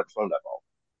 he would have never thrown that ball.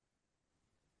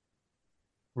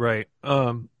 Right.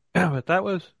 But that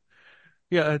was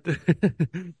yeah,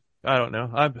 I don't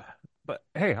know. But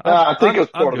hey, I think it was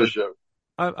I'm part of the good. show.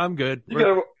 I'm good. You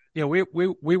got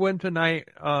We win tonight.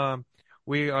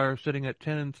 We are sitting at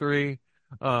 10-3,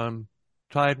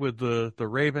 tied with the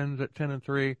Ravens at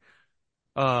 10-3.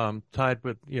 Tied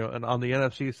with and on the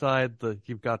NFC side,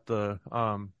 you've got the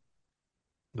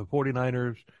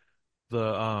 49ers,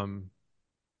 the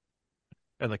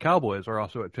and the Cowboys are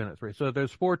also at 10-3. So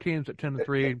there's four teams at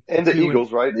 10-3. and the Two and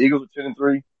Eagles, right? The Eagles are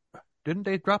 10-3. didn't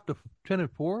they drop to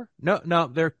 10-4? No,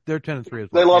 they're 10-3 as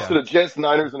They well. lost Yeah, to the Jets,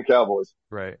 Niners, and the Cowboys.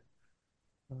 right.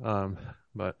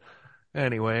 But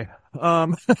anyway,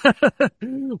 well,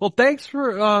 thanks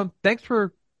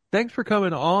for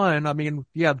coming on. I mean,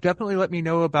 yeah, definitely let me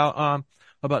know about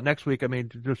next week. I mean,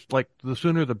 just like the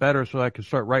sooner the better, so I can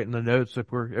start writing the notes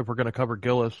if we're going to cover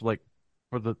Gillis like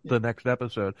for the next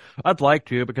episode. I'd like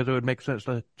to because it would make sense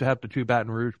to have the two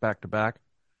Baton Rouge back to back.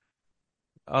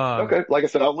 Um, Okay, like I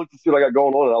said, I'll look to see what I got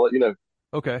going on, and I'll let you know.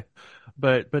 okay,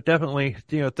 but definitely,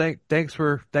 thanks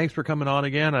for coming on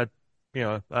again.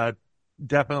 I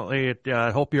definitely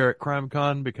hope you're at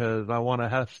CrimeCon because I want to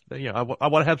have I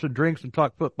want to have some drinks and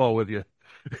talk football with you.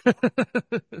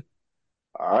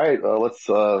 All right, let's.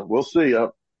 We'll see.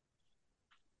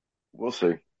 We'll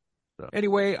see. So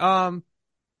anyway,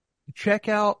 check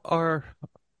out our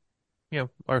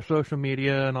social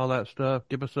media and all that stuff.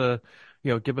 Give us a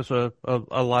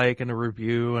like and a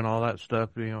review and all that stuff.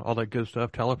 All that good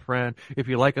stuff. Tell a friend. If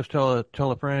you like us, tell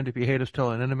a friend. If you hate us,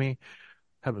 tell an enemy.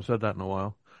 Haven't said that in a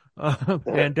while.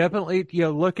 And definitely,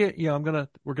 look at,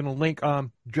 we're gonna link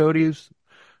um Jody's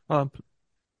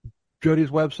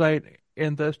website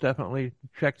in this. Definitely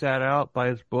check that out. Buy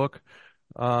his book.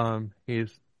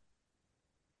 He's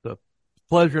the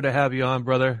pleasure to have you on,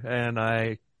 brother, and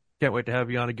I can't wait to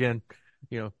have you on again.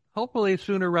 Hopefully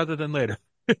sooner rather than later.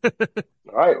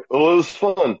 All right. Well, it was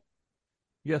fun.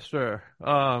 Yes, sir.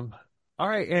 All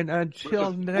right, and Which until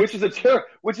is which next. is a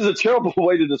which is a terrible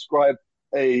way to describe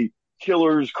a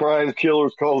killers,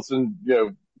 cults, and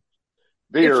It's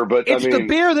beer. But I it's the mean,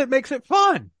 beer that makes it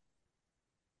fun.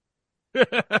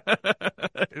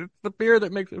 It's the beer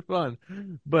that makes it fun.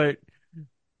 But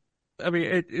I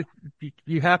mean,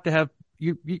 you have to have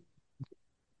you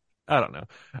I don't know.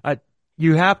 I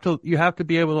you have to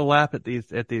be able to laugh at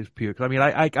these pukes. I mean,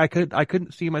 I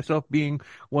couldn't see myself being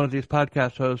one of these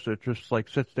podcast hosts that just like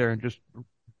sits there and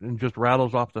just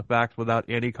rattles off the facts without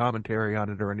any commentary on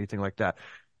it or anything like that.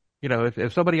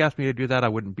 If somebody asked me to do that, I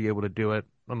wouldn't be able to do it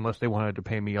unless they wanted to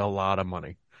pay me a lot of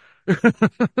money.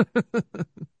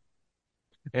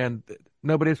 And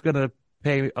nobody's going to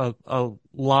pay a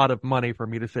lot of money for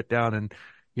me to sit down and,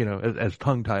 as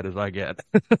tongue-tied as I get.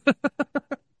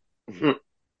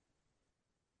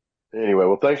 anyway,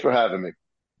 well, thanks for having me.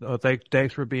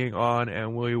 Thanks for being on,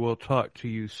 and we will talk to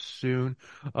you soon.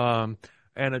 And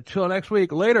until next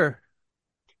week, later.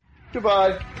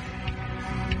 Goodbye.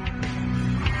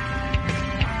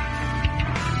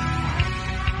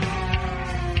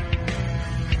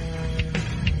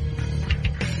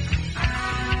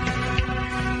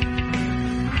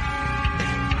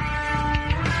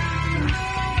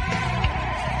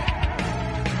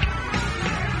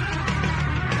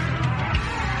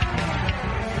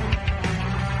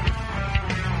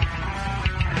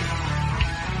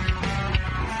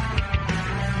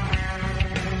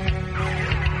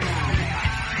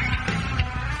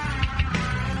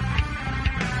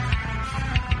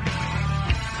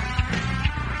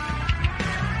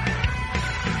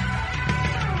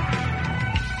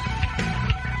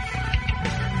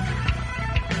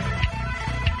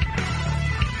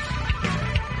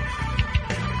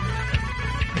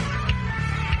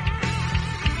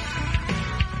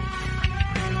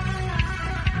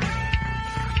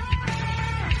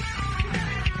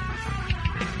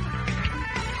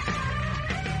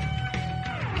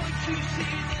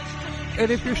 And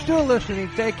if you're still listening,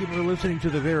 thank you for listening to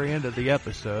the very end of the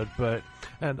episode.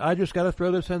 And I just got to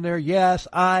throw this in there. Yes,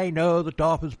 I know the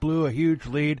Dolphins blew a huge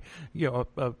lead,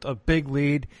 a big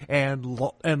lead, and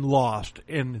lost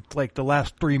in like the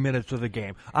last 3 minutes of the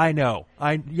game. I know.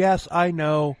 Yes, I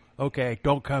know. Okay,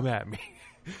 don't come at me.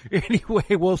 Anyway,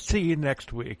 we'll see you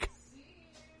next week.